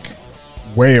like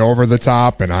way over the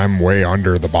top, and I'm way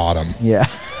under the bottom. Yeah.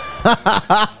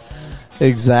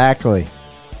 Exactly.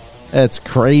 That's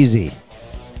crazy.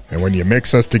 And when you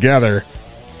mix us together,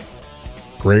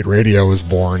 great radio is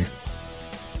born.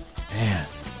 Man.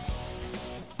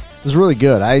 It was really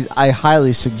good. I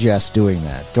highly suggest doing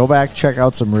that. Go back, check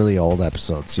out some really old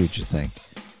episodes, see what you think.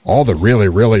 All the really,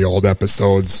 really old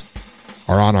episodes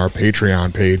are on our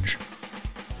Patreon page.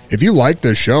 If you like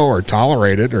this show or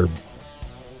tolerate it or,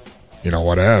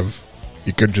 whatever,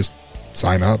 you could just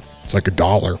sign up. It's like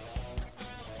 $1.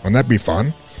 Wouldn't that be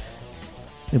fun?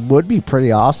 It would be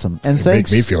pretty awesome. And It'd thanks,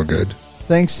 make me feel good.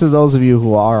 Thanks to those of you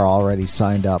who are already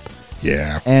signed up.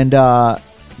 Yeah. And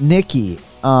Nikki,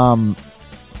 I'm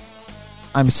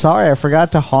sorry I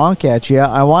forgot to honk at you.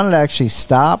 I wanted to actually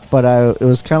stop, but it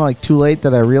was kind of like too late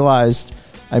that I realized.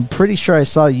 I'm pretty sure I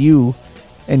saw you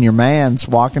and your mans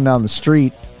walking down the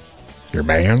street. Your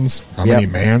mans? How many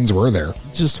mans were there?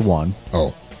 Just one.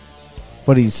 Oh.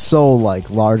 But he's so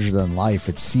larger than life.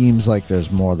 It seems like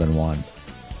there's more than one.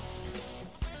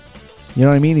 You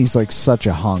know what I mean? He's like such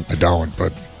a hunk. I don't,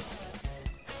 but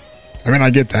I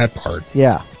get that part.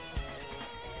 Yeah.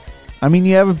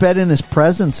 You haven't been in his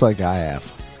presence like I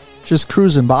have. Just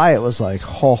cruising by, it was like,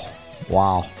 oh,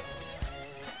 wow.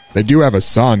 They do have a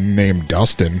son named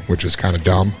Dustin, which is kind of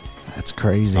dumb. That's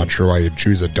crazy. Not sure why you'd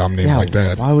choose a dumb name like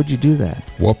that. Why would you do that?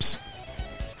 Whoops.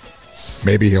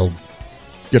 Maybe he'll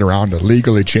get around to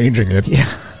legally changing it. Yeah.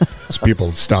 So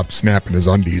people stop snapping his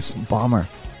undies. Bummer.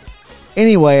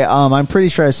 Anyway, I'm pretty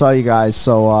sure I saw you guys,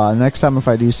 so next time if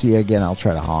I do see you again, I'll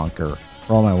try to honk or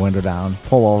roll my window down,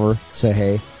 pull over, say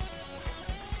hey.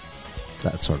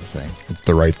 That sort of thing. It's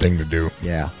the right thing to do.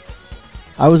 Yeah.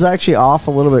 I was actually off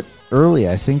a little bit early,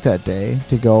 I think, that day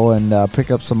to go and pick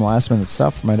up some last-minute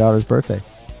stuff for my daughter's birthday.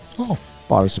 Oh.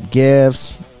 Bought her some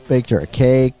gifts, baked her a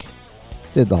cake,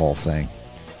 did the whole thing.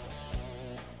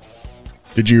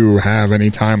 Did you have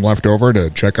any time left over to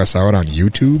check us out on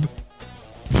YouTube?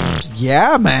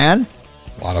 Yeah, man.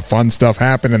 A lot of fun stuff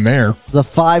happening there. The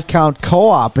 5 Count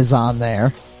Co-op is on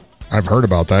there. I've heard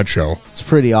about that show. It's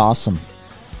pretty awesome.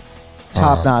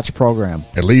 Top-notch program.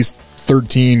 At least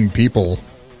 13 people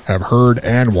have heard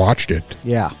and watched it.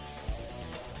 Yeah.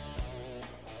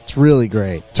 It's really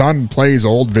great. Ton plays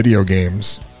old video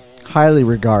games. Highly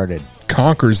regarded.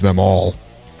 Conquers them all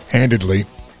handedly.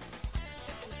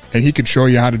 And he could show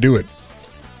you how to do it.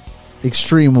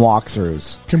 Extreme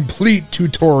walkthroughs. Complete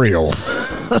tutorial.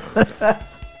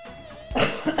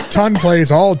 Ton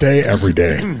plays all day, every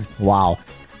day. Wow.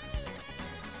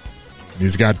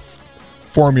 He's got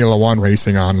Formula One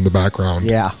racing on in the background.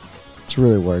 Yeah. It's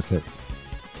really worth it.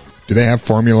 Do they have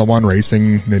Formula One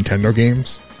racing Nintendo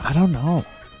games? I don't know.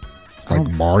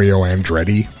 Like Mario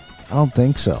Andretti? I don't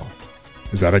think so.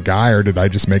 Is that a guy, or did I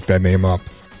just make that name up?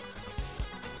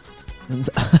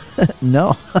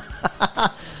 No.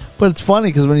 But it's funny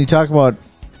because when you talk about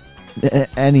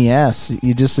NES,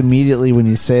 you just immediately, when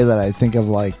you say that, I think of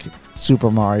like Super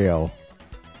Mario.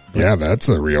 Yeah, that's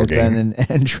a real game. And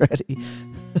Andretti.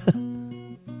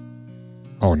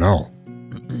 Oh, no.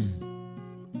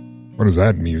 What does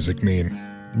that music mean?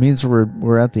 It means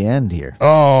we're at the end here.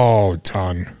 Oh,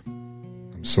 Ton.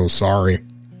 I'm so sorry.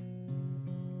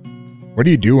 What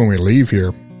do you do when we leave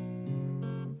here?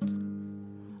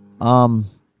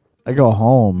 I go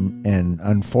home, and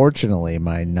unfortunately,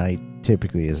 my night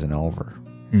typically isn't over.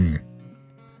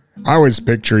 I always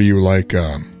picture you like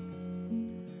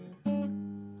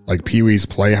Pee-wee's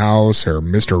Playhouse or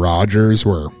Mr. Rogers,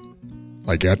 where,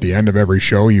 like, at the end of every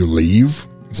show, you leave.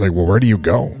 It's like, well, where do you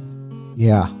go?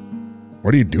 Yeah.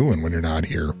 What are you doing when you're not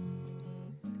here?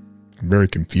 I'm very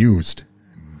confused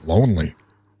and lonely.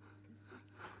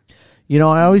 You know,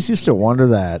 I always used to wonder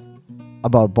that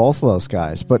about both of those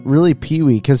guys, but really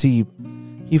Pee-wee, because he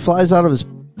flies out of his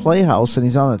playhouse and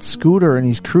he's on that scooter and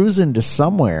he's cruising to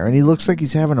somewhere and he looks like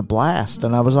he's having a blast.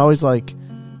 And I was always like,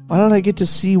 why don't I get to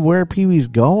see where Pee-wee's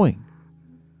going?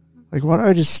 Like, why don't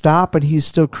I just stop and he's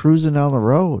still cruising down the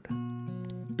road?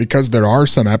 Because there are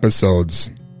some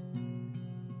episodes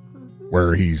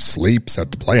where he sleeps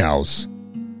at the playhouse.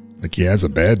 Like, he has a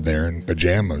bed there and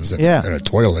pajamas and a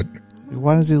toilet.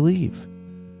 Why does he leave?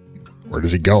 Where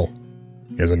does he go?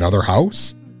 He has another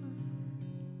house?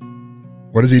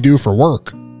 What does he do for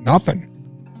work? Nothing.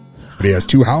 But he has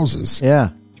 2 houses.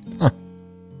 Yeah. Huh.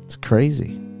 It's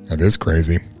crazy. That is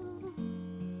crazy.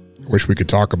 Wish we could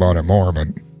talk about it more, but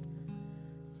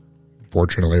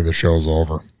unfortunately the show's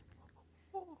over.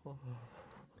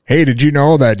 Hey, did you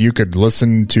know that you could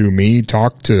listen to me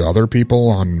talk to other people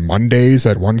on Mondays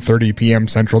at 1:30 p.m.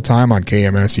 Central Time on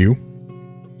KMSU?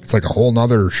 It's like a whole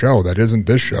nother show that isn't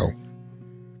this show.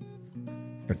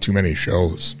 Got too many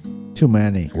shows. Too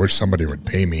many. I wish somebody would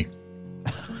pay me.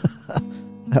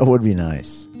 That would be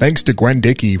nice. Thanks to Gwen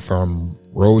Dickey from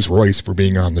Royce for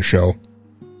being on the show.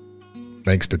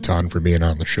 Thanks to Ton for being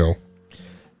on the show.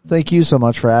 Thank you so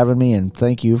much for having me, and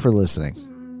thank you for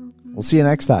listening. We'll see you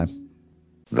next time.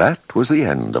 That was the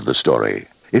end of the story.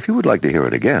 If you would like to hear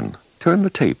it again, turn the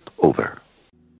tape over.